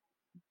that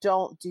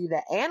don't do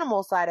the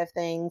animal side of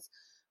things,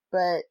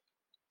 but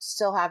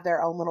still have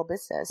their own little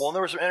business. Well,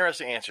 there were some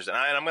interesting answers, and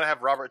I'm going to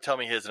have Robert tell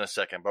me his in a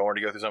second, but I want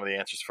to go through some of the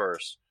answers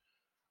first.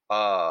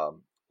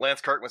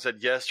 Lance Kirkman said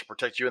yes, to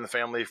protect you and the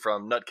family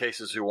from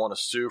nutcases who want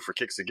to sue for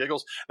kicks and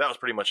giggles. That was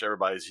pretty much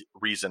everybody's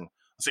reason.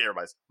 Let's say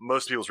everybody's.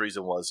 Most people's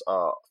reason was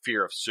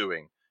fear of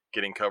suing,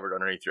 getting covered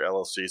underneath your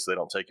LLC so they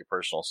don't take your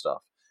personal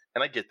stuff.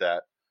 And I get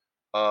that.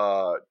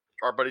 Our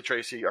buddy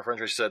Tracy, our friend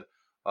Tracy said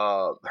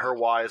her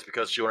why is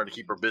because she wanted to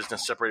keep her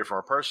business separated from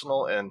her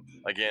personal. And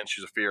again,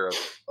 she's a fear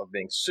of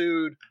being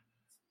sued.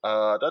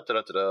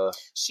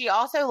 She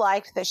also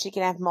liked that she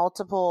can have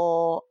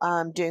multiple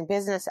doing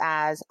business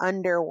as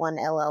under one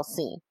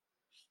LLC.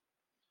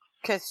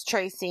 Because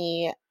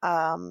Tracy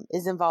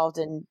is involved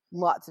in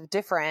lots of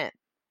different.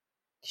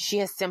 She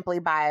has Simply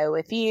Bio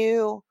with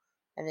You,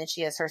 and then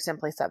she has her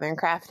Simply Southern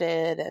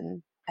Crafted,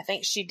 and I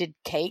think she did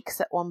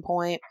cakes at one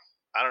point.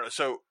 I don't know.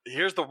 So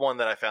here's the one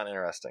that I found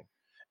interesting.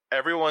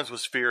 Everyone's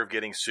was fear of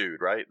getting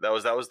sued, right? That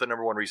was the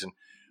number one reason.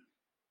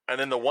 And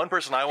then the one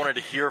person I wanted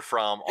to hear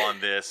from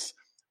on this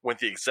went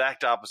the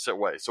exact opposite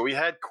way. So we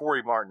had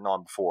Corey Martin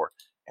on before,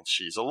 and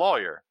she's a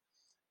lawyer.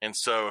 And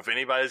so if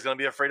anybody's going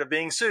to be afraid of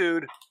being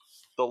sued,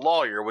 the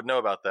lawyer would know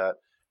about that.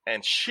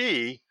 And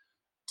she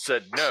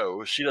said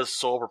no, she does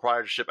sole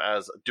proprietorship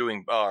as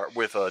doing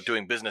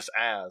business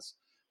as.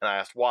 And I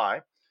asked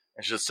why.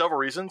 And she said several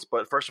reasons,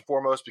 but first and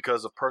foremost,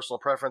 because of personal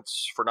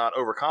preference for not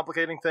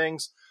overcomplicating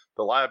things.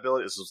 The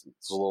liability, this is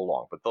a little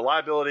long, but the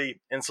liability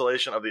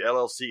insulation of the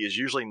LLC is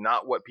usually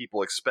not what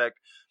people expect,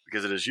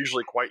 because it is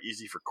usually quite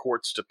easy for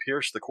courts to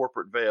pierce the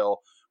corporate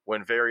veil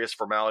when various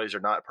formalities are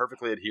not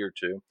perfectly adhered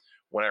to.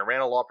 When I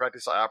ran a law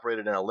practice, I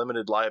operated in a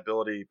limited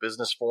liability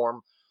business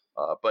form,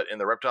 but in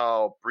the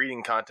reptile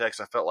breeding context,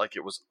 I felt like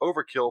it was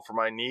overkill for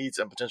my needs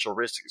and potential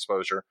risk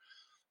exposure.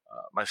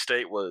 My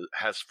state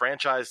has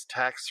franchise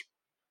tax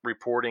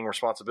reporting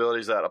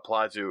responsibilities that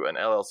apply to an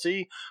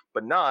LLC,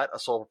 but not a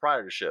sole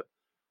proprietorship.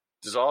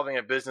 Dissolving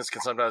a business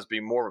can sometimes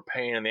be more of a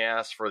pain in the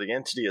ass for the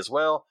entity as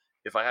well.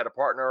 If I had a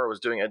partner or was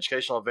doing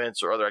educational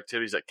events or other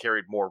activities that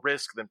carried more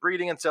risk than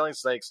breeding and selling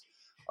snakes,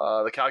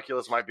 the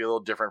calculus might be a little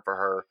different for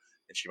her,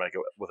 and she might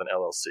go with an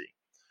LLC.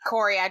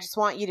 Corey, I just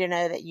want you to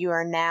know that you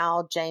are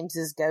now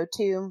James's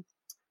go-to.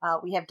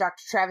 We have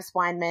Dr. Travis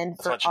Weinman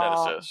for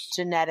all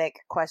genetic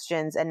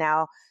questions, and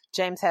now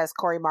James has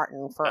Corey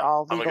Martin for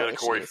all legal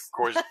issues.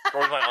 Corey's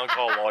my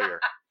on-call lawyer.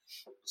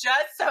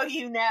 Just so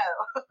you know.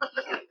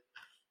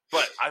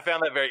 But I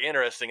found that very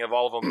interesting. Of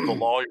all of them, the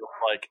lawyer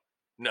was like,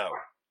 no.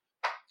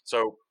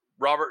 So,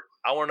 Robert,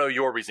 I want to know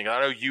your reasoning. I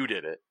know you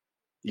did it.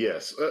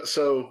 Yes.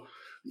 So,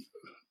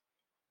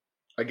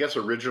 I guess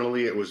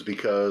originally it was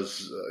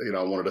because,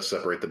 I wanted to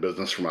separate the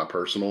business from my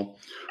personal.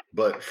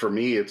 But for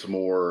me, it's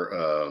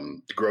more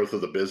growth of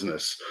the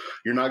business.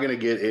 You're not going to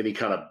get any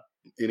kind of,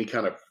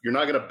 you're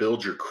not going to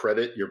build your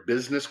credit, your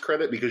business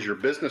credit, because your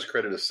business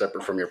credit is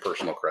separate from your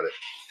personal credit.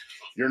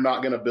 You're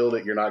not going to build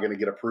it. You're not going to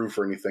get approved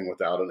for anything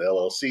without an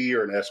LLC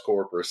or an S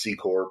Corp or a C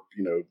Corp,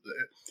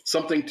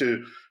 something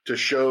to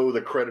show the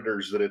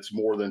creditors that it's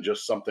more than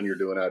just something you're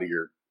doing out of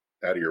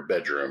your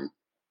bedroom.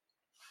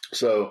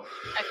 So,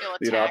 I feel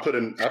attacked.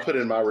 I put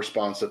in my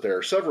response that there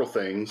are several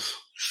things,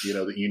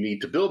 that you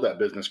need to build that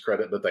business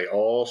credit, but they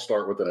all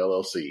start with an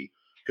LLC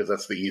because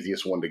that's the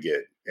easiest one to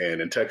get.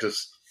 And in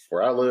Texas,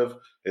 where I live,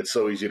 it's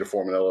so easy to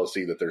form an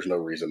LLC that there's no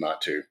reason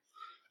not to.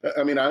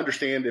 I mean, I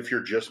understand if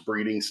you're just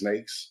breeding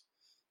snakes,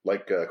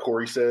 like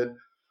Corey said,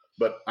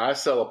 but I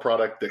sell a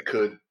product that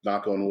could,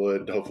 knock on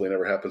wood, hopefully it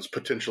never happens,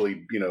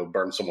 potentially,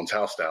 burn someone's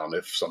house down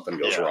if something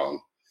goes wrong.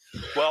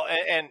 Well,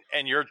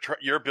 and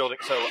you're building,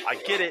 so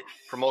I get it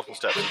from multiple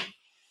steps.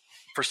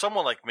 For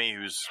someone like me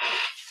who's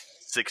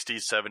 60,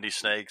 70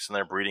 snakes and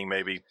they're breeding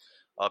maybe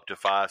up to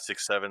 5,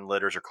 6, 7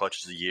 litters or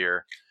clutches a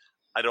year,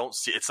 I'm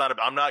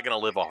not going to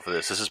live off of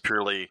this. This is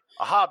purely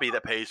a hobby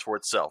that pays for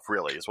itself,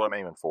 really, is what I'm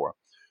aiming for.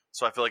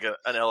 So I feel like an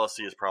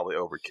LLC is probably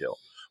overkill.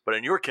 But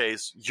in your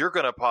case, you're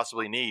going to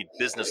possibly need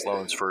business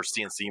loans for a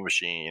CNC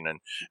machine and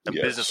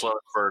yes. business loans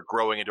for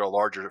growing into a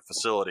larger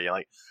facility.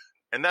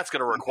 And that's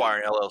going to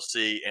require an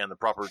LLC and the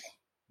proper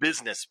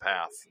business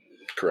path.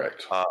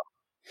 Correct.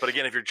 But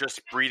again, if you're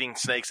just breeding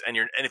snakes and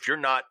if you're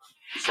not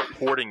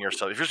supporting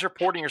yourself,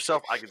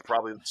 I could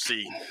probably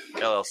see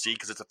LLC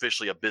because it's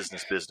officially a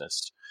business.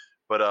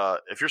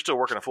 But if you're still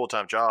working a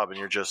full-time job and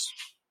you're just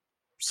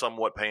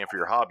somewhat paying for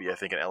your hobby, I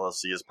think an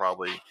LLC is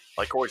probably,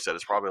 like Corey said,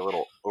 it's probably a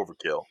little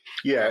overkill.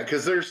 Yeah,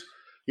 because there's,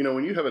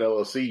 when you have an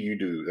LLC,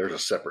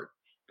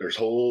 there's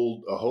a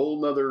whole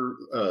nother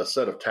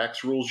set of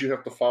tax rules you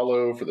have to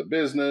follow for the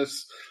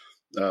business.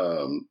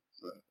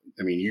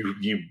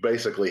 You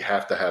basically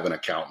have to have an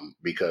accountant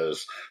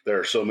because there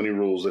are so many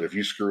rules that if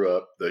you screw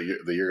up, that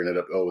you're going to end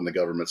up owing the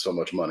government so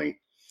much money.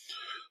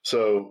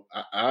 So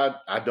I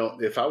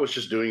don't. If I was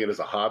just doing it as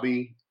a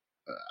hobby,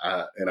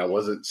 and I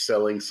wasn't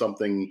selling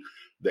something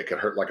that could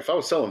hurt. Like if I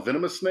was selling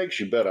venomous snakes,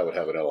 you bet I would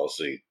have an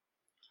LLC.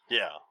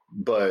 Yeah.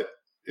 But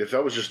if I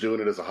was just doing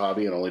it as a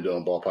hobby and only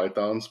doing ball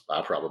pythons,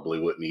 I probably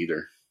wouldn't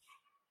either.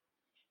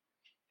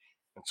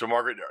 So,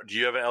 Margaret, do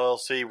you have an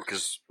LLC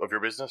because of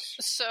your business?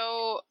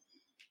 So,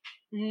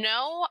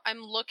 no,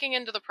 I'm looking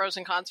into the pros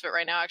and cons of it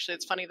right now. Actually,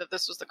 it's funny that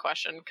this was the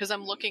question because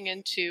I'm looking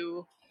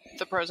into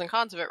the pros and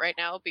cons of it right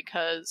now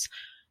because,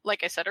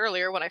 like I said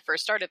earlier, when I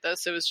first started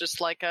this, it was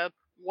just like a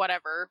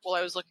whatever. Well,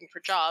 I was looking for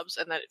jobs,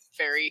 and then it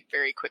very,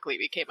 very quickly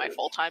became my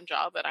full-time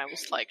job, and I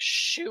was like,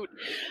 shoot.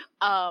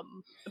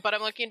 But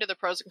I'm looking into the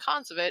pros and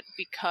cons of it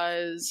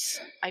because,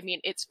 I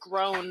mean, it's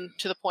grown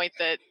to the point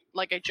that,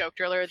 like I joked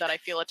earlier, that I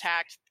feel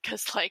attacked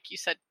because, like you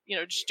said,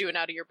 just do it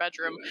out of your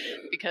bedroom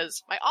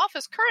because my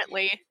office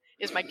currently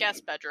is my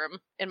guest bedroom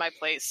in my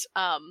place.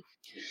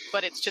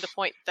 But it's to the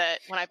point that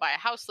when I buy a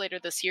house later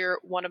this year,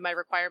 one of my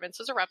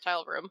requirements is a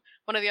reptile room.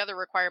 One of the other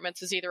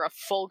requirements is either a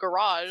full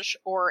garage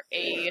or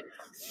a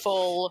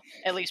full,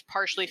 at least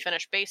partially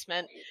finished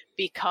basement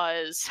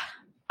because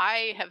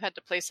I have had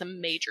to play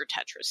some major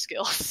Tetris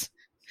skills.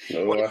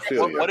 Oh, I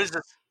feel you.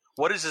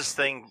 What is this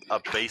thing?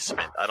 A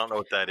basement? I don't know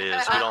what that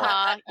is.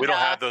 We don't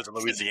have those in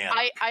Louisiana.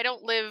 I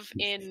don't live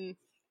in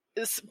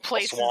this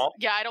place. Swamp?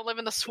 Yeah, I don't live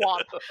in the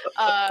swamp.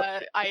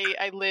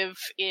 I live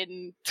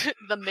in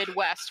the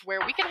Midwest where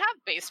we can have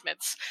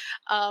basements.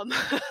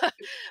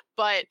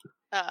 But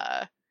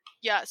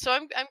yeah, so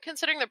I'm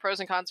considering the pros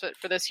and cons of it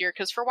for this year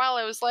because for a while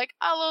I was like,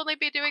 I'll only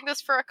be doing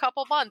this for a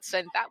couple months,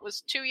 and that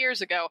was 2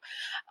 years ago.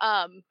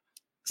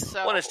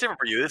 So, well, it's different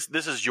for you.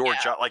 This is your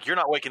job. Like you're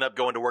not waking up,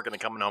 going to work, and then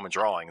coming home and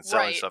drawing and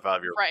selling stuff out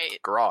of your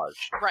garage.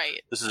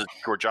 Right. This is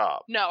your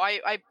job. No,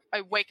 I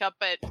wake up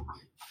at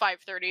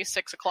 5:30,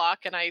 6 o'clock,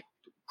 and I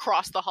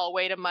cross the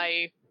hallway to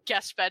my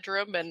guest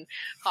bedroom and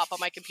hop on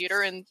my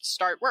computer and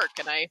start work.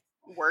 And I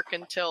work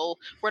until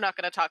we're not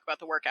going to talk about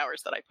the work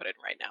hours that I put in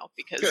right now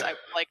because I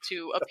would like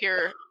to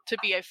appear to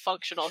be a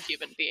functional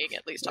human being,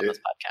 at least on this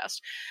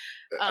podcast.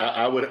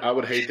 I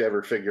would hate to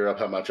ever figure out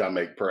how much I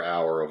make per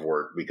hour of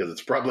work because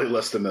it's probably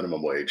less than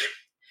minimum wage.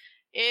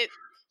 I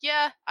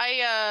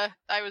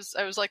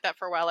was like that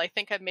for a while. I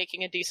think I'm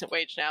making a decent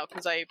wage now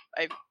because I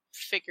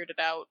figured it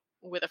out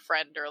with a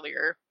friend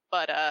earlier.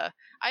 But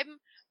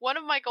one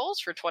of my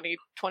goals for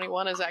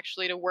 2021 is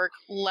actually to work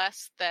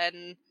less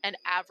than an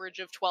average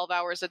of 12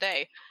 hours a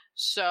day.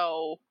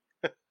 So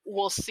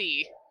we'll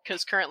see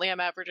because currently I'm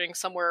averaging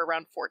somewhere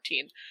around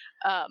 14.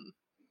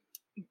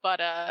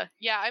 But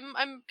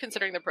I'm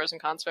considering the pros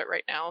and cons of it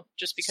right now,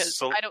 just because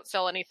I don't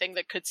sell anything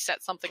that could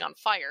set something on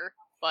fire.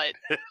 But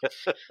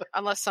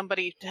unless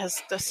somebody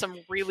does some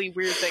really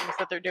weird things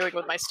that they're doing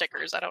with my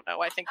stickers, I don't know.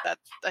 I think that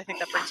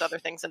brings other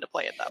things into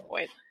play at that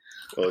point.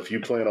 Well, if you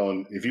plan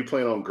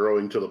on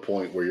growing to the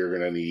point where you're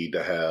going to need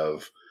to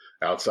have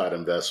outside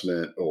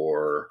investment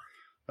or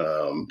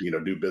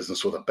do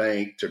business with a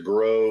bank to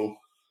grow.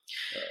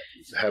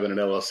 Having an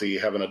LLC,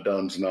 having a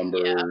DUNS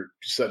number,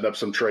 setting up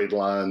some trade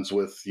lines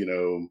with,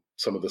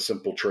 some of the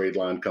simple trade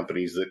line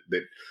companies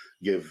that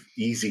give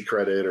easy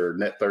credit or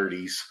net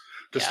 30s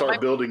to start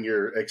building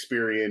your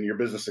Experian, your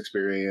business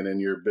Experian and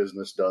your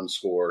business DUNS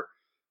score.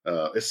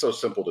 It's so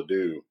simple to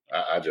do.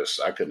 I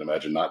couldn't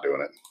imagine not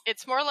doing it.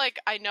 It's more like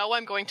I know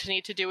I'm going to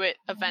need to do it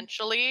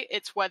eventually.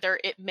 It's whether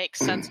it makes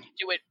sense to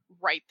do it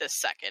right this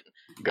second.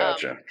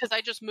 Gotcha. Because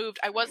I just moved.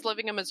 I was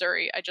living in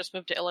Missouri. I just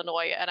moved to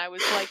Illinois, and I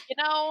was like,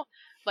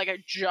 I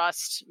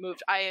just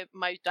moved.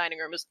 My dining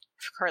room is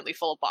currently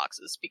full of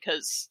boxes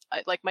because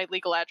my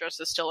legal address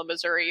is still in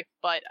Missouri,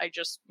 but I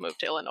just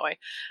moved to Illinois.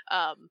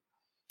 I'm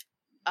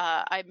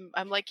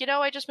like,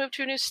 I just moved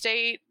to a new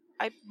state.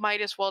 I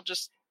might as well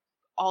just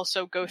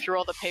also go through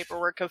all the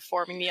paperwork of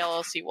forming the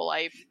LLC while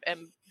I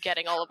am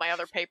getting all of my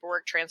other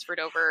paperwork transferred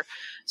over.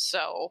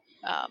 So,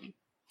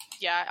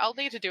 I'll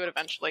need to do it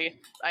eventually,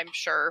 I'm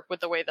sure, with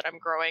the way that I'm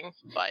growing,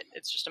 but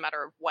it's just a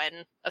matter of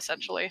when,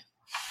 essentially.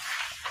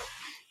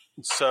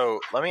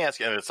 So let me ask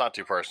you, and it's not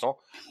too personal.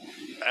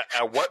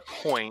 At what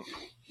point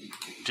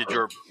did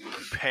your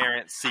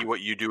parents see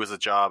what you do as a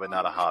job and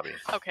not a hobby?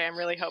 Okay, I'm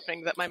really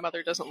hoping that my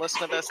mother doesn't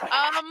listen to this. Because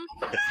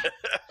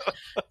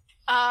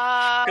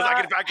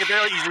I could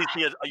very easily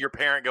see your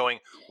parent going,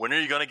 "When are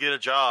you going to get a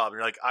job?" And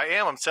you're like,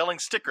 I'm selling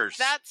stickers.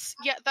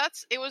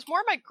 It was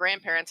more my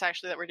grandparents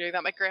actually that were doing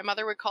that. My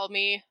grandmother would call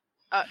me,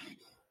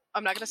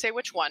 I'm not going to say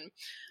which one,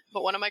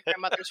 but one of my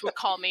grandmothers would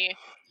call me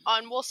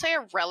on, we'll say,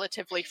 a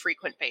relatively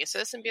frequent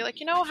basis and be like,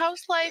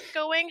 how's life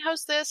going?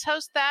 How's this?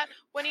 How's that?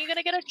 When are you going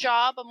to get a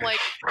job? I'm like,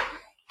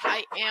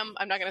 I'm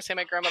not going to say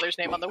my grandmother's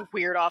name on the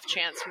weird off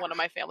chance one of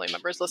my family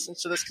members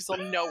listens to this because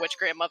they'll know which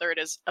grandmother it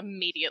is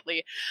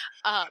immediately.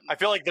 I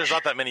feel like there's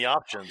not that many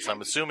options.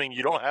 I'm assuming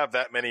you don't have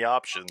that many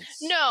options.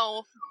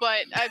 No,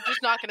 but I'm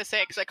just not going to say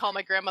it because I call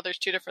my grandmothers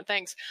two different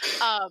things.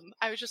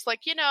 I was just like,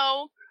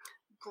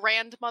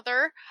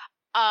 grandmother,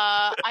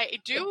 I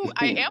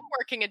am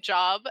working a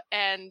job,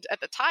 and at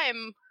the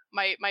time,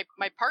 my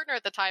partner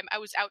at the time, I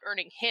was out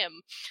earning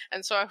him,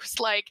 and so I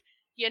was like,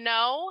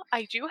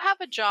 I do have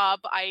a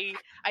job. I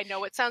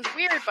know it sounds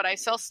weird, but I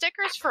sell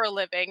stickers for a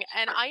living,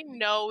 and I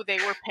know they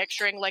were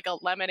picturing like a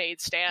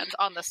lemonade stand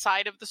on the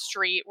side of the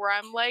street where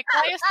I'm like,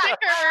 buy a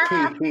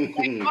sticker.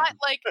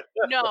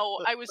 No,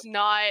 I was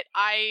not.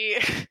 I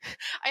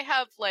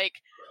have like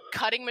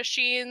cutting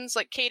machines.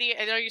 Like Katie,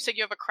 I know you said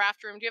you have a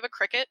craft room. Do you have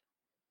a Cricut?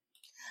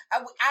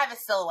 I have a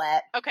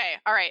Silhouette. Okay,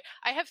 all right.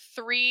 I have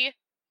 3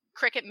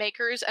 Cricut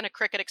makers and a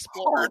Cricut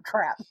Explorer. Holy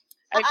crap.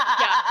 3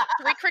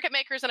 Cricut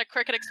makers and a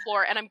Cricut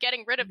Explorer, and I'm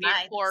getting rid of the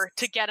Explorer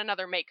to get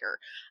another maker.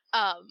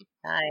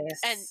 Nice.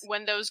 And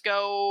when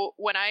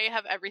I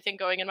have everything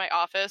going in my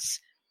office,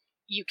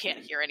 you can't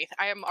hear anything.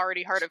 I am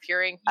already hard of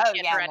hearing. You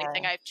can't hear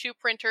anything. I have 2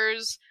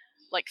 printers,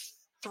 like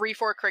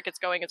 3-4 Cricuts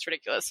going. It's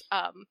ridiculous.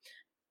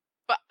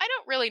 But I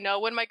don't really know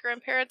when my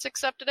grandparents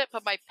accepted it,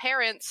 but my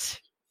parents,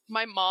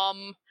 my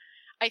mom,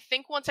 I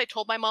think once I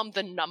told my mom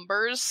the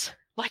numbers,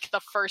 like the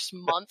first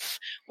month,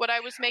 what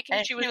I was making,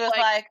 and she was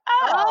like,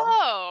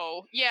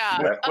 oh, yeah.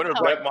 When it's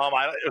like,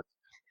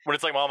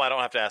 Mom, I don't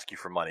have to ask you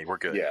for money. We're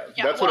good. Yeah,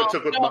 that's what it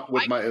took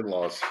with my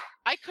in-laws.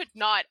 I could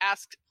not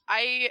ask.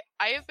 I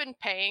have been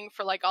paying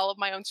for like all of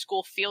my own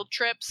school field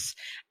trips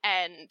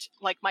and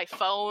like my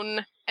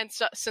phone, and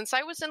so since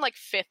I was in like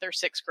 5th or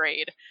 6th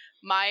grade,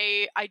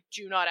 I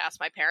do not ask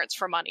my parents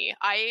for money.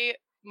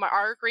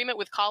 Our agreement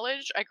with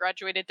college, I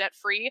graduated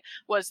debt-free,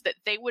 was that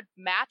they would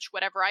match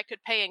whatever I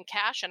could pay in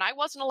cash, and I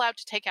wasn't allowed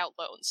to take out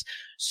loans.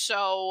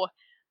 So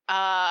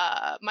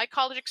my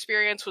college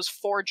experience was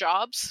 4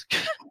 jobs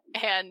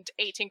and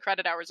 18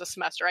 credit hours a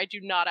semester. I do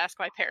not ask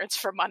my parents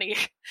for money.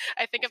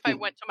 I think if I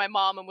went to my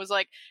mom and was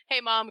like, hey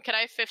mom, can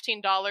I have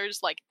 $15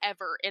 like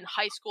ever in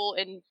high school,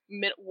 in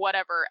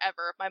whatever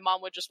ever, my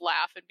mom would just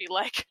laugh and be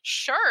like,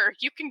 sure,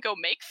 you can go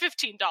make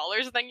 $15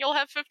 and then you'll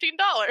have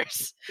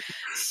 $15.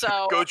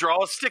 So go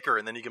draw a sticker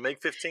and then you can make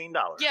 $15.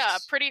 Yeah,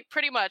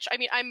 pretty much. I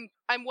mean,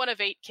 I'm one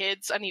of 8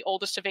 kids. I'm the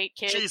oldest of 8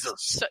 kids. Jesus.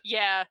 So,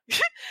 yeah.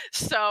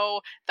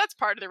 So that's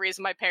part of the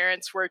reason my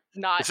parents were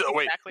not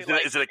exactly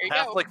like. Is it a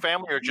Catholic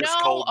family or just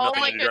no, cold? Oh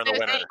my goodness!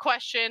 Great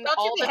question. Don't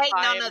all you the be hating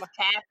time. on those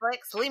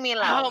Catholics? Leave me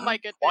alone. Oh my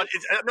goodness! Well,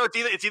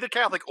 it's either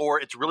Catholic or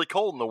it's really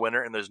cold in the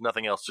winter and there's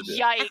nothing else to do.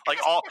 Yikes! Like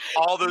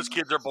all those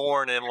kids are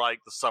born in like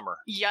the summer.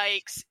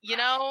 Yikes!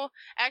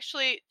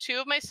 Actually, 2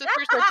 of my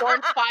sisters are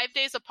born 5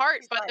 days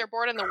apart, but they're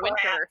born in the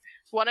winter.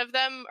 One of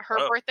them,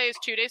 her birthday is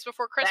 2 days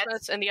before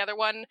Christmas, and the other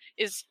one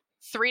is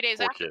 3 days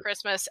after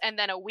Christmas, and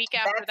then a week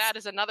after that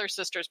is another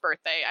sister's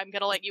birthday. I'm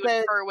gonna let you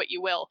infer what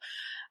you will.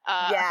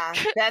 Yeah,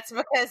 that's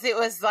because it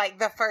was like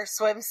the first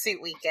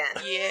swimsuit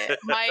weekend. Yeah,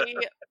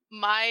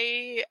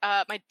 my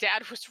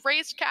dad was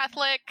raised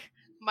Catholic.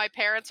 My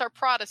parents are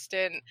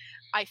Protestant.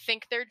 I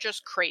think they're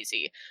just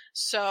crazy.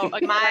 So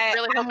again, I'm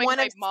really hoping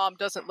my mom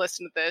doesn't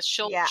listen to this.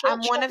 She'll I'm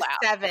one of laugh,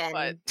 7.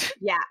 But...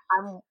 Yeah,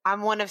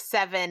 I'm one of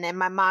 7, and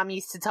my mom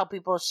used to tell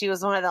people she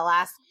was one of the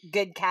last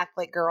good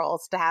Catholic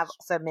girls to have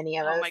so many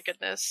of us. Oh my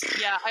goodness!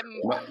 Yeah,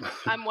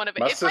 I'm one of it.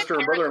 My sister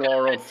and brother-in-law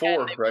are on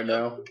 4 right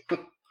now.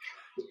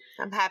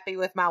 I'm happy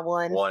with my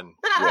 1.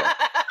 Yeah.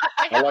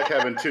 I like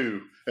having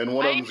 2, and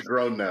one of them's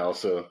grown now.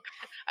 So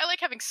I like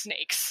having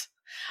snakes.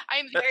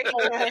 I'm the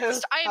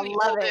oldest. I am the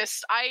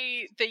oldest.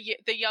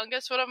 The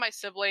youngest one of my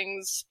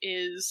siblings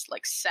is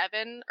like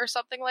 7 or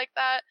something like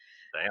that.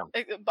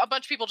 Damn. A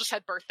bunch of people just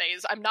had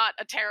birthdays. I'm not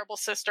a terrible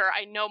sister.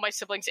 I know my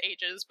siblings'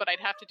 ages, but I'd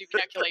have to do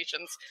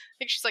calculations. I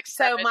think she's like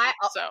 7. My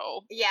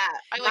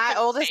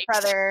oldest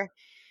brother.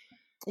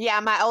 Yeah,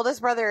 my oldest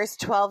brother is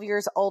 12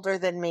 years older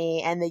than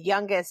me, and the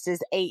youngest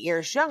is 8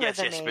 years younger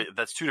than me. But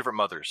that's 2 different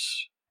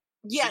mothers.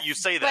 Yes, so you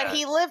say that, but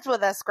he lived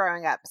with us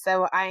growing up,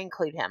 so I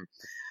include him.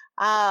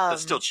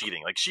 That's still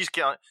cheating. Like she's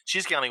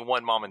counting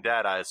one mom and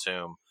dad, I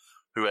assume,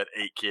 who had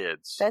 8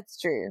 kids. That's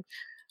true.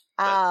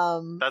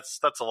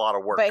 That's a lot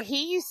of work. But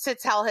he used to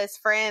tell his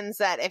friends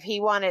that if he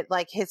wanted,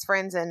 like his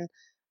friends in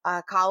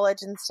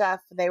college and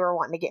stuff, they were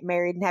wanting to get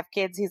married and have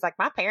kids. He's like,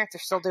 my parents are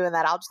still doing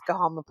that. I'll just go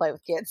home and play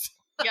with kids.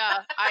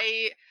 Yeah,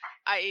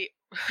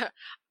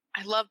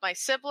 I love my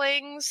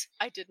siblings.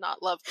 I did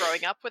not love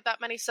growing up with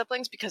that many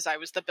siblings because I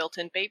was the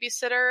built-in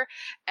babysitter.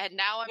 And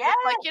now I'm just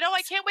like,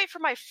 I can't wait for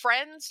my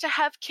friends to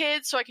have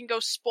kids so I can go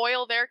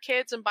spoil their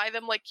kids and buy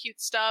them like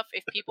cute stuff.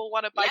 If people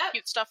want to buy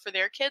cute stuff for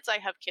their kids, I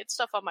have kid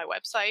stuff on my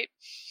website.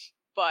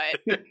 But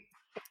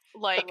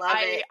like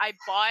I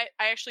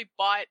actually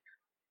bought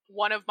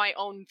one of my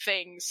own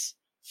things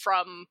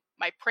from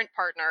my print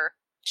partner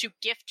to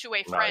gift to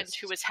a friend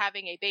who was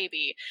having a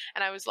baby.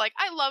 And I was like,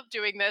 I love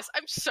doing this.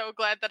 I'm so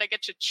glad that I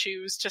get to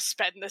choose to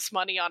spend this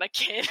money on a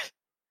kid.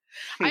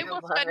 I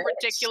will spend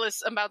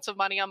ridiculous amounts of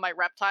money on my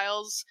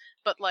reptiles,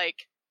 but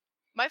like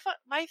my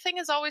thing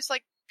is always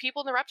like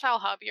people in the reptile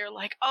hobby are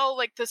like, oh,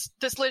 like this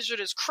lizard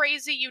is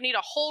crazy. You need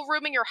a whole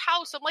room in your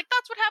house. I'm like,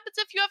 that's what happens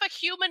if you have a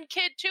human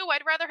kid too.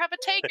 I'd rather have a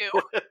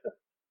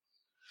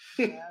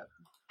tegu.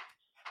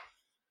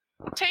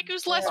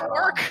 Tegu's less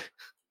work.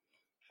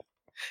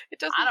 It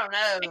doesn't. I don't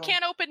know. It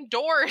can't open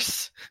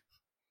doors.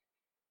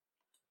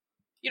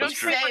 You don't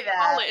say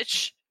that.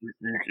 College.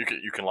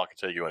 You can lock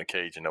a tegu in a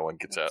cage and no one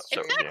gets out.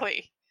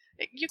 Exactly.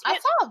 I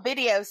saw a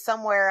video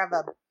somewhere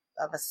of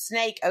a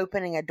snake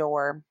opening a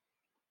door.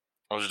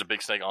 It was just a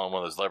big snake on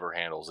one of those lever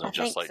handles, and it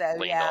just leaned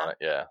on it.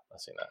 Yeah, I've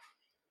seen that.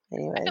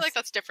 Anyways. I feel like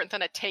that's different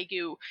than a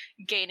tegu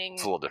gaining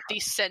the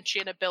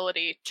sentient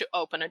ability to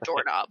open a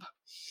doorknob.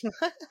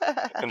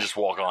 And just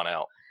walk on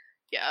out.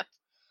 Yeah.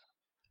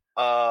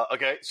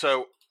 Okay,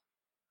 so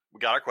we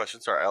got our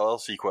questions, our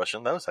LLC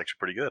question. That was actually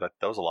pretty good.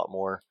 That was a lot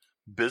more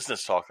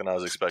business talk than I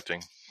was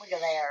expecting. Look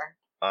at there.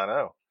 I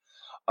know.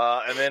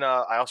 And then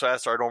I also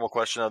asked our normal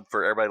question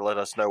for everybody to let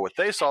us know what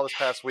they saw this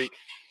past week.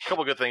 A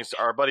couple good things.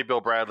 Our buddy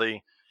Bill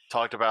Bradley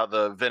talked about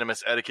the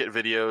venomous etiquette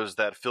videos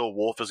that Phil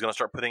Wolf is going to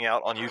start putting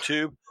out on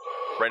YouTube.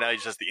 Right now,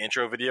 he's just the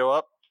intro video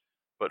up,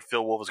 but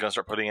Phil Wolf is going to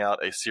start putting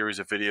out a series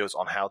of videos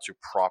on how to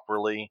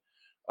properly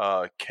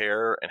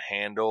care and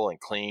handle and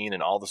clean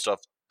and all the stuff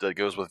that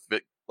goes with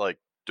like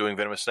doing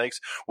venomous snakes,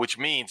 which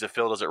means if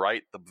Phil does it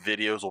right, the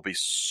videos will be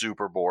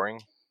super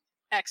boring.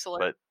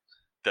 Excellent. But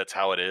that's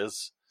how it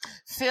is.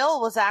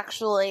 Phil was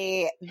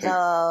actually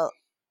the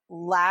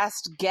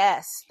last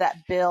guest that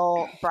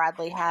Bill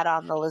Bradley had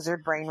on the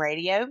Lizard Brain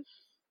Radio.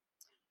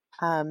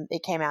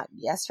 It came out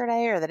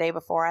yesterday or the day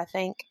before, I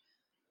think.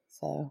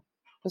 So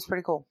it was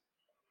pretty cool.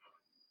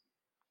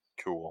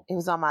 Cool. It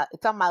was on my list.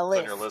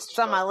 It's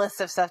on my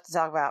list of stuff to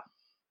talk about.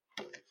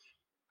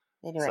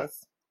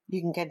 Anyways,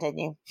 you can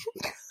continue.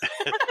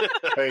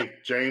 Hey,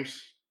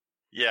 James.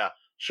 Yeah.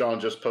 Sean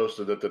just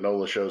posted that the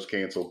NOLA show's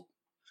canceled.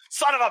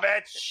 Son of a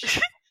bitch!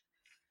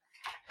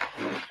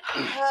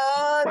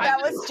 That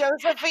was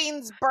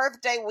Josephine's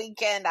birthday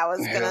weekend. I was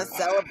going to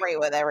celebrate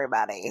with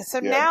everybody. So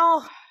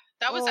now...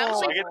 That was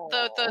actually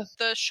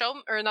the show,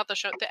 or not the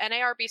show, the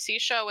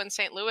NARBC show in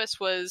St. Louis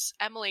was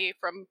Emily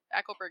from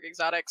Echoberg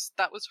Exotics.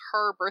 That was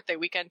her birthday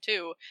weekend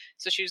too.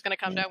 So she was going to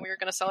come down. We were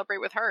going to celebrate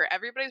with her.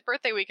 Everybody's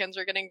birthday weekends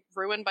are getting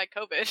ruined by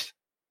COVID.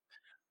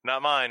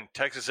 Not mine.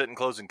 Texas isn't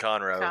closing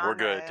Conroe. We're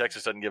good.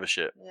 Texas doesn't give a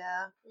shit.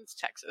 Yeah. It's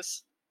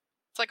Texas.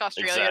 It's like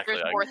Australia. Exactly.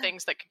 There's more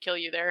things that could kill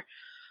you there.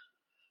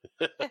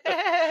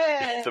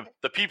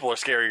 The people are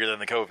scarier than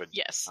the COVID.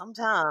 Yes.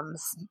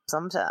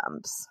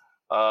 Sometimes.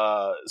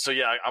 So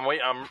yeah, I'm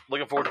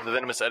looking forward to the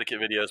venomous etiquette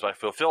videos by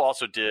Phil. Phil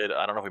also did,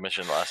 I don't know if we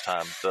mentioned it last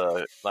time,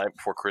 the Night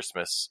Before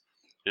Christmas.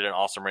 Did an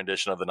awesome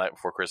rendition of the Night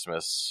Before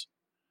Christmas.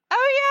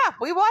 Oh yeah,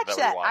 we watched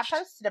that. I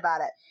posted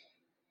about it.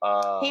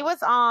 He was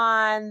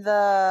on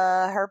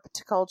the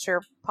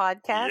Herpetoculture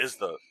podcast.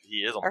 He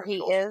is on Or he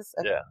is?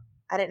 Okay. Yeah.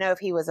 I didn't know if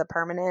he was a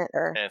permanent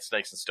or... And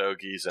Snakes and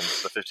Stogies and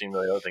the 15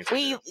 million other things.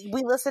 We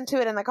listened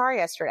to it in the car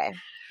yesterday.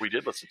 We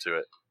did listen to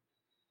it.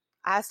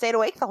 I stayed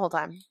awake the whole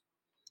time.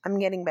 I'm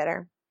getting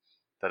better.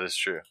 That is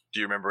true.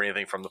 Do you remember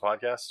anything from the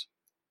podcast?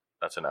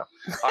 That's a no.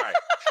 All right.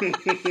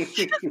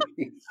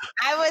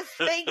 I was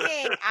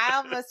thinking. I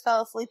almost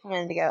fell asleep a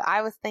minute ago.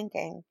 I was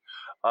thinking.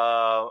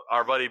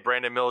 Our buddy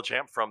Brandon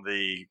Millichamp from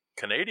the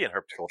Canadian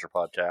Herpetoculture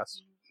podcast,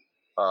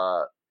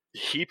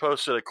 he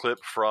posted a clip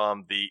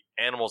from the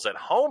Animals at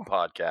Home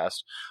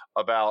podcast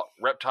about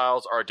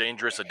reptiles are a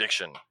dangerous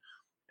addiction.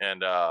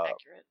 And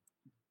accurate.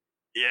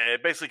 Yeah,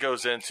 it basically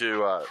goes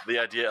into the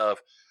idea of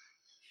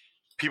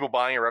people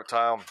buying a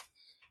reptile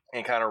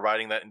and kind of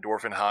riding that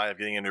endorphin high of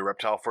getting a new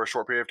reptile for a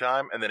short period of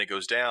time, and then it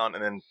goes down,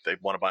 and then they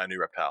want to buy a new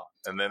reptile,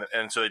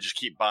 and so they just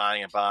keep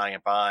buying and buying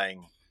and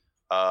buying,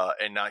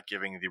 and not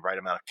giving the right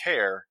amount of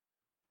care,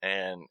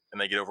 and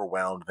they get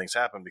overwhelmed and things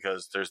happen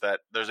because there's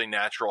a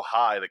natural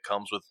high that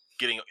comes with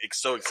getting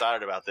so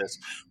excited about this,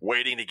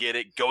 waiting to get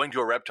it, going to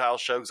a reptile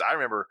show. Because I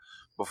remember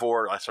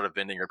before I started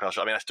vending reptile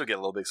show, I mean I still get a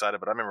little bit excited,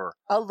 but I remember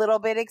a little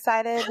bit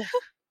excited.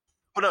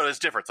 But no, it's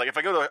different. Like if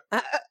I go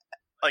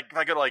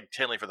to like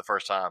Tinley for the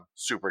first time,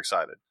 super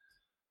excited.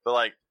 But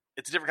like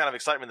it's a different kind of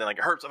excitement than like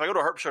a herp. If I go to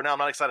a herp show now, I'm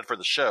not excited for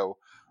the show.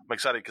 I'm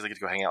excited because I get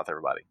to go hang out with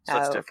everybody. So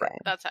that's different.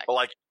 That's accurate. But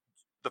like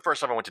the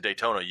first time I went to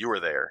Daytona, you were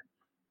there.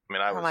 I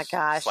mean, I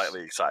was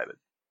slightly excited.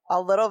 A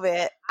little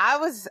bit. I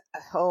was.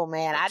 Oh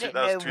man, I didn't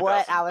know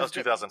what I was. That was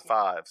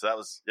 2005. So that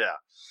was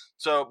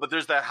So, but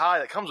there's that high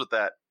that comes with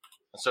that.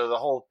 So the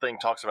whole thing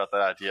talks about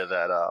that idea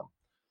that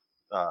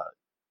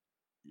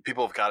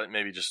people have got to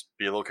maybe just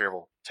be a little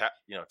careful. Tap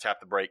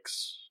the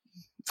brakes.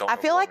 I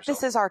feel like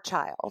this is our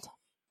child.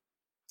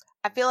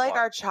 I feel like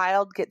our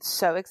child gets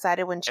so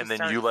excited when she starts... And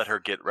then you let her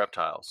get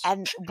reptiles.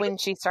 And when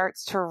she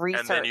starts to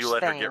research And then you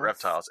let her get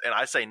reptiles. And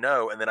I say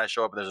no, and then I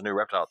show up and there's a new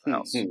reptile at the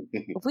house.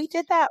 We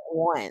did that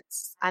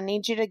once. I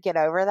need you to get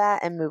over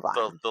that and move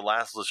on. The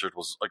last lizard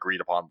was agreed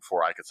upon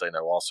before I could say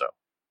no also.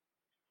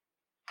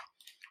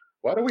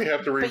 Why do we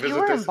have to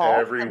revisit this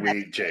every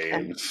week,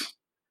 James?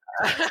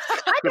 I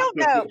don't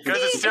know.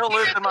 Because it still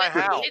lives in my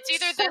house. It's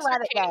either this or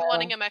Katie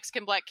wanting a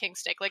Mexican black king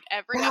steak. Like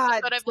every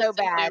episode I've listened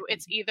to,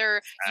 it's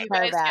either you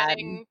guys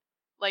getting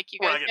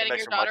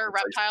your daughter a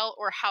reptile,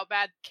 or how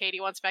bad Katie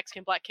wants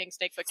Mexican black king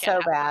steak but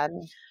can't. So bad.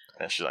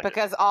 Yeah,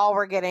 because all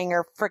we're getting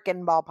are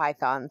freaking ball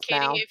pythons. Katie,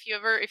 now. if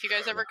you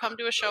guys ever come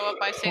to a show up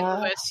by St.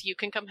 Louis, you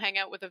can come hang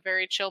out with a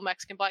very chill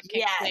Mexican black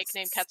king snake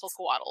named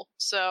Quetzalcoatl.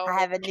 So I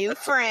have a new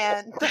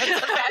friend.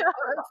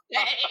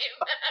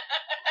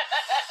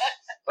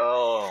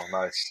 Oh,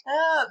 nice.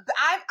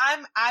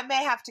 I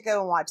may have to go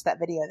and watch that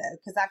video though,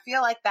 because I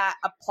feel like that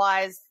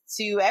applies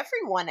to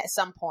everyone at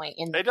some point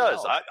in the It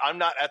does. field. I'm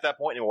not at that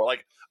point anymore.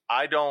 Like,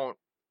 I don't.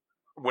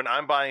 When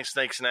I'm buying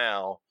snakes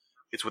now,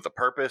 it's with a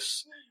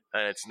purpose,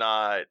 and it's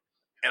not.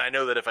 And I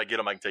know that if I get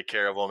them, I can take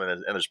care of them,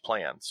 and there's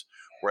plans.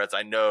 Whereas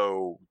I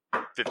know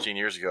 15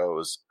 years ago it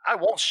was, I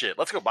want shit.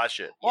 Let's go buy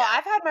shit. Well,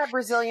 I've had my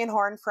Brazilian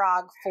horn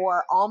frog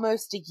for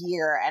almost a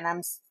year, and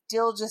I'm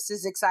still just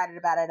as excited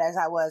about it as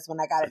I was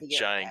when I got it a year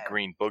giant ago.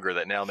 Green booger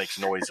that now makes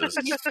noises.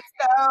 It's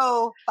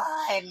so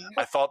fun.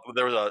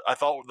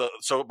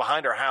 So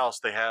behind our house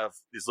they have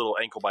these little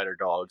ankle biter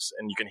dogs,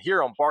 and you can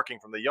hear them barking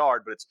from the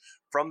yard, but it's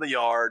from the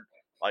yard,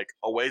 like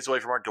a ways away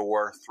from our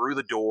door, through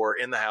the door,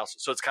 in the house.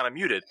 So it's kind of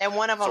muted. And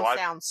one of them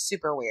sounds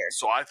super weird.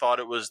 So I thought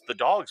it was the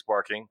dogs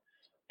barking.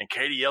 And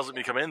Katie yells at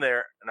me to come in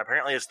there, and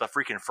apparently it's the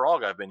freaking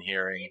frog I've been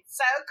hearing. It's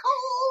so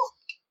cool.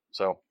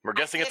 So we're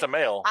guessing it's a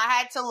male. I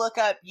had to look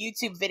up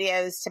YouTube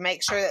videos to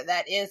make sure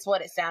that is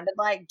what it sounded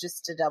like,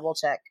 just to double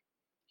check.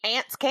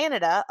 Ants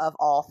Canada, of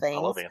all things.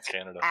 I love Ants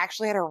Canada.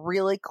 Actually had a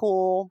really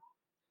cool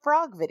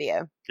frog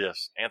video.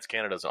 Yes, Ants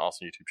Canada is an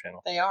awesome YouTube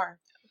channel. They are.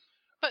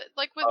 But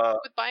like with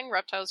buying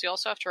reptiles, you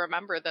also have to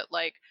remember that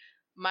like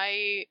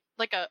a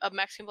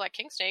Mexican black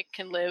king snake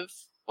can live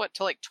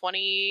to like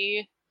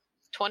 20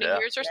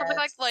 years or something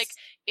like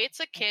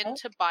it's akin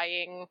to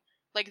buying,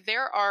 like,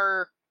 there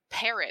are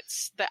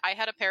parrots that I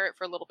had a parrot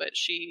for a little bit.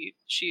 She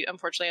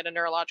unfortunately had a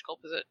neurological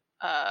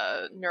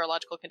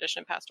condition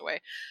and passed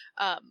away.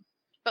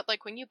 But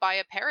like when you buy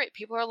a parrot,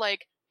 people are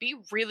like, be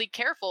really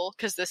careful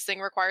because this thing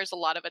requires a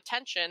lot of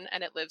attention,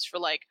 and it lives for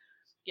like,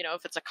 you know,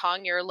 if it's a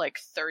conure, like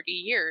 30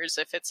 years.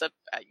 If it's an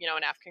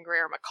African grey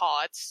or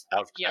macaw, it's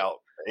you have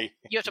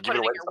to put it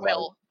in your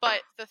will.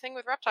 But the thing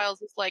with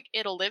reptiles is like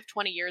it'll live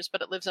 20 years,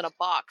 but it lives in a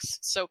box.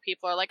 So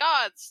people are like,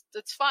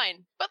 it's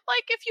fine. But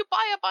like if you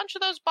buy a bunch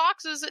of those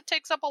boxes, it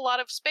takes up a lot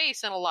of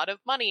space and a lot of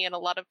money and a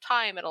lot of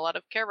time and a lot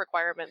of care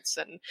requirements.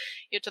 And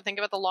you have to think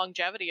about the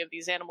longevity of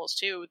these animals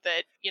too.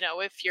 That, you know,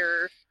 if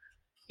you're,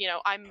 you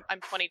know, I'm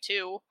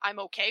 22, I'm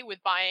okay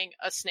with buying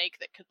a snake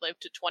that could live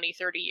to 20,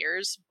 30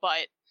 years,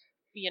 but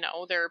you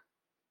know, there are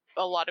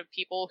a lot of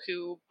people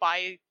who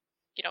buy,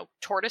 you know,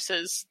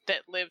 tortoises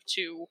that live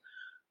to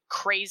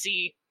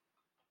crazy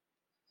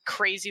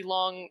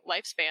long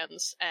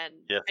lifespans. And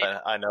yes,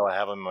 I know. I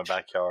have them in my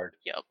backyard.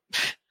 Yep.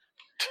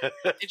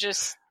 It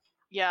just,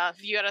 yeah,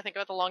 you got to think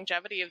about the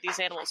longevity of these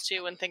animals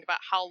too, and think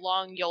about how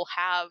long you'll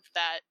have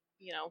that,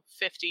 you know,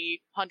 $50,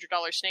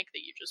 $100 snake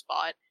that you just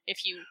bought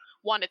if you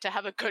want it to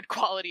have a good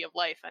quality of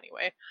life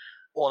anyway.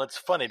 Well, and it's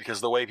funny because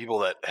the way people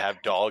that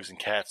have dogs and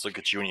cats look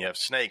at you when you have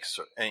snakes,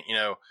 and you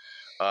know,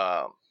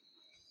 I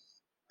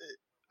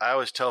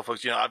always tell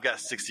folks, you know, I've got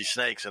 60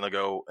 snakes, and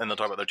they'll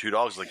talk about their two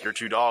dogs. Like, your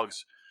two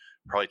dogs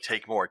probably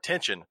take more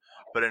attention,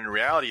 but in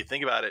reality, you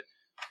think about it.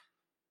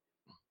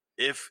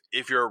 If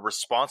you're a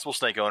responsible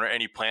snake owner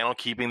and you plan on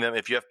keeping them,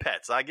 if you have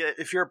pets, I get it.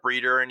 If you're a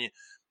breeder and you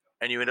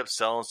end up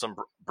selling some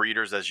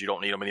breeders as you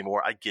don't need them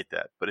anymore, I get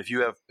that. But if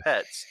you have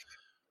pets,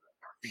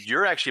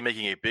 you're actually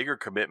making a bigger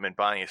commitment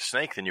buying a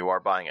snake than you are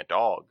buying a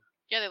dog.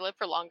 Yeah, they live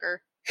for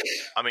longer.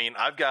 I mean,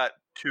 I've got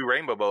 2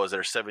 rainbow boas that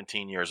are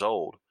 17 years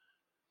old,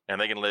 and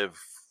they can live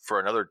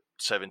for another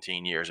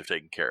 17 years if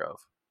taken care of.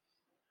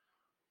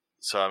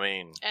 So, I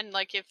mean... And,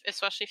 like,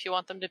 especially if you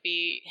want them to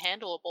be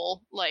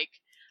handleable, like,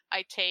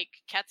 I take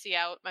Ketsi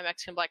out, my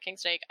Mexican black king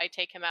snake, I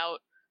take him out,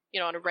 you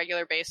know, on a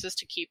regular basis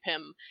to keep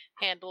him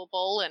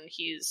handleable, and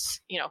he's,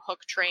 you know,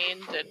 hook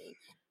trained and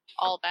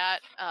all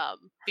that,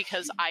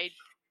 because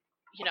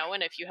you know,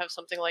 and if you have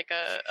something like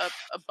a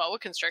boa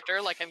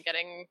constrictor, like I'm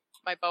getting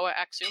my boa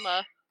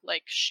Axuma,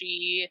 like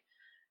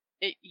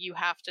you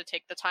have to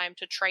take the time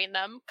to train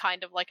them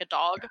kind of like a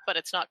dog, but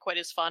it's not quite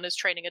as fun as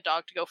training a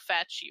dog to go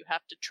fetch. You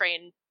have to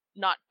train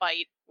not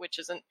bite, which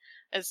isn't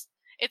as,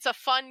 it's a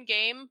fun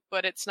game,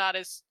 but it's not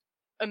as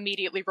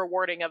immediately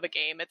rewarding of a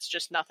game. It's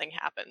just nothing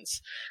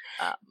happens.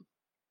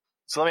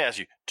 So let me ask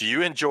you, do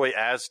you enjoy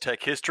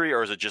Aztec history,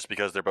 or is it just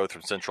because they're both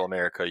from Central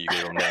America you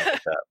give them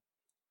that?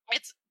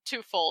 It's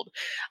twofold.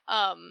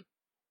 All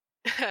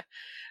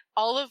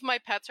of my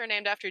pets are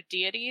named after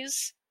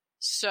deities.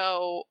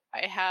 So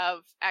I have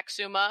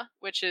Axuma,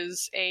 which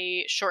is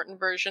a shortened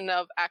version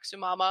of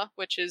Axumama,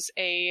 which is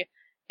a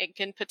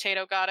Incan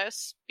potato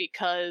goddess,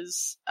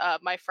 because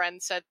my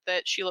friend said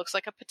that she looks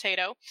like a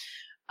potato.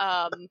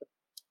 I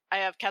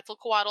have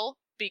Quetzalcoatl,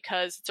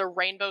 because it's a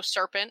rainbow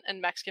serpent, and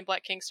Mexican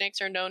black king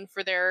snakes are known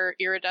for their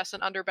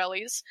iridescent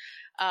underbellies.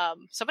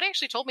 Somebody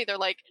actually told me, they're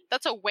like,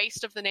 that's a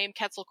waste of the name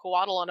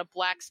Quetzalcoatl on a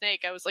black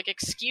snake. I was like,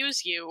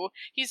 excuse you,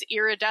 he's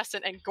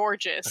iridescent and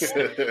gorgeous.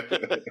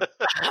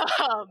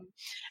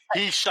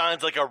 He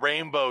shines like a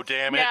rainbow,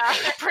 damn it. Yeah,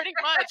 pretty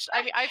much.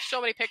 I mean, I have so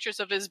many pictures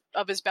of his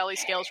belly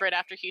scales right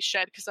after he's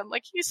shed, because I'm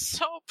like, he's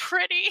so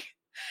pretty.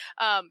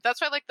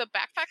 That's why like the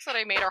backpacks that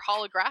I made are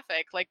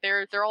holographic. Like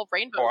they're all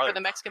rainbow for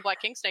the Mexican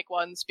black king snake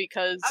ones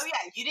because. Oh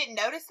yeah, you didn't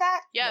notice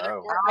that? Yeah,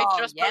 no. I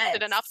just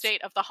posted an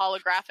update of the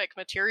holographic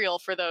material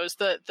for those.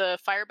 The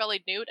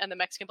fire-bellied newt and the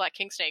Mexican black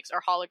king snakes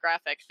are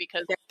holographic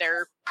because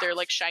they're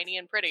like shiny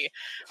and pretty.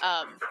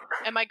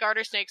 And my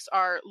garter snakes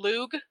are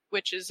Lug,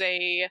 which is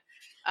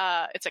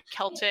it's a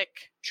Celtic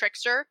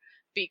trickster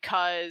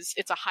because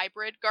it's a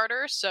hybrid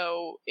garter,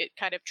 so it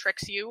kind of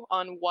tricks you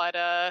on what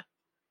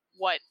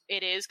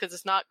it is because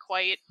it's not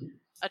quite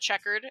a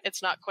checkered,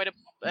 it's not quite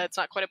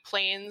a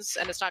plains,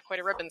 and it's not quite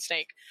a ribbon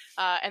snake.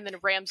 And then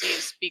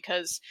Ramses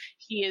because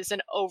he is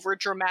an over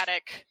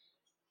dramatic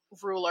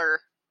ruler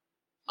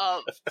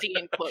of the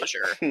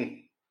enclosure.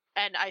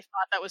 And I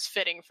thought that was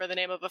fitting for the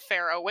name of a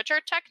pharaoh, which are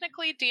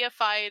technically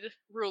deified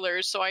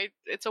rulers, so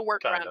it's a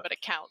workaround, but it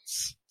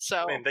counts.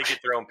 So I mean, they get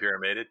their own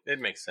pyramid. It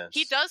makes sense.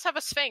 He does have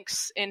a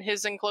sphinx in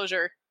his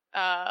enclosure.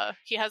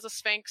 He has a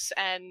sphinx,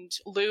 and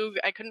Lug,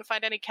 I couldn't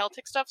find any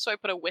Celtic stuff, so I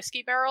put a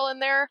whiskey barrel in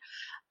there.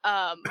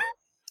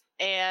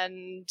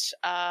 And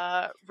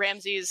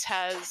Ramses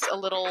has a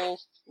little,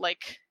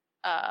 like,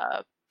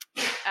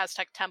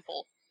 Aztec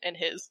temple in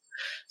his.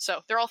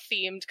 So they're all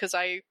themed, because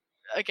I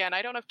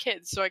don't have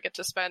kids, so I get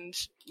to spend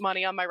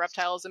money on my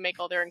reptiles and make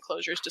all their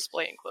enclosures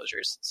display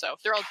enclosures. So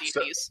they're all deities.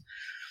 So,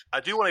 I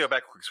do want to go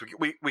back quick. So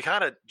we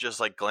kind of just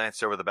like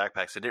glanced over the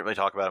backpacks. I didn't really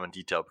talk about them in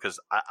detail because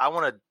I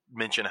want to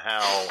mention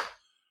how,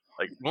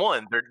 like,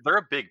 one, they're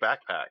a big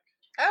backpack.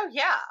 Oh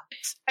yeah.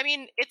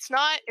 It's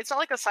not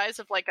like the size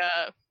of like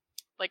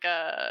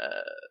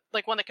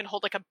one that can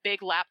hold like a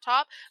big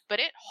laptop, but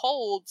it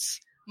holds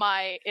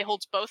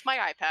both my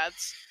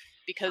iPads.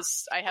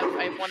 Because I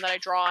have one that I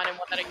draw on and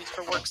one that I use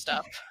for work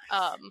stuff.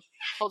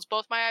 Holds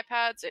both my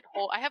iPads.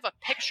 I have a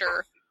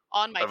picture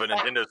on my phone. Of a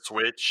Nintendo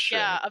Switch.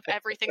 Yeah, of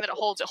everything that it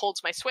holds. It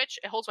holds my Switch.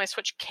 It holds my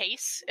Switch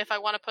case if I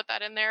want to put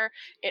that in there.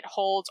 It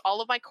holds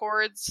all of my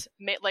cords.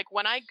 Like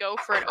when I go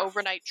for an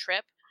overnight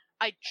trip,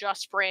 I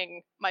just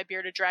bring my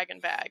bearded dragon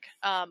bag.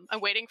 I'm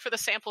waiting for the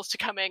samples to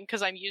come in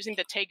because I'm using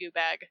the Tegu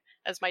bag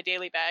as my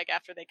daily bag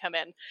after they come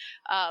in.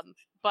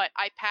 But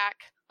I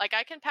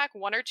can pack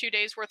 1 or 2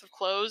 days worth of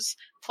clothes,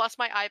 plus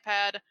my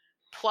iPad,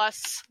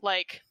 plus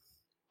like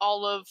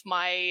all of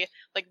my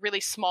like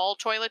really small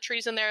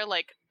toiletries in there,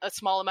 like a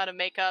small amount of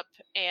makeup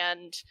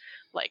and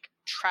like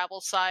travel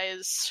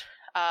size,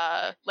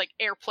 like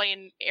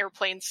airplane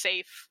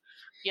safe,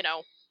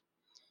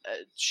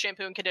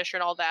 shampoo and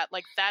conditioner and all that.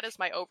 Like that is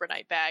my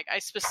overnight bag. I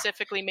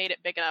specifically made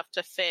it big enough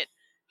to fit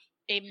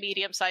a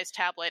medium-sized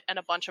tablet and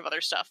a bunch of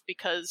other stuff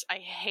because I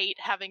hate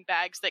having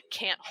bags that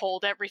can't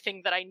hold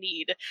everything that I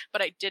need,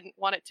 but I didn't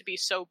want it to be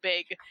so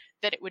big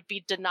that it would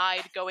be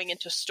denied going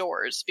into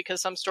stores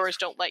because some stores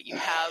don't let you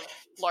have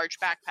large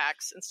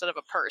backpacks instead of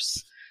a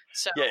purse.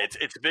 So yeah,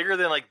 it's bigger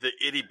than like the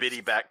itty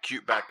bitty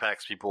cute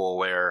backpacks people will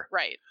wear,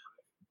 right?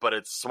 But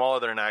it's smaller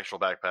than an actual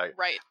backpack,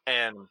 right?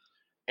 And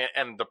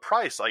the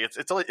price, like it's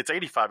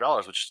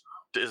 $85, which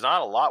is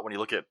not a lot when you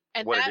look at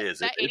what it is.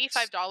 That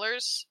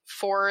 $85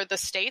 for the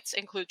States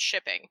includes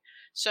shipping.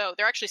 So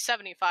they're actually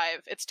 $75.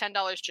 It's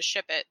 $10 to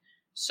ship it.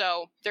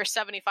 So they're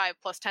 $75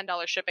 plus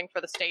 $10 shipping for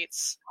the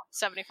States,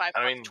 $75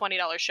 plus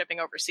 $20 shipping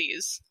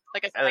overseas.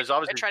 Like I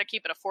try to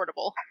keep it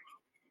affordable.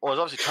 Well, there's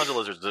obviously tons of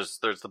lizards.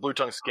 There's the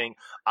blue-tongued skink.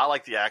 I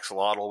like the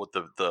axolotl with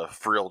the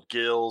frilled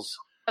gills.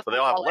 But they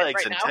all have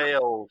legs and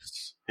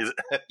tails.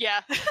 Yeah.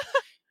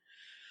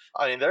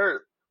 I mean, they're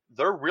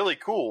really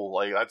cool.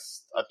 Like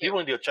people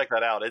need to go check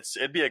that out.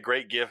 It'd be a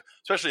great gift,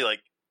 especially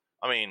like,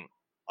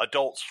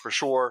 adults for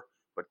sure,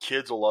 but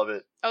kids will love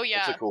it. Oh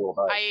yeah, it's a cool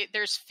bag.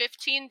 There's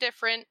 15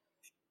 different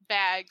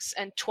bags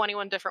and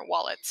 21 different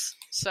wallets.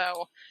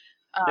 So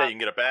yeah, you can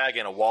get a bag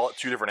and a wallet,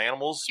 2 different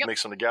animals,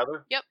 mix them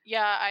together. Yep.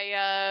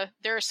 Yeah,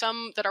 there are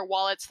some that are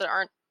wallets that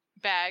aren't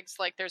bags.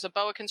 Like there's a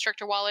boa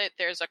constrictor wallet.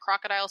 There's a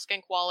crocodile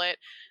skink wallet.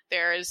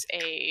 There's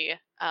a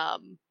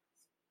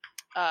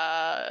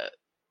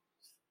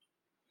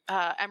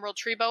emerald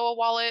tree boa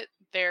wallet.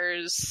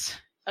 There's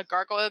a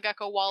gargoyle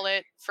gecko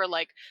wallet for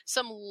like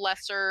some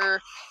lesser,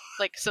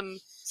 like some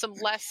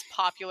less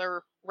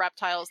popular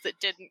reptiles that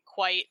didn't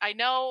quite. I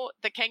know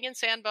the Kenyan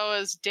sand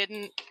boas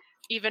didn't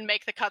even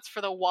make the cuts for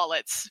the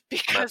wallets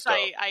because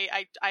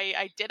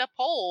I did a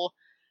poll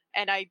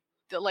and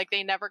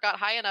they never got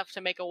high enough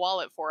to make a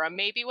wallet for them.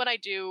 Maybe when I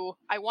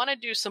want to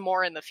do some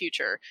more in the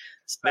future.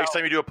 So, next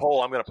time you do a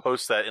poll, I'm going to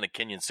post that in a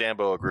Kenyan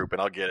Samboa group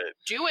and I'll get it.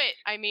 Do it.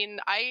 I mean,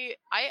 I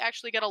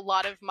actually get a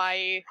lot of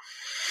my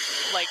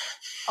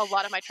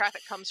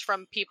traffic comes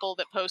from people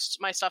that post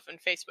my stuff in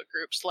Facebook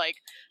groups. Like,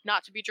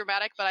 not to be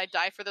dramatic, but I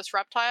die for this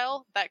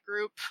reptile. That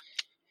group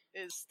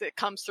that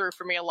comes through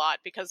for me a lot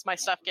because my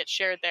stuff gets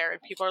shared there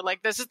and people are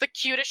like, this is the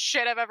cutest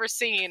shit I've ever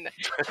seen.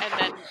 And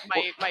then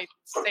my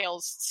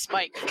sales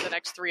spike for the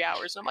next 3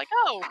 hours. And I'm like,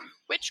 oh,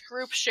 which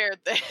group shared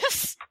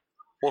this?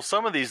 Well,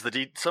 some of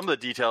the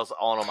details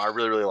on them I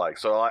really, really like.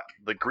 So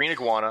the green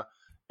iguana,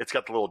 it's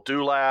got the little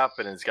dewlap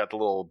and it's got the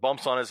little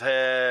bumps on his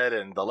head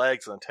and the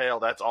legs and the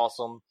tail. That's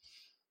awesome.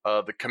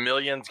 The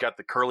chameleon's got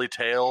the curly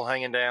tail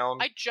hanging down.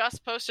 I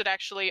just posted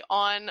actually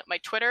on my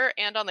Twitter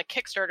and on the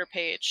Kickstarter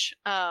page.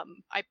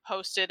 I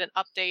posted an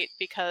update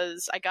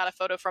because I got a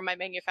photo from my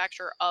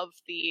manufacturer of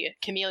the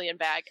chameleon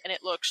bag, and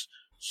it looks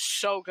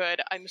so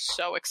good. I'm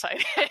so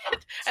excited.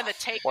 And the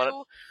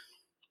Tegu,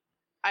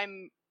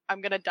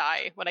 I'm gonna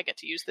die when I get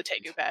to use the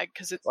Tegu bag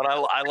because it's.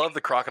 Well, I love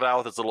the crocodile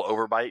with its little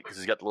overbite because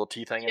he's got the little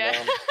teeth hanging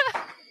down.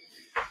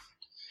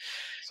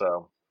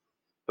 So,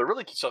 but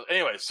really, so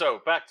anyway, so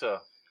back to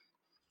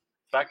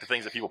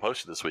things that people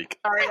posted this week.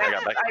 All right,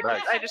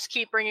 I just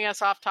keep bringing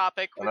us off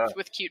topic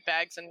with cute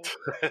bags and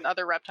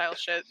other reptile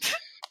shit.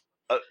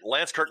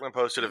 Lance Kirkman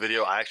posted a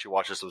video. I actually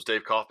watched this. It was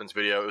Dave Kaufman's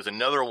video. It was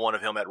another one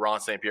of him at Ron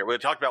St. Pierre. We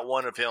talked about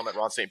one of him at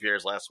Ron St.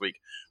 Pierre's last week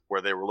where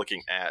they were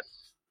looking at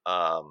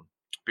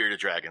bearded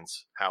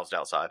dragons housed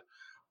outside.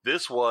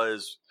 This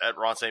was at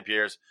Ron St.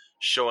 Pierre's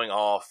showing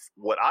off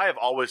what I have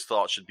always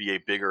thought should be a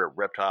bigger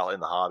reptile in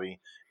the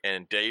hobby,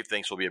 and Dave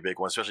thinks will be a big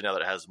one, especially now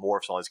that it has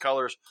morphs and all these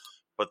colors.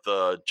 But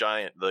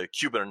the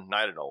Cuban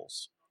night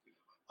owls.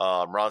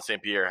 Ron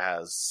St. Pierre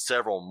has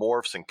several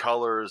morphs and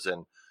colors,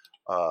 and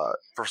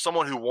for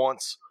someone who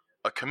wants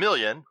a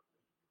chameleon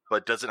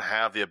but doesn't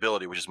have the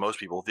ability, which is most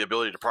people, the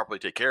ability to properly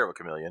take care of a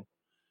chameleon,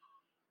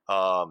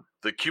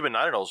 the Cuban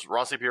night owls,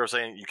 Ron St. Pierre was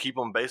saying you keep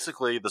them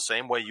basically the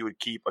same way you would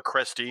keep a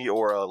cresty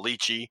or a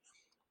lychee.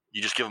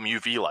 You just give them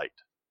UV light.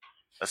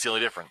 That's the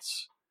only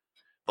difference.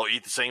 They'll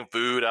eat the same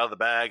food out of the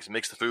bags,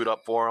 mix the food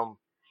up for them.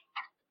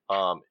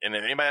 And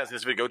if anybody has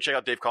this video, go check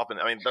out Dave Kaufman.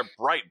 I mean, they're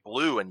bright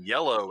blue and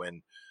yellow,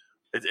 and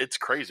it's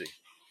crazy.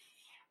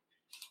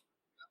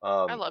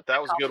 I love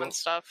that. Was good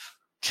stuff.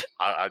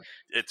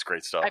 It's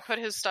great stuff. I put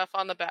his stuff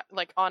on the back,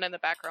 on in the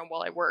background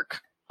while I work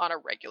on a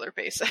regular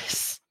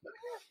basis.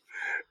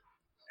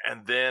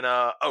 And then,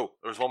 there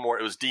was one more.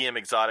 It was DM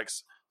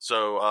Exotics.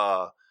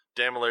 So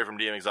Dan Malloy from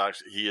DM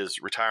Exotics, he is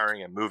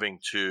retiring and moving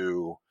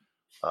to.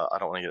 I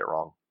don't want to get it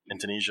wrong.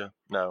 Indonesia?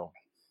 No,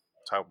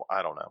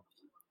 I don't know.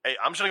 Hey,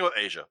 I'm just going to go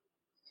with Asia.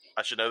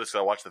 I should know this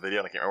because I watched the video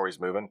and I can't remember where he's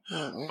moving.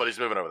 Mm-hmm. But he's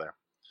moving over there.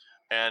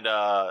 And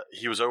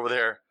he was over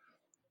there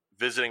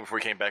visiting before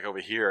he came back over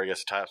here, I guess,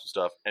 to tie up some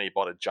stuff. And he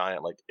bought a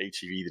giant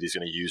ATV that he's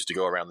going to use to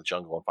go around the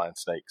jungle and find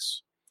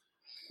snakes.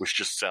 Which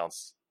just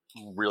sounds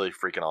really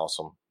freaking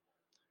awesome.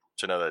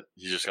 To know that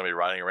he's just going to be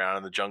riding around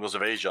in the jungles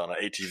of Asia on an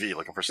ATV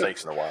looking for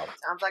snakes in the wild.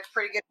 Sounds like a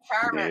pretty good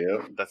retirement.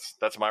 Yeah.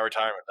 That's my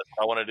retirement. That's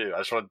what I want to do. I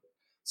just want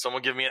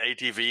someone give me an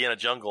ATV in a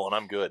jungle and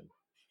I'm good.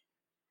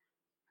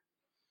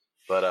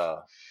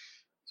 But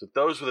so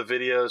those were the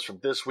videos from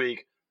this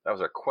week. That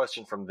was our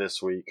question from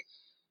this week.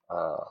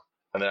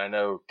 And then I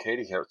know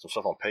Katie had some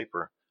stuff on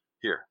paper.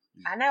 Here.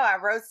 I know. I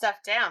wrote stuff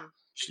down.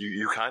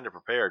 You kind of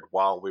prepared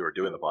while we were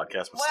doing the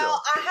podcast, but still.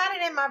 Well, I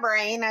had it in my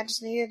brain. I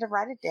just needed to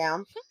write it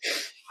down.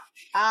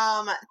 So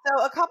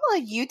a couple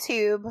of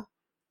YouTube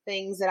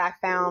things that I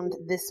found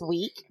this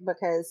week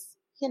because,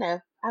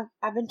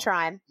 I've been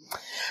trying.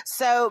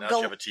 So now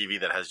you have a TV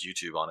that has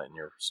YouTube on it in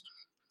your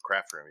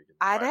craft room.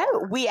 I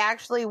know. We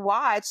actually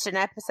watched an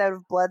episode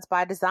of Bloods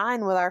by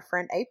Design with our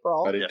friend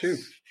April. I did too.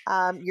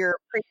 Your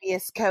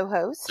previous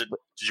co-host.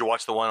 Did you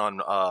watch the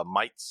one on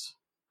mites?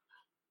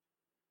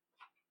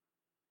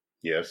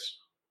 Yes,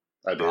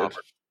 I did.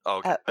 Oh,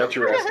 okay. I thought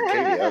you were asking Katie.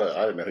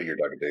 I didn't know who you're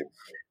talking to.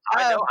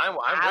 I know.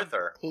 I'm with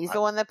her. He's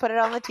the one that put it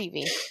on the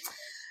TV.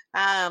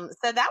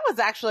 So that was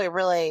actually a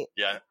really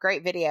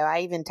great video.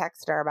 I even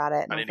texted her about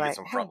it. And I need to get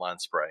some frontline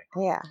spray.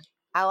 Yeah,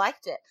 I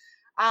liked it.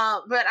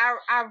 But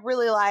I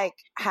really like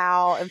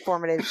how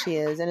informative she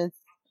is, and it's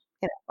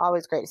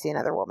always great to see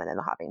another woman in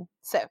the hobby.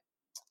 So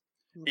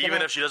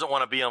even if she doesn't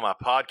want to be on my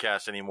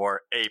podcast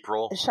anymore,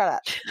 April, shut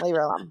up, leave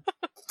her alone.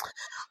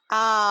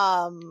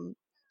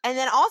 And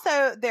then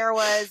also there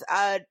was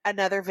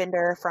another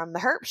vendor from the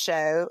Herp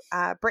Show,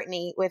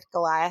 Brittany with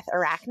Goliath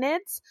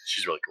Arachnids.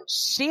 She's really cool.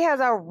 She has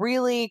a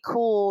really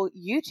cool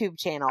YouTube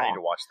channel. I need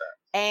to watch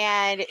that.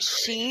 And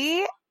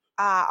she,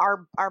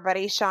 our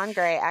buddy Sean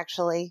Gray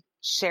actually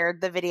shared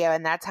the video,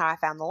 and that's how I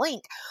found the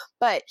link.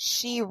 But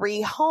she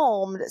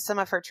rehomed some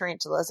of her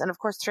tarantulas, and of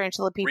course,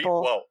 tarantula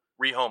people.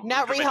 Rehomed.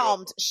 Not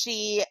rehomed.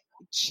 She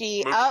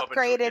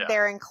upgraded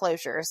their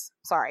enclosures.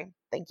 Sorry.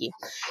 Thank you.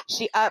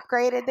 She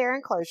upgraded their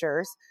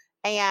enclosures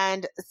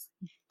and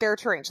they're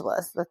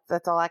tarantulas.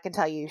 That's all I can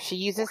tell you. She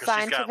uses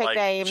scientific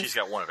names. She's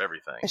got one of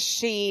everything.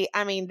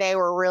 They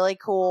were really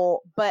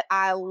cool, but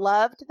I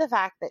loved the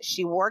fact that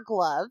she wore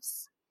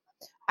gloves.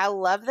 I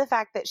love the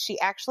fact that she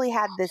actually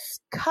had this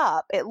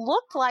cup. It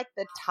looked like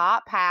the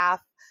top half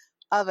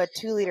of a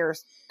 2-liter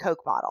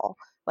Coke bottle.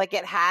 Like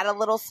it had a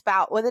little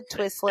spout with a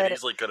twist lid. It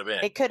easily could have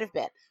been. It could have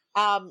been.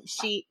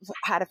 She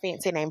had a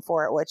fancy name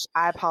for it, which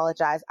I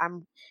apologize.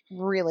 I'm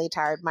really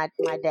tired. My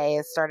day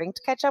is starting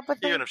to catch up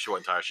with me. Even if she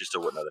wasn't tired, she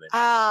still wouldn't know the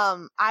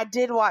name. I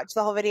did watch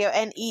the whole video,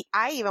 and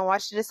I even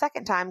watched it a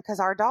second time because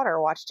our daughter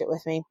watched it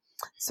with me.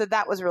 So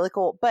that was really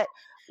cool. But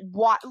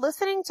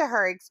listening to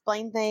her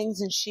explain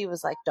things, and she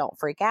was like, don't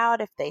freak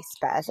out if they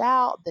spaz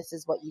out. This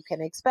is what you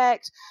can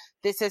expect.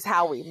 This is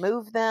how we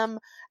move them.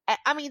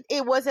 I mean,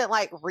 it wasn't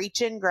like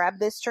reach and grab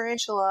this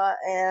tarantula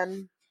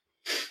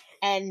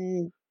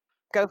and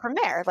go from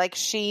there. Like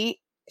she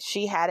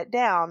had it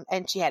down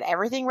and she had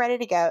everything ready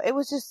to go. It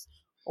was just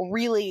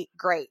really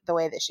great the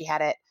way that she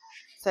had it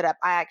set up.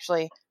 I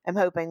actually am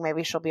hoping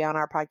maybe she'll be on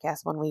our podcast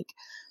one week.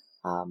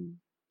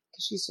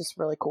 Because she's just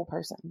a really cool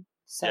person.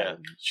 So yeah,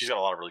 she's got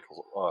a lot of really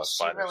cool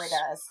spiders. She really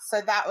does.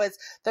 So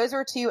those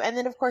were two. And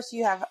then of course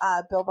you have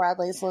Bill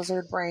Bradley's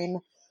Lizard Brain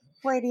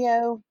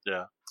Radio.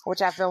 Yeah. Which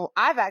I've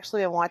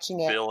actually been watching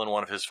it. Bill in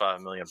one of his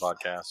 5 million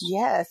podcasts.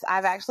 Yes,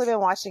 I've actually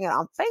been watching it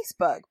on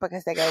Facebook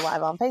because they go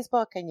live on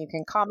Facebook and you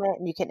can comment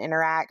and you can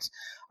interact.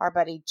 Our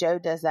buddy Joe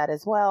does that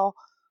as well.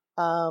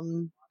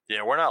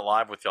 Yeah, we're not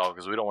live with y'all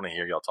because we don't want to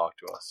hear y'all talk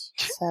to us.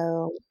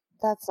 So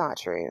that's not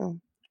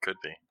true. Could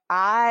be.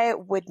 I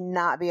would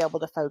not be able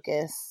to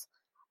focus.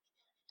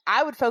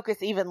 I would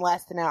focus even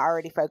less than I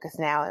already focus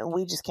now, and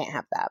we just can't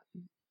have that.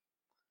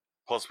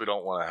 Plus, we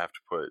don't want to have to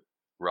put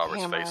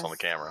Robert's face on the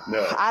camera.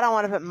 No. I don't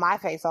want to put my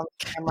face on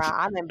the camera.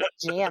 I'm in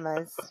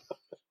pajamas.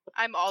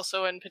 I'm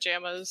also in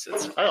pajamas.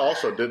 I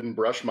also didn't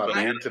brush my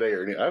teeth today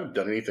or I haven't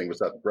done anything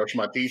besides brush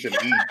my teeth and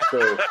eat.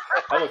 So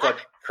I look like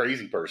a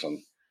crazy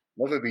person.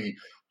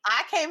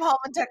 I came home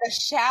and took a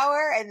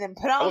shower and then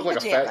put on pajamas. I look like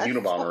a fat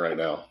Unabomber right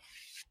now.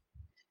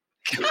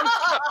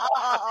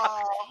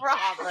 Oh,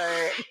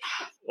 Robert.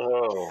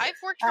 Oh. I've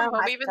worked from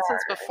home even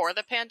since before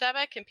the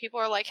pandemic, and people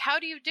are like, how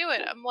do you do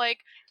it? I'm like,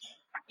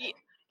 you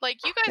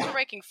guys were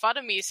making fun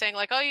of me saying,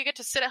 like, oh, you get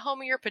to sit at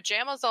home in your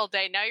pajamas all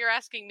day. Now you're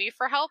asking me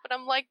for help. And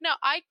I'm like, no,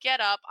 I get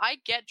up, I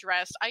get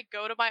dressed, I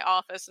go to my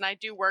office, and I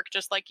do work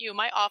just like you.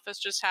 My office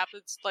just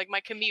happens, like, my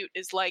commute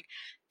is like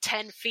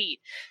 10 feet.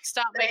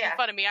 Stop making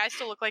fun of me. I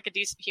still look like a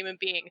decent human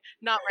being.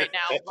 Not right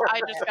now.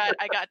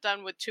 I got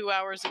done with 2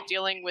 hours of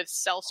dealing with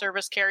cell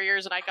service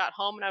carriers, and I got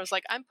home and I was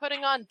like, I'm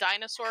putting on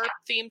dinosaur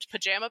themed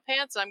pajama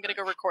pants and I'm going to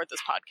go record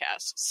this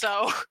podcast.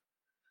 So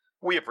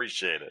we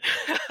appreciate it.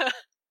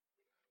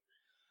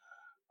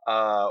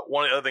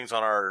 One of the other things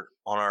on our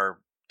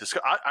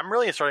I'm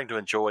really starting to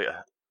enjoy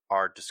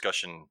our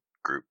discussion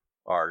group,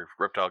 our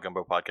Reptile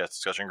Gumbo podcast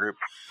discussion group,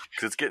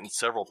 because it's getting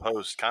several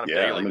posts kind of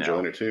daily now. I'm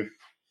enjoying it too.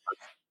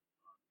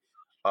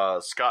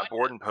 Scott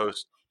Borden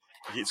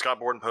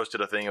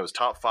posted a thing. It was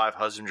top 5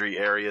 husbandry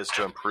areas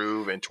to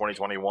improve in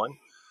 2021.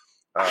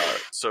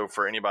 So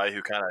for anybody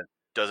who kind of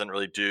doesn't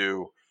really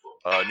do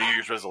New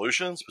Year's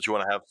resolutions, but you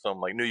want to have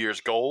some like New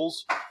Year's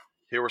goals,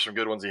 here were some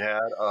good ones he had.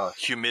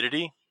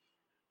 Humidity.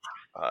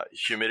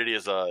 Humidity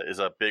is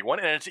a big one,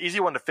 and it's an easy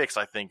one to fix,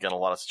 I think, in a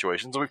lot of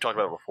situations. We've talked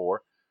about it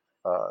before.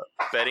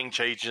 Bedding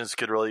changes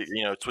could really,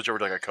 switch over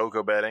to like a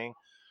cocoa bedding.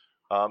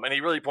 And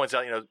he really points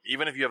out,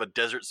 even if you have a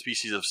desert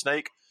species of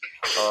snake,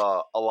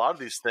 a lot of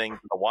these things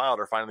in the wild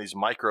are finding these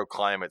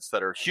microclimates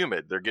that are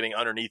humid. They're getting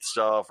underneath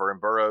stuff or in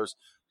burrows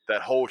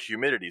that hold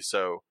humidity.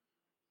 So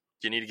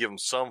you need to give them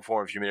some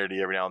form of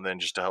humidity every now and then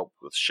just to help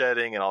with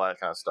shedding and all that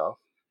kind of stuff.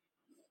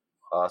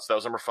 So that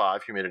was number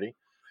 5, humidity.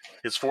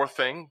 His 4th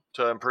thing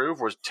to improve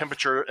was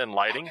temperature and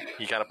lighting.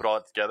 He kind of put all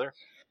that together.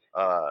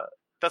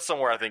 That's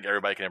somewhere I think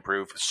everybody can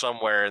improve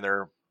somewhere in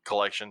their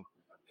collection,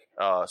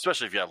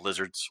 especially if you have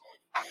lizards.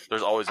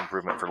 There's always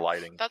improvement for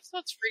lighting. That's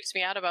what freaks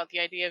me out about the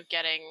idea of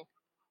getting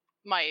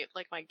my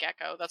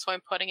gecko. That's why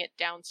I'm putting it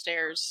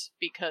downstairs,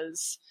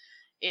 because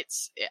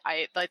it's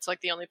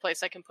like the only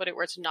place I can put it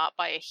where it's not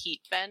by a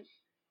heat vent,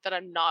 that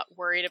I'm not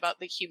worried about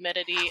the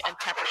humidity and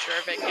temperature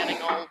of it getting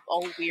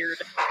all weird,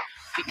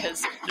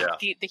 because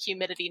the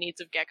humidity needs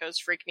of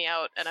geckos freak me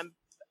out, and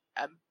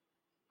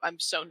I'm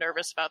so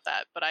nervous about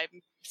that. But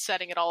I'm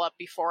setting it all up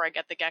before I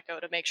get the gecko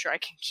to make sure I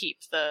can keep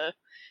the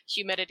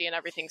humidity and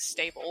everything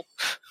stable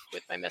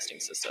with my misting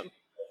system.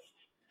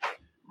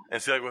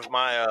 And see, like with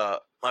my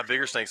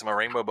bigger snakes and my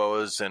rainbow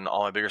boas and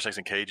all my bigger snakes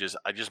in cages,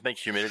 I just make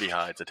humidity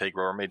hides. I take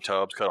Rubbermaid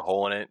tubs, cut a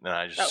hole in it, and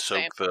I just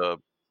soak the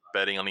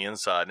bedding on the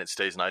inside, and it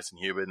stays nice and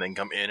humid, and then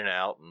come in and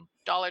out. And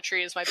Dollar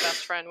Tree is my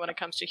best friend when it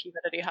comes to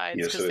humidity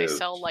hides, because they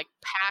sell like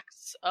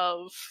packs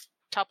of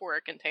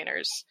Tupperware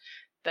containers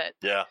that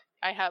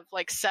I have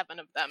like 7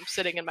 of them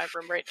sitting in my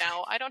room right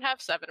now. I don't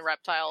have 7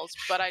 reptiles,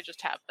 but I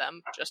just have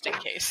them just in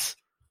case.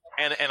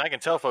 And I can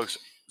tell folks,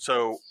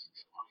 so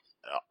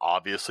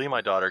obviously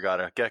my daughter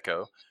got a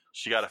gecko.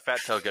 She got a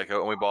fat-tailed gecko,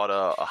 and we bought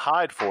a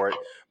hide for it,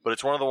 but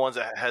it's one of the ones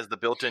that has the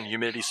built-in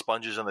humidity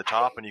sponges on the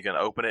top, and you can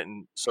open it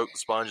and soak the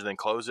sponge and then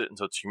close it, and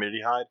so it's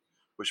humidity hide,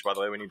 which, by the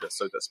way, we need to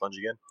soak that sponge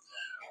again.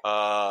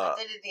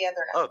 They did the other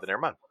night. Oh, then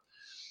never mind.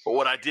 But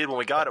what I did when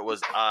we got it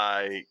was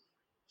I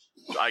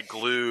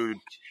glued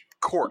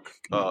cork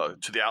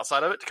to the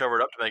outside of it to cover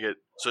it up to make it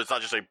so it's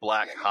not just a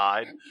black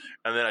hide,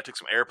 and then I took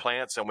some air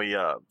plants and we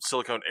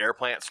siliconed air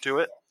plants to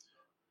it.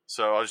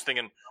 So I was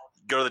thinking,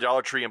 go to the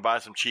Dollar Tree and buy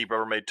some cheap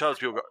Rubbermaid tubs.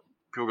 People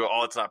go,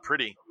 oh, it's not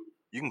pretty.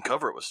 You can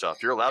cover it with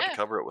stuff. You're allowed to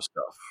cover it with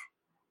stuff.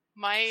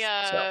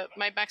 My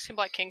Mexican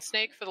black king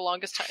snake, for the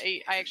longest time,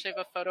 I actually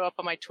have a photo up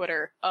on my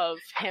Twitter of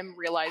him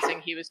realizing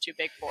he was too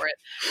big for it.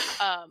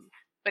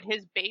 But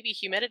his baby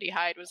humidity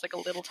hide was like a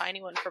little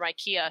tiny one from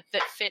IKEA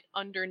that fit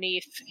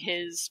underneath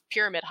his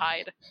pyramid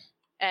hide.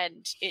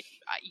 and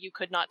you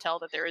could not tell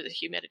that there is a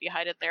humidity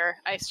hide there.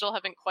 I still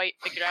haven't quite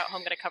figured out how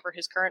I'm going to cover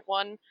his current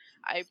one.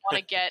 I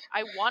want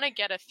to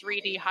get a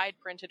 3D hide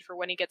printed for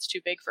when he gets too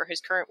big for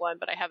his current one,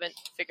 but I haven't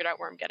figured out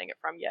where I'm getting it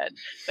from yet.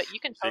 But you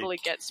can totally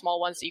get small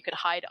ones that you could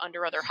hide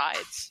under other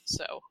hides.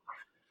 So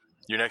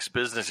your next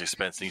business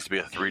expense needs to be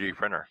a 3D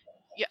printer.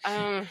 Yeah,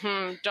 I've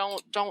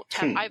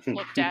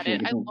looked at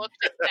it. I looked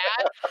at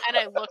that, and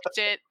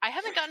I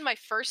haven't gotten my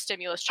first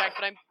stimulus check,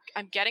 but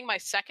I'm getting my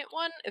second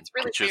one. It's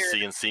really weird. Get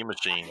your CNC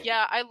machine.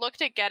 Yeah, I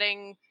looked at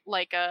getting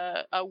like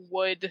a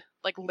wood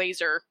like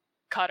laser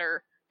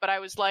cutter, but I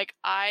was like,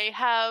 I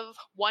have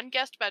one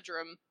guest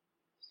bedroom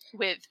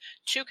with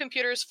 2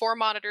 computers, 4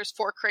 monitors,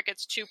 4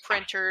 crickets, 2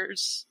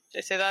 printers. Did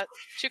I say that?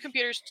 2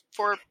 computers,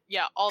 4,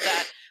 all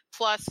that,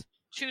 plus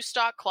 2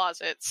 stock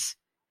closets.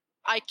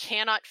 I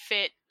cannot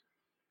fit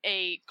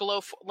a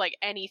like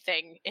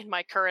anything in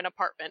my current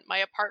apartment. My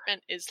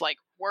apartment is like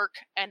work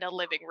and a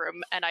living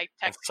room, and I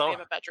technically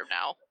have a bedroom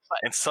now. But,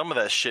 and some of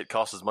that shit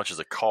costs as much as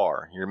a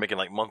car. You're making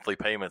like monthly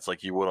payments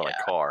like you would on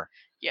a car.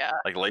 Yeah.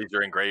 Like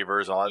laser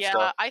engravers and all that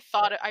stuff.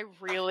 Yeah, I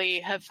really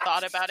have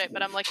thought about it,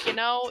 but I'm like,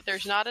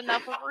 there's not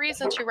enough of a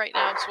reason to right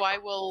now, so I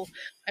will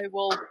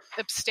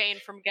abstain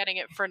from getting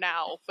it for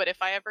now. But if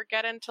I ever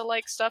get into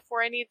like stuff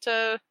where I need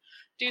to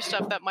do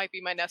stuff, that might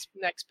be my next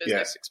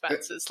business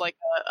expenses, like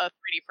a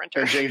 3D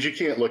printer. And James, you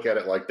can't look at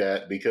it like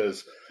that,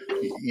 because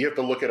you have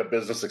to look at a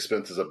business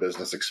expense as a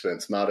business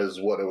expense, not as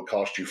what it would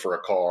cost you for a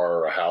car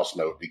or a house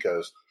note.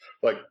 Because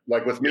like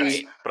with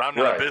me, but I'm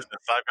not a business.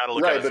 I've got to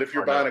look at it. But if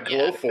you're buying a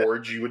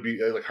Glowforge, you would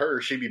be like her.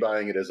 She'd be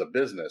buying it as a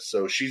business,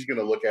 so she's going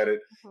to look at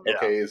it.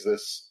 Okay, is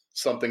this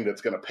something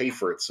that's going to pay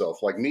for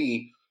itself? Like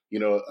me, a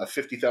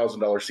 $50,000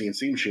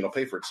 CNC machine will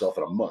pay for itself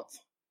in a month.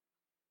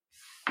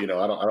 I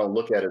don't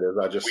look at it as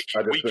I just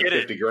spent $50,000. We get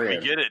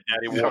it,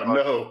 Daddy.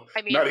 No,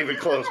 not even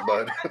close,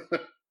 bud.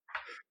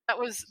 That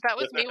was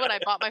me when I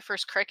bought my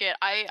first Cricut.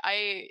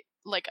 I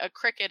like a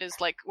Cricut is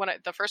like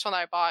the first one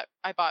that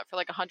I bought for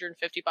like $150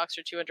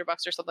 or $200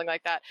 or something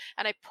like that,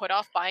 and I put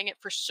off buying it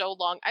for so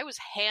long. I was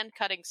hand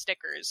cutting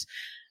stickers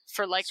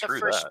for like the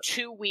first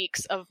 2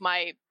 weeks of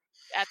my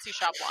Etsy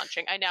shop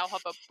launching. I now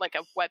have a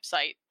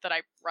website that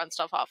I run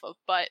stuff off of,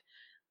 but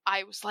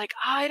I was like,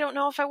 I don't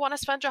know if I want to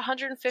spend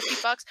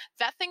 $150.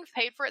 That thing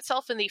paid for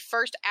itself in the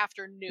first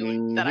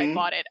afternoon that I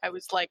bought it. I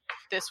was like,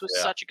 this was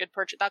such a good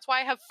purchase. That's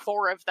why I have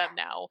 4 of them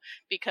now,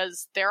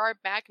 because there are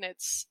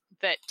magnets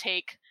that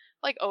take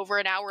like over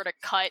an hour to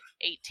cut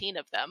 18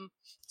 of them.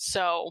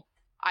 So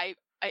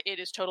it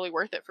is totally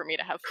worth it for me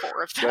to have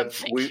 4 of them.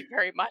 Thank you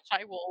very much.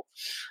 I will.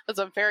 It's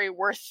a very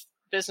worthwhile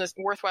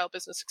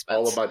business expense.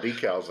 All of my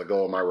decals that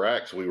go on my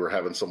racks, we were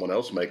having someone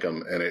else make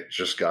them, and it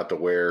just got to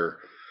where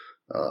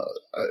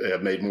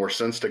it made more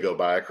sense to go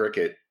buy a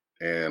Cricut.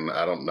 And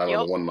I don't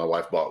know, the one my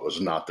wife bought was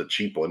not the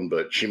cheap one,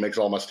 but she makes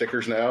all my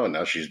stickers now, and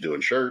now she's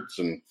doing shirts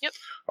and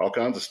all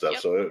kinds of stuff.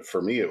 So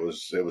for me, it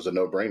was a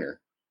no-brainer.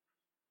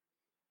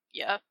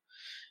 Yeah.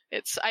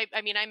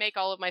 I make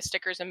all of my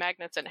stickers and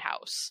magnets in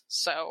house.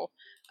 So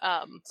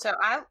I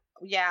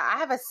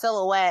have a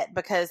silhouette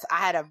because I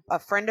had a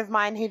friend of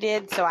mine who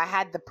did. So I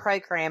had the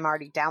program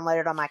already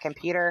downloaded on my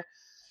computer,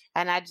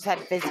 and I just had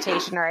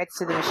visitation rights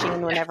to the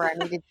machine whenever I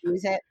needed to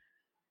use it.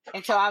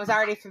 And so I was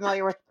already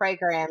familiar with the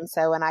program.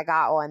 So when I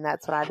got one,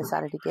 that's what I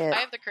decided to get.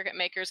 I have the Cricut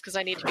makers because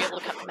I need to be able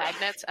to cut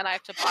magnets, and I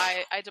had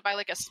to buy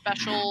like a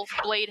special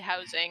blade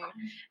housing.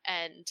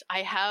 And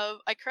I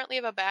currently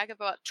have a bag of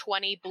about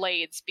 20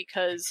 blades,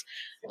 because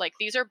like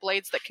these are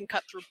blades that can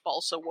cut through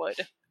balsa wood.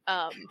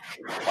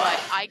 But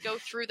I go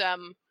through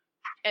them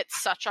at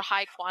such a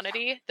high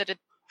quantity that at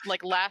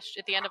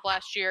the end of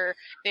last year,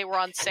 they were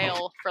on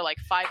sale for like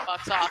 $5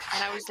 off.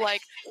 And I was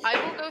like,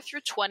 I will go through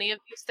 20 of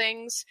these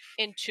things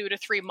in 2 to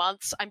 3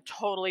 months. I'm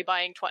totally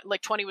buying 20.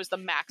 Like 20 was the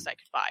max I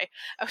could buy.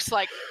 I was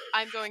like,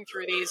 I'm going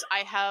through these. I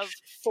have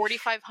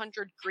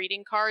 4,500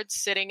 greeting cards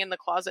sitting in the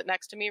closet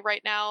next to me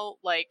right now.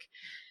 Like,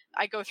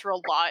 I go through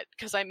a lot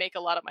because I make a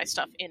lot of my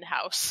stuff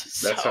in-house.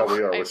 That's how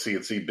we are with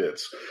CNC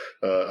bits.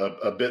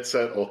 A bit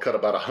set will cut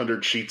about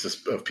 100 sheets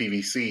of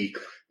PVC,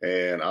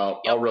 and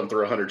I'll run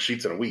through 100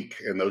 sheets in a week,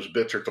 and those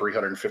bits are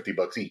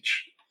 $350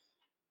 each.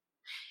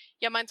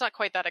 Yeah, mine's not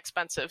quite that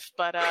expensive,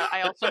 but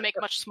I also make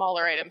much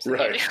smaller items than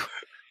you do.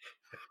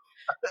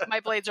 My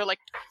blades are like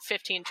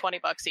 $15,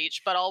 $20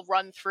 each, but I'll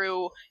run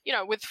through,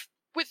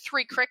 with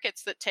 3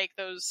 Cricuts that take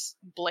those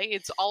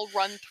blades, I'll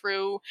run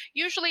through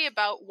usually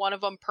about one of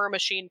them per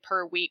machine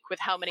per week with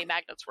how many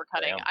magnets we're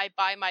cutting. Damn. I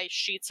buy my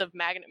sheets of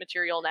magnet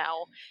material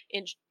now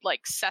in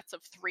like sets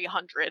of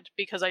 300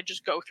 because I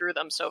just go through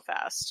them so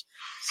fast.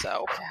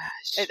 So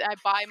I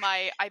buy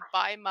my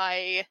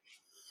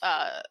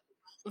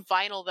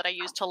vinyl that I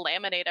use to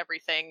laminate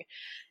everything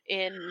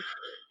in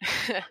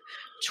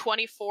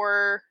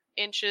 24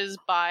 inches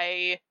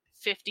by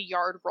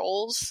 50-yard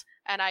rolls.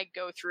 And I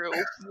go through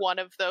one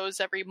of those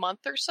every month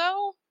or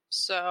so.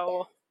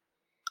 So,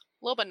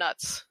 a little bit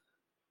nuts.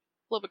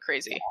 A little bit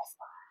crazy.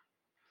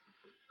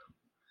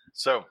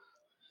 So,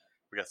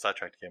 We got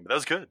sidetracked again, but that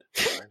was good.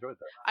 I enjoyed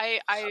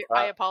that.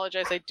 I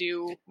apologize. I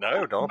do.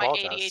 No, don't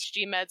apologize. My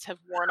ADHD meds have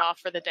worn off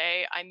for the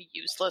day. I'm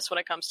useless when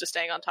it comes to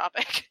staying on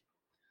topic.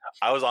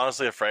 I was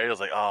honestly afraid. I was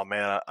like, oh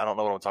man, I don't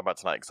know what I'm talking about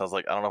tonight because I was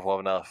like, I don't know if we'll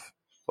have enough.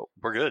 But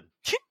we're good.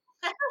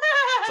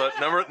 So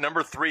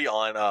number 3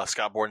 on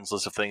Scott Borden's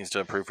list of things to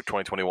improve for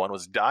 2021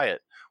 was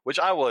diet, which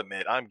I will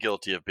admit I'm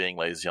guilty of being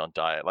lazy on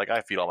diet. Like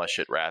I feed all my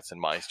shit rats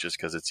and mice just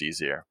because it's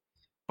easier.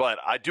 But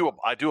I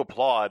do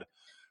applaud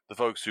the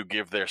folks who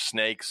give their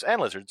snakes and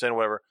lizards and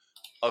whatever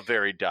a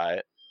varied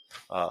diet.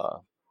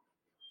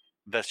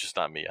 That's just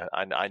not me.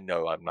 I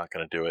know I'm not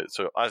going to do it.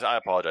 So I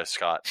apologize,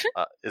 Scott.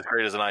 As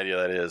great as an idea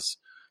that is,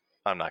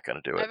 I'm not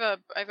going to do it.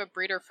 I have a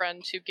breeder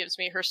friend who gives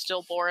me her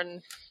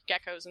stillborn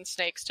geckos and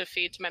snakes to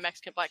feed to my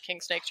Mexican black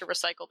king snake to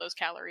recycle those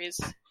calories.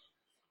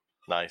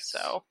 Nice.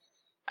 So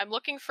I'm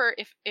looking for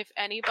if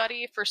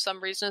anybody for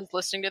some reason is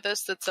listening to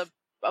this that's a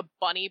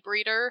bunny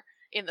breeder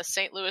in the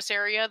St. Louis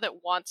area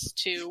that wants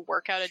to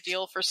work out a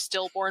deal for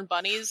stillborn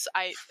bunnies.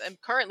 I am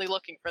currently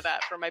looking for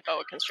that for my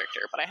boa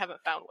constrictor, but I haven't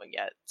found one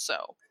yet. So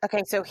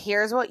okay, so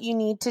here's what you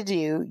need to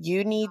do.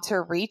 You need to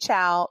reach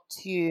out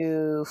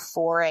to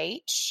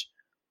 4-H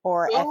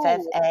or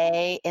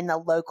FFA in the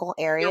local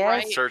area,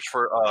 right. Search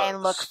for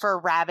and look for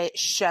rabbit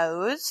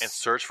shows, and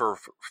search for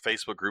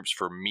Facebook groups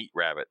for meat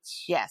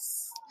rabbits.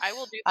 Yes, I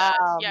will do that.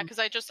 Yeah, because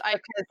I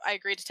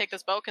agreed to take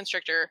this boa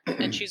constrictor,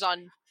 and she's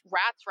on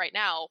rats right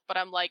now. But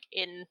I'm like,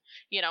 in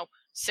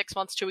 6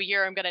 months to a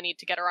year, I'm gonna need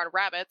to get her on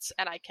rabbits,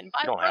 and I can buy.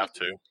 You don't have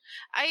to.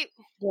 I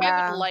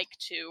would like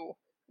to.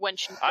 When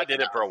I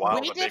did it for a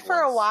while. We did for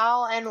a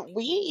while, and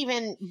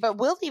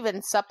we'll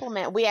even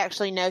supplement. We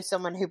actually know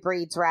someone who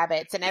breeds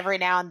rabbits, and every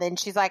now and then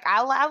she's like,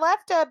 I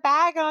left a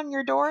bag on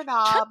your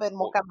doorknob, and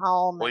we'll come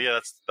home. Well, yeah,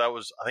 that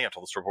was, I think I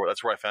told this report.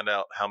 That's where I found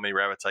out how many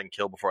rabbits I can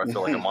kill before I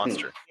feel like a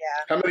monster.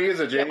 Yeah. How many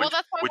is it, Jamie? Well,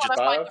 that's why I want to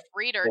find a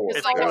breeder.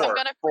 Because if I'm going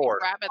to breed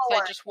rabbits,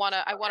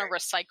 I want to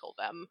recycle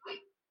them.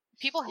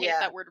 People hate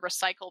that word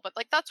recycle, but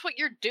like that's what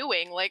you're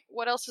doing. Like,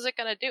 what else is it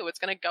going to do? It's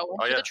going to go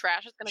into the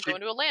trash. It's going to go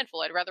into a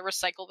landfill. I'd rather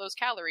recycle those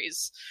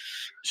calories.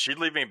 She'd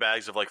leave me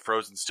bags of like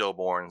frozen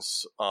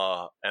stillborns,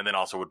 and then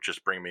also would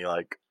just bring me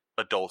like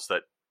adults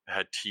that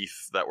had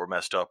teeth that were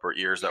messed up or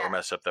ears that were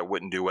messed up that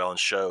wouldn't do well in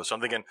show. So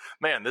I'm thinking,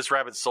 man, this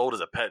rabbit sold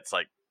as a pet. It's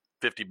like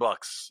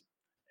 $50,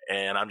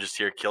 and I'm just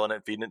here killing it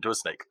and feeding it to a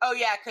snake. Oh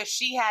yeah, because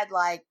she had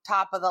like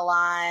top of the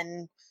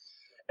line.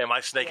 And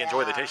my snake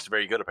enjoyed. They tasted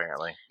very good,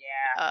 apparently.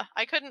 Yeah.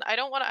 I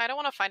don't want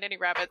to find any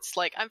rabbits.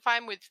 Like, I'm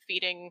fine with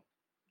feeding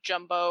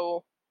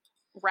jumbo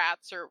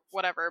rats or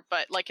whatever,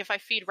 but like if I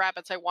feed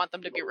rabbits, I want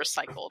them to be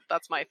recycled.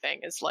 That's my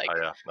thing. Is like, oh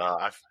yeah,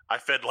 no, I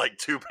fed like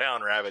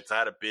 2-pound rabbits. I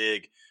had a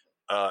big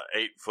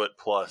 8-foot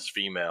plus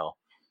female,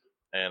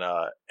 and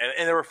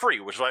they were free.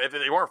 Which like if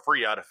they weren't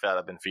free, I'd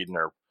have been feeding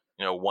her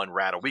one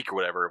rat a week or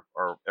whatever,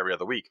 or every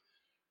other week.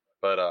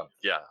 But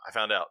yeah, I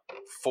found out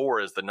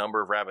 4 is the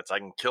number of rabbits I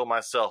can kill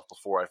myself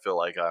before I feel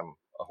like I'm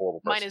a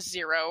horrible person. Mine is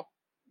 0.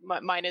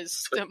 Mine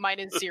is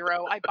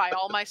 0. I buy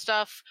all my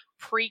stuff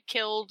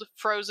pre-killed,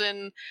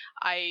 frozen.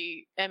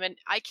 I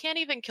can't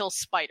even kill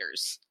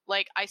spiders.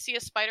 Like, I see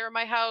a spider in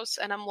my house,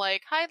 and I'm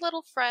like, "Hi,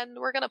 little friend.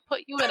 We're gonna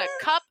put you in a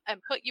cup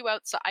and put you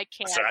outside." I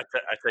can't. So I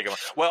take them.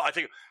 Well, I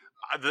think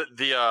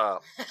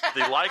the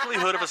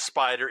likelihood of a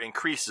spider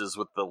increases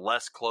with the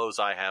less clothes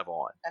I have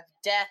on. Of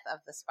death of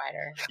the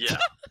spider. Yeah.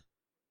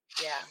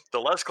 Yeah. The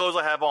less clothes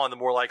I have on, the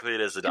more likely it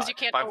is to die. You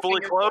can't if I'm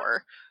fully clothed,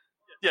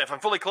 if I'm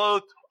fully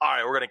clothed, all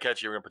right, we're gonna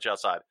catch you. We're gonna put you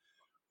outside.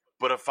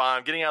 But if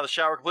I'm getting out of the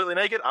shower completely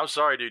naked, I'm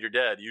sorry, dude, you're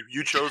dead.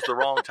 You chose the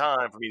wrong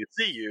time for me to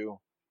see you.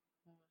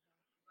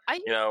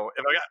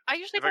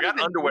 If I got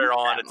underwear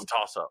on, it's a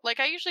toss up.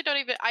 Like I usually don't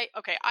even.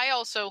 I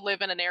also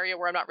live in an area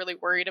where I'm not really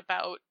worried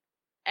about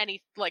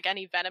any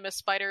venomous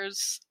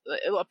spiders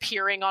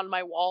appearing on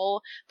my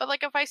wall. But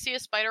like if I see a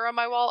spider on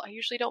my wall, I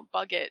usually don't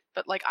bug it.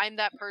 But like I'm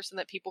that person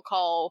that people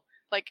call,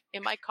 like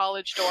in my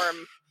college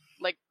dorm,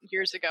 like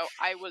years ago,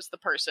 I was the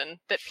person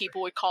that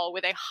people would call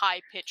with a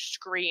high-pitched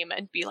scream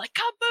and be like,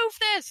 "Come move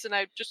this!" And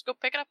I'd just go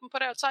pick it up and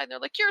put it outside, and they're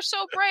like, "You're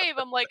so brave!"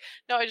 I'm like,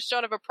 "No, I just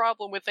don't have a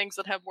problem with things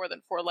that have more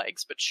than 4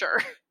 legs, but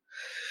sure."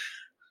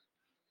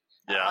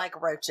 Yeah. I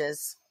like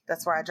roaches.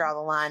 That's where I draw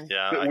the line.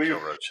 Yeah, I kill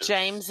roaches.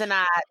 James and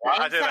I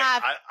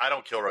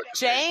don't kill roaches.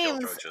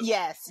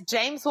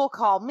 James will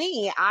call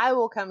me. I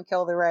will come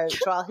kill the roach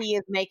while he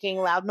is making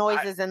loud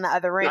noises in the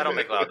other room. I don't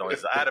make loud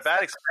noises. I had a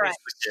bad experience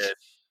as a kid.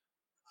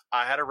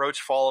 I had a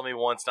roach follow me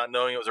once, not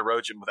knowing it was a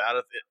roach, and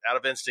out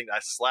of instinct, I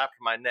slapped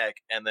my neck,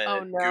 and then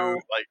I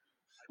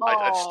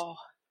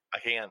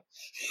can't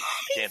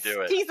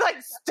do it. He's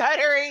like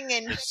stuttering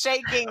and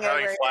shaking. I'm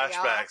having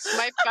flashbacks.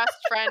 My best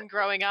friend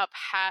growing up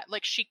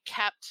she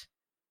kept.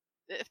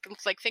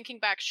 It's like thinking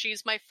back,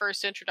 she's my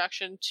first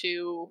introduction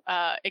to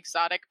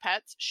exotic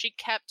pets. She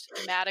kept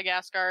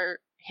Madagascar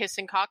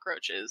hissing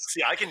cockroaches.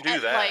 See, I can do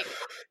that.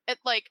 At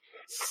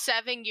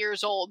 7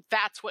 years old,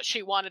 that's what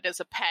she wanted as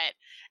a pet.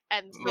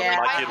 And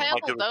I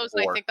handled those,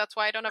 and I think that's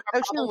why I don't have a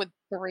problem with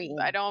 3.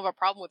 I don't have a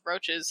problem with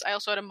roaches. I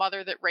also had a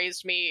mother that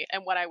raised me,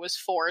 and when I was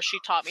 4, she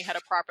taught me how to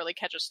properly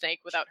catch a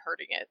snake without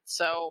hurting it.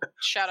 So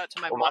shout out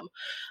to my mom.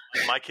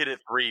 My kid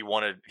at 3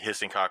 wanted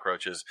hissing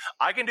cockroaches.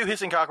 I can do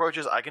hissing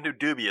cockroaches. I can do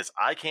dubious.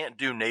 I can't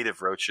do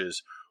native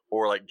roaches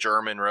or like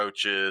German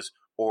roaches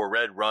or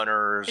red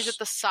runners. Is it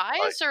the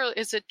size or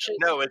is it just...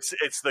 No, it's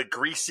the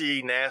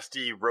greasy,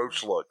 nasty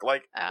roach look.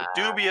 Like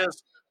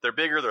dubious, they're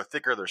bigger, they're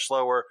thicker, they're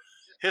slower.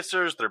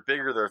 Hissers, they're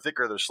bigger, they're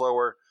thicker, they're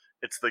slower.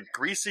 It's the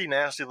greasy,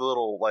 nasty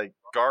little like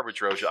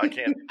garbage roach. I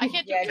can't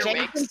do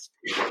earwigs.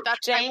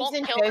 I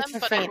won't kill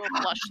them, but I will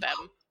flush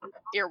them.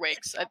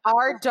 Earwigs.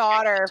 Our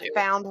daughter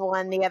found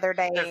one the other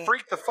day. It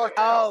freaked the fuck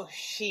out. Oh,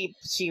 she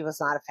was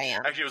not a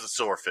fan. Actually, it was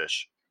a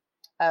silverfish.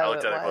 Oh, I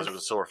looked at it was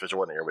a silverfish. It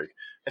wasn't an earwig,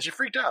 and she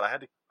freaked out.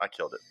 I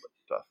killed it.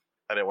 But,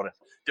 I didn't want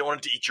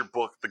it to eat your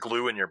book, the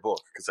glue in your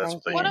book, because that's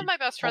what they One eat. of my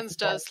best friends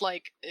does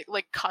like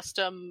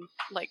custom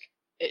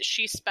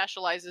she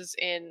specializes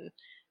in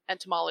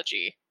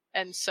entomology,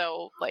 and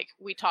so like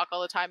we talk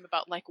all the time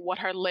about like what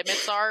her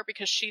limits are,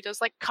 because she does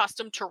like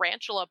custom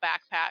tarantula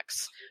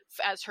backpacks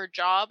as her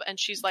job, and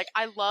she's like,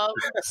 I love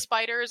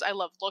spiders, I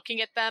love looking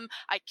at them,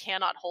 I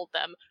cannot hold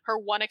them. Her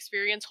one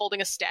experience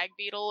holding a stag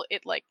beetle,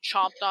 it like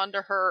chomped onto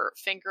her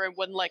finger and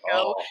wouldn't let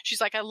go.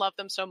 She's like, I love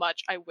them so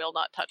much, I will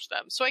not touch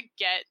them. So I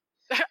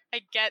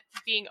get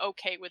being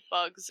okay with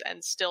bugs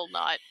and still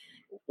not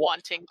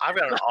wanting. I've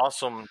got an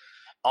awesome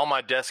on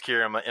my desk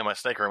here in my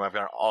snake room. I've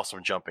got an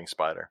awesome jumping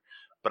spider,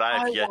 but I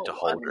have yet to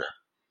hold her.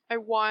 I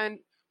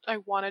want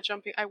an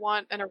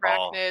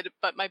arachnid,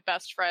 but my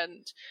best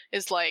friend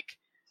is like,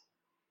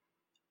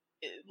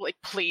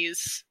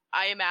 please,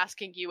 I am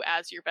asking you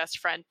as your best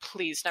friend,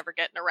 please never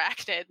get an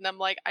arachnid. And I'm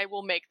like, I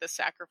will make the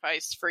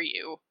sacrifice for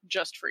you,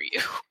 just for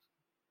you.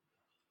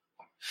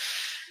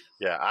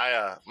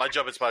 Yeah, my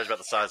jumping spider is about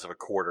the size of a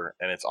quarter,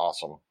 and it's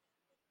awesome.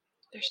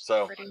 They're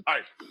so pretty. All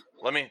right,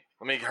 let me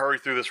hurry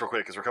through this real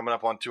quick because we're coming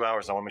up on 2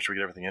 hours. I want to make sure we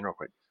get everything in real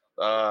quick.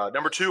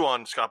 Number 2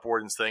 on Scott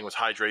Borden's thing was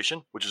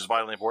hydration, which is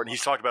vitally important.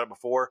 He's talked about it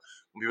before.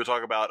 When people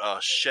talk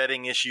about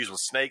shedding issues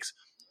with snakes,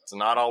 it's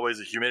not always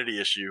a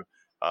humidity issue.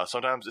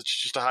 Sometimes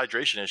it's just a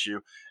hydration issue,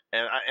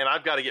 and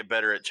I've got to get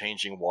better at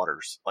changing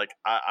waters. Like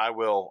I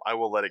will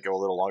let it go a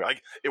little longer.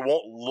 Like it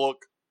won't look.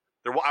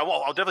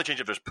 I'll definitely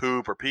change if there's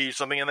poop or pee or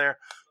something in there.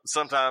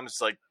 Sometimes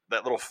like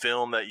that little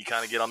film that you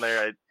kind of get on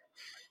there.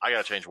 I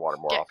gotta change water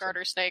more often. Get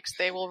garter snakes.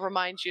 They will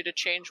remind you to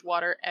change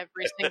water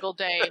every single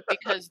day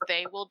because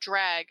they will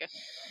drag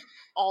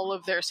all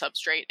of their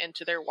substrate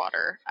into their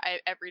water.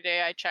 Every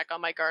day I check on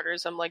my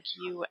garters. I'm like,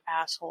 you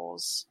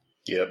assholes.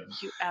 Yep.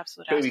 You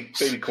absolute assholes.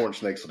 Baby corn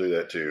snakes will do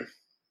that too.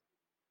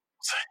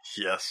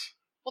 Yes.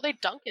 Well, they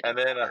dunk it. And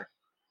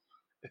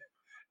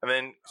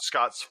then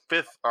Scott's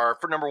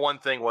for number 1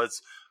 thing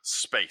was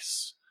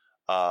space,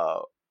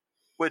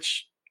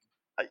 which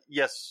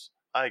yes.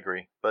 I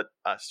agree, but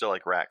I still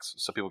like racks,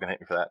 so people can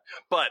hate me for that.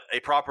 But a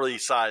properly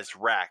sized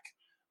rack,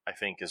 I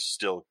think, is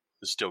still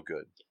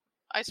good.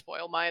 I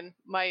spoil mine.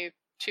 My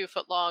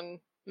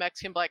 2-foot-long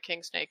Mexican black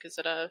king snake is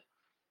at a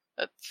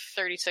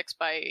 36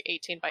 by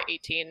 18 by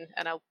 18,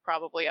 and I'll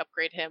probably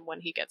upgrade him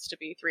when he gets to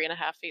be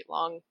 3.5 feet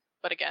long.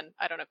 But again,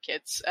 I don't have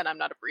kids, and I'm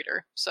not a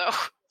breeder, so...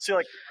 See,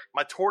 like,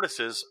 my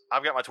tortoises,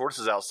 I've got my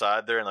tortoises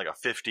outside. They're in like a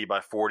 50 by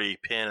 40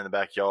 pen in the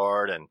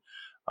backyard, and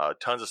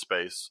tons of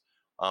space.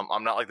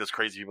 I'm not like those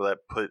crazy people that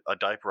put a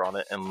diaper on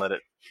it and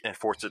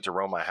force it to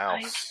roam my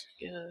house.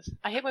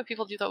 I hate when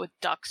people do that with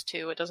ducks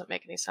too. It doesn't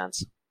make any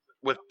sense.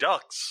 With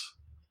ducks?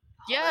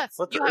 Yeah,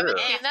 you haven't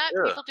seen that?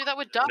 People do that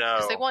with ducks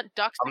because they want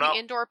ducks to be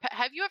indoor.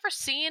 Have you ever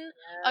seen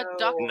a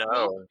duck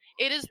poop?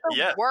 It is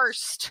the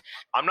worst.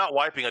 I'm not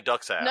wiping a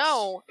duck's ass.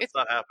 No, it's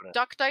not happening.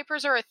 Duck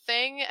diapers are a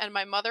thing, and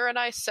my mother and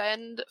I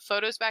send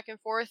photos back and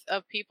forth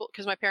of people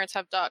because my parents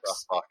have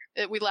ducks.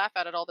 We laugh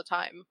at it all the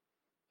time.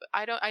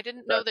 I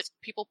didn't know that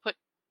people put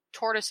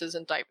tortoises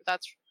in diapers.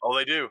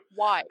 They do.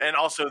 Why? And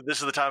also, this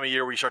is the time of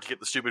year where you start to get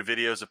the stupid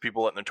videos of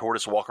people letting their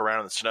tortoise walk around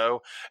in the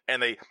snow,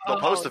 and they'll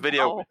post the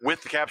video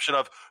with the caption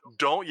of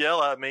 "Don't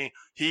yell at me.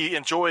 He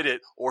enjoyed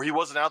it, or he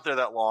wasn't out there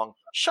that long."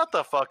 Shut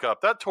the fuck up.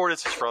 That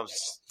tortoise is from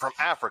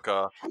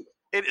Africa.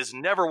 It is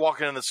never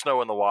walking in the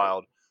snow in the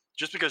wild.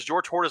 Just because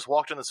your tortoise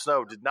walked in the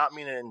snow did not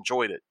mean it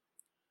enjoyed it.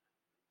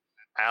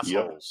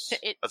 Assholes.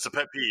 That's a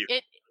pet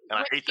peeve. And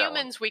I hate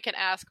humans, we can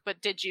ask,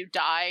 but did you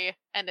die?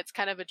 And it's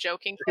kind of a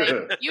joking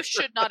thing. You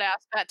should not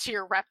ask that to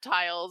your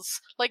reptiles.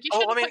 Like, you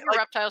shouldn't put your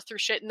reptiles through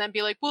shit and then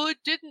be like, well, it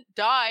didn't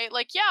die.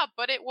 Like, yeah,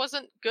 but it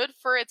wasn't good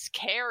for its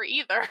care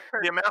either.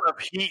 The amount of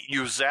heat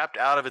you zapped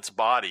out of its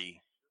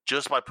body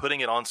just by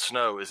putting it on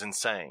snow is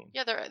insane.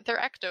 Yeah, they're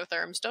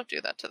ectotherms. Don't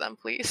do that to them,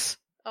 please.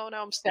 Oh,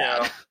 no, I'm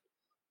sad. Yeah.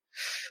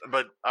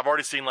 But I've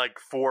already seen like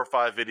 4 or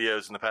 5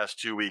 videos in the past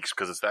 2 weeks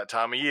because it's that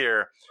time of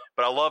year.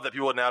 But I love that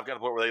people now have gotten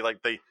to the point where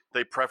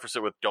they preface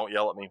it with "Don't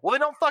yell at me." Well, they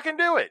don't fucking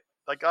do it.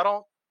 Like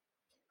I'm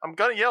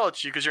gonna yell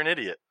at you because you're an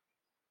idiot.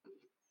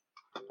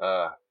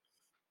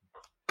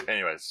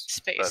 Anyways,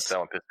 space. That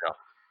one pissed me off.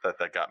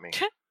 That got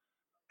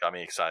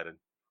me excited.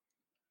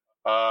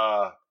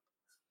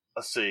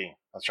 let's see.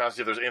 I was trying to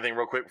see if there's anything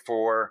real quick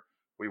before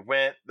we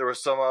went. There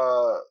was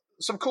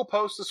some cool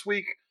posts this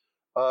week.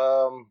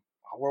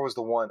 Where was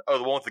the one? Oh,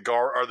 the one with the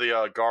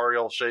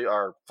Gharial shape,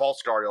 or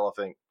false Gharial,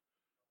 I think.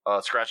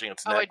 Scratching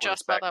its neck. I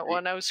just saw that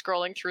one. I was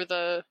scrolling through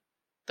the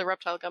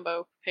Reptile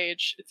Gumbo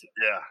page.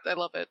 I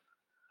love it.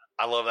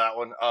 I love that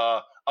one.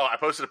 I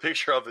posted a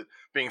picture of it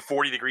being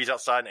 40 degrees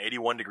outside and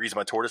 81 degrees in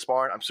my tortoise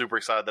barn. I'm super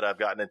excited that I've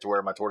gotten it to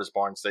where my tortoise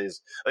barn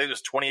stays. I think it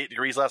was 28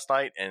 degrees last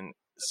night and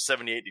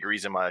 78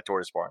 degrees in my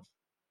tortoise barn.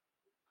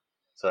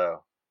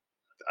 So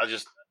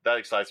that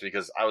excites me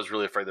because I was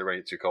really afraid they were going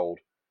to get too cold.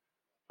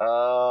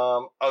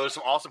 There's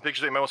some awesome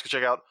pictures that you might want to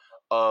check out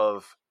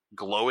of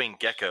glowing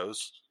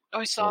geckos. Oh,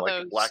 I saw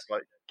those. Black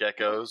light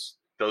geckos.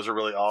 Those are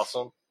really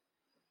awesome.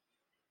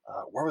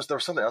 There was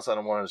something else I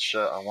wanted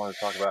to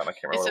talk about, and I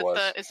can't remember what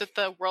it was. Is it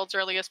the world's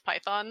earliest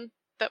python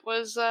that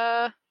was?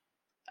 That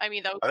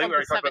was on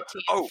the 17th.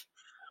 Oh,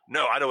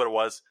 no, I know what it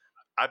was.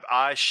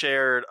 I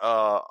shared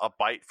a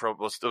bite from.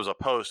 It was a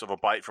post of a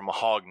bite from a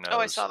hognose. Oh,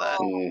 I saw that.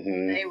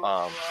 Mm-hmm.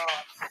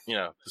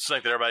 The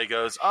snake that everybody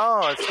goes,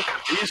 "Oh, it's just a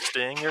bee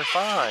sting. You're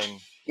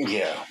fine."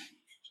 Yeah,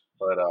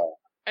 but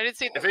I did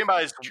see. If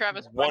anybody's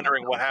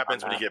wondering what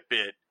happens when you get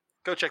bit,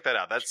 go check that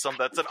out. That's an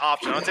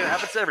option. I'm not saying it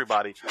happens to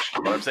everybody,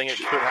 but I'm saying it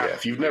could happen. Yeah,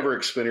 if you've never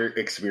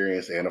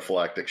experienced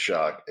anaphylactic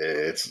shock,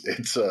 it's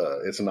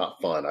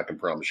not fun. I can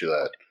promise you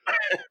that.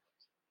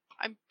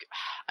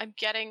 I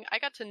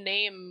got to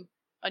name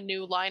a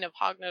new line of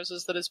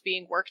hognoses that is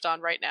being worked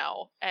on right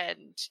now,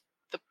 and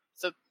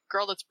the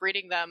girl that's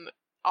breeding them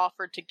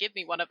offered to give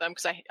me one of them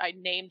because I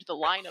named the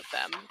line of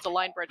them. It's a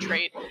line bred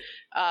trait.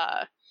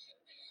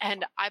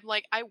 And I'm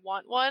like, I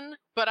want one,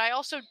 but I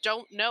also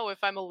don't know if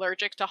I'm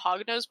allergic to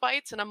hognose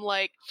bites. And I'm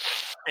like...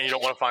 And you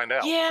don't want to find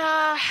out.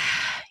 Yeah.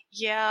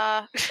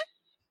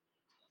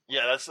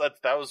 Yeah,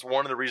 that was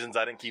one of the reasons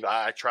I didn't keep...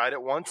 I tried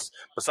it once.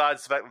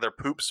 Besides the fact that their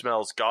poop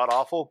smells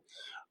god-awful,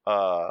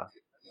 I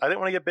didn't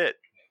want to get bit.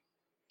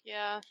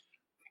 Yeah.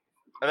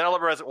 And then I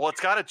realized, well,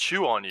 it's got to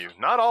chew on you.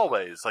 Not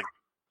always. Like,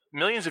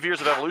 millions of years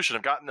of evolution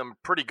have gotten them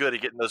pretty good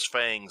at getting those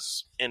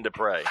fangs into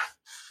prey.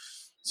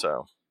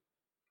 So...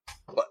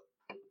 But...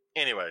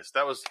 Anyways,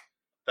 that was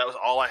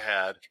all I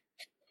had.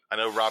 I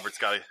know Robert's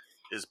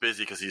is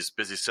busy because he's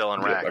busy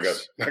selling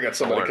racks. I got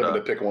somebody coming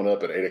to pick one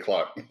up at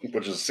 8:00,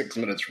 which is 6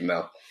 minutes from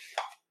now.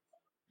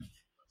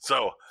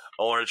 So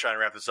I wanted to try and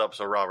wrap this up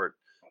so Robert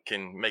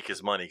can make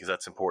his money because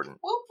that's important.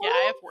 Yeah,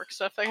 I have work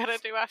stuff I gotta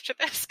do after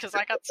this because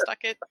I got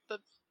stuck at the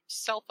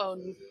cell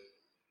phone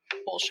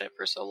bullshit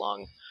for so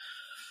long.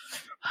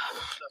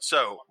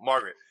 So,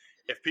 Margaret,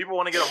 if people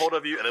want to get a hold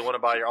of you and they want to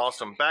buy your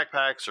awesome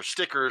backpacks or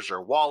stickers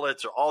or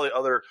wallets or all the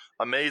other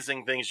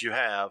amazing things you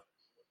have,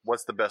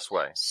 what's the best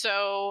way?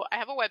 So I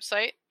have a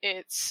website.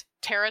 It's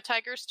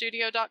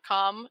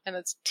TeraTigerStudio.com, and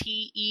that's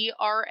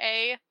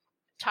TERA,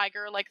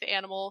 tiger like the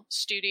animal,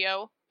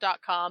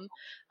 studio.com.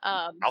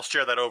 I'll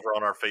share that over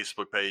on our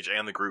Facebook page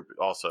and the group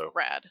also.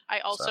 Rad.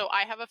 I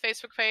have a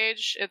Facebook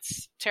page.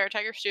 It's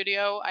TeraTiger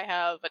Studio. I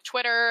have a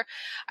Twitter.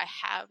 I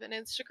have an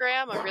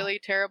Instagram. I'm really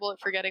terrible at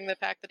forgetting the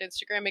fact that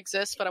Instagram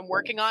exists, but I'm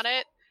working on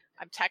it.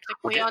 I'm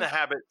technically on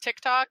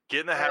TikTok.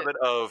 Get in the habit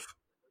of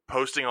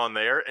posting on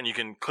there, and you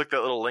can click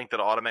that little link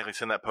that'll automatically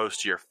send that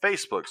post to your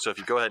Facebook. So if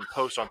you go ahead and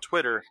post on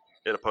Twitter,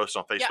 it'll post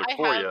on Facebook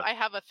for you. I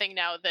have a thing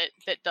now that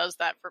does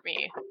that for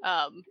me,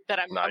 that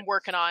I'm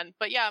working on.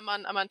 But yeah, I'm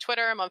on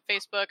Twitter, I'm on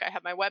Facebook, I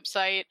have my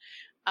website.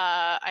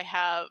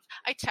 I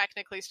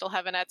technically still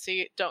have an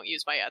Etsy. Don't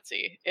use my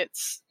Etsy.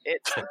 It's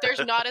there's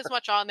not as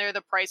much on there.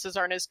 The prices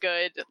aren't as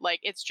good. Like,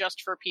 it's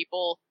just for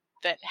people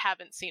that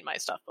haven't seen my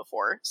stuff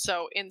before.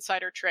 So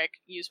insider trick,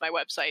 use my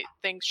website.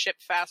 Things ship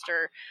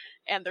faster,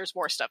 and there's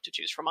more stuff to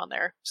choose from on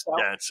there. So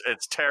yeah,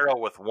 it's Tera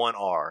with one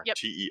R. Yep.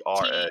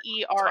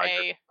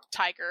 TERA.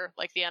 Tiger,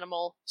 like the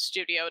animal,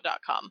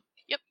 studio.com.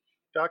 Yep.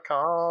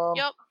 .com.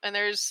 Yep. And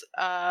there's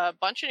a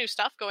bunch of new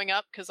stuff going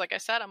up because, like I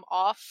said, I'm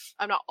off.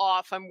 I'm not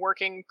off. I'm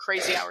working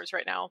crazy hours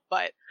right now,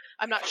 but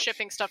I'm not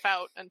shipping stuff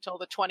out until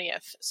the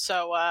 20th.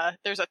 So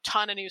there's a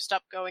ton of new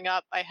stuff going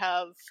up. I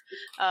have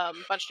a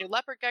bunch of new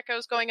leopard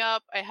geckos going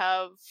up. I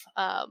have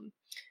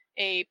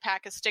a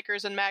pack of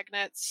stickers and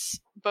magnets,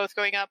 both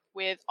going up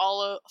with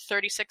all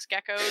 36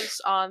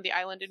 geckos on the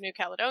island of New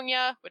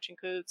Caledonia, which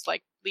includes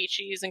like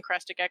lychees and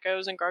crested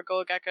geckos and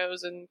gargoyle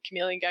geckos and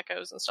chameleon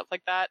geckos and stuff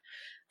like that.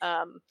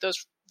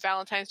 Those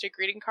Valentine's Day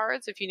greeting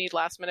cards if you need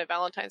last minute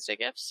Valentine's Day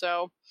gifts.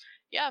 So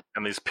yeah.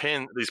 And these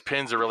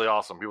pins are really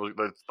awesome. People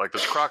like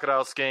those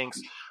crocodile skinks,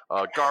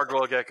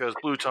 gargoyle geckos,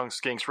 blue tongue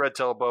skinks, red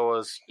tail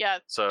boas. Yeah,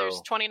 so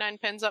there's 29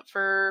 pins up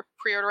for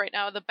pre-order right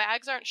now. The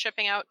bags aren't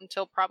shipping out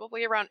until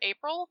probably around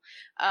April.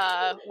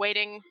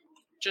 Waiting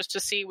just to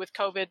see with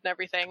COVID and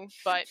everything.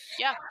 But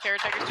yeah,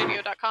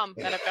 TeraTigerStudio.com.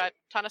 And I've got a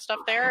ton of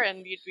stuff there,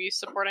 and you'd be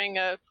supporting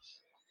a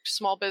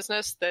small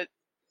business that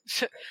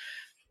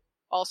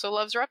also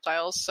loves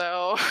reptiles.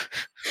 So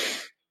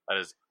that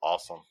is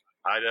awesome.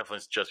 I definitely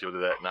suggest people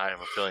do that, and I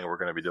have a feeling we're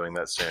going to be doing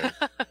that soon.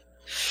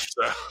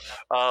 So,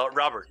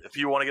 Robert, if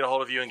you want to get a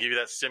hold of you and give you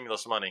that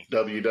stimulus money,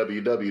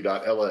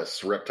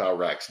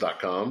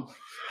 www.lsreptileracks.com.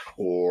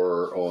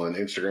 or on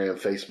Instagram,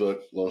 Facebook,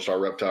 Lone Star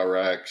Reptile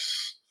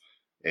Racks.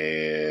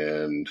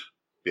 And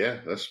yeah,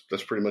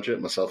 that's pretty much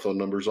it. My cell phone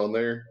number's on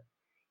there.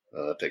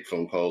 Take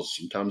phone calls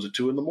sometimes at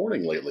 2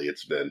 a.m. lately.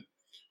 It's been.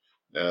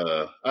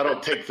 I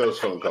don't take those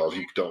phone calls.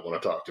 You don't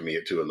want to talk to me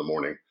at 2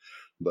 a.m,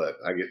 but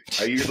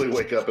I usually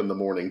wake up in the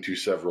morning to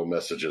several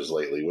messages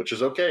lately, which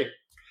is okay.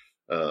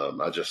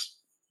 I just,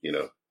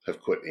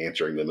 have quit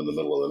answering them in the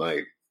middle of the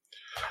night.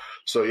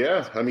 So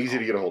yeah, I'm easy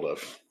to get a hold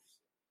of.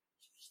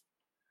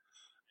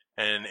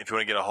 And if you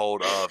want to get a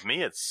hold of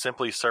me, it's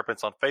Simply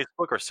Serpents on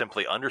Facebook or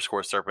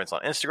Simply_Serpents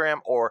on Instagram,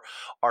 or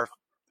our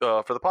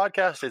for the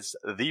podcast, it's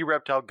the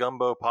Reptile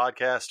Gumbo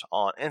Podcast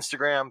on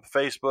Instagram,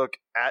 Facebook,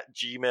 at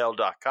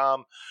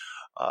gmail.com.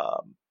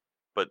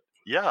 But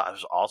yeah, it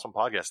was an awesome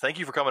podcast. Thank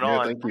you for coming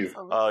on. Thank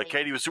you.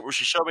 Katie was super.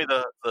 She showed me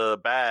the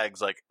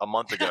bags like a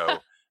month ago,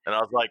 and I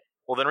was like,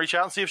 well, then reach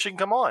out and see if she can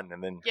come on.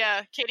 And then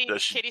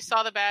Katie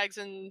saw the bags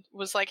and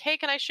was like, hey,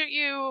 can I shoot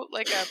you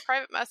like a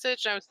private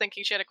message? And I was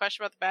thinking she had a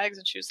question about the bags,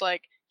 and she was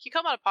like, can you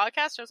come on a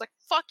podcast? And I was like,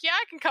 fuck yeah,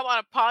 I can come on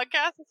a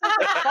podcast.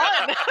 It's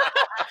fun.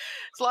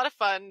 It's a lot of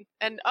fun.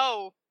 And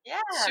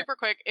super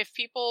quick, if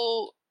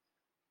people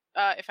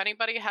if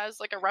anybody has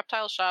like a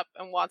reptile shop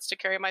and wants to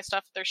carry my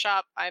stuff at their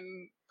shop,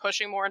 I'm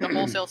pushing more into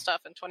wholesale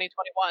stuff in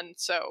 2021.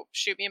 So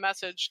shoot me a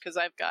message, because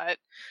I've got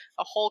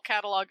a whole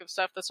catalog of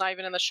stuff that's not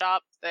even in the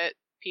shop that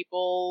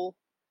people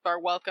are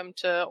welcome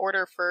to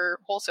order for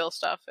wholesale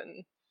stuff.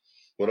 And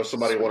what if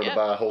somebody wanted to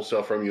buy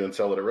wholesale from you and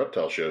sell it at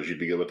reptile shows? You'd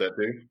be good with that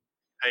too?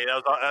 Hey,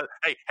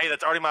 hey,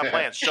 that's already my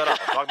plan. Shut up.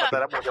 I'm talking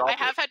about that. I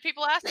have had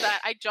people ask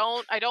that.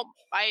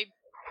 I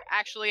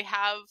actually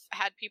have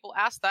had people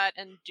ask that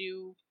and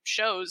do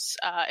shows,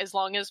 as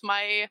long as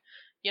my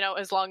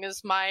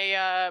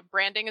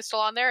branding is still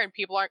on there and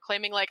people aren't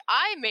claiming like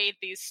I made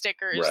these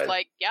stickers. Right.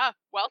 Like, yeah,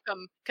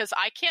 welcome, because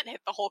I can't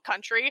hit the whole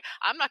country.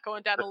 I'm not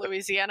going down to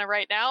Louisiana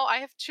right now. I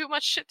have too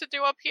much shit to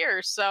do up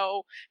here.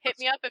 So hit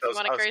me up if you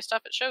want to carry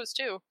stuff at shows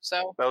too.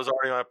 So that was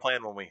already my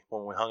plan when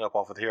we hung up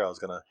off with here. I was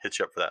going to hit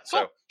you up for that.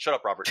 So shut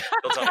up, Robert.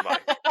 Don't tell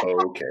anybody.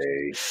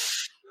 Okay.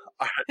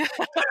 All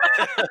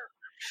right.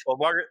 Well,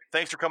 Margaret,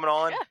 thanks for coming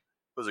on. Yeah.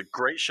 It was a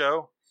great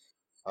show.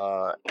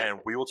 And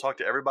we will talk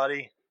to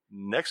everybody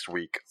next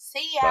week.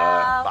 See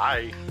ya.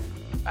 Bye.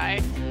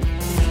 Bye.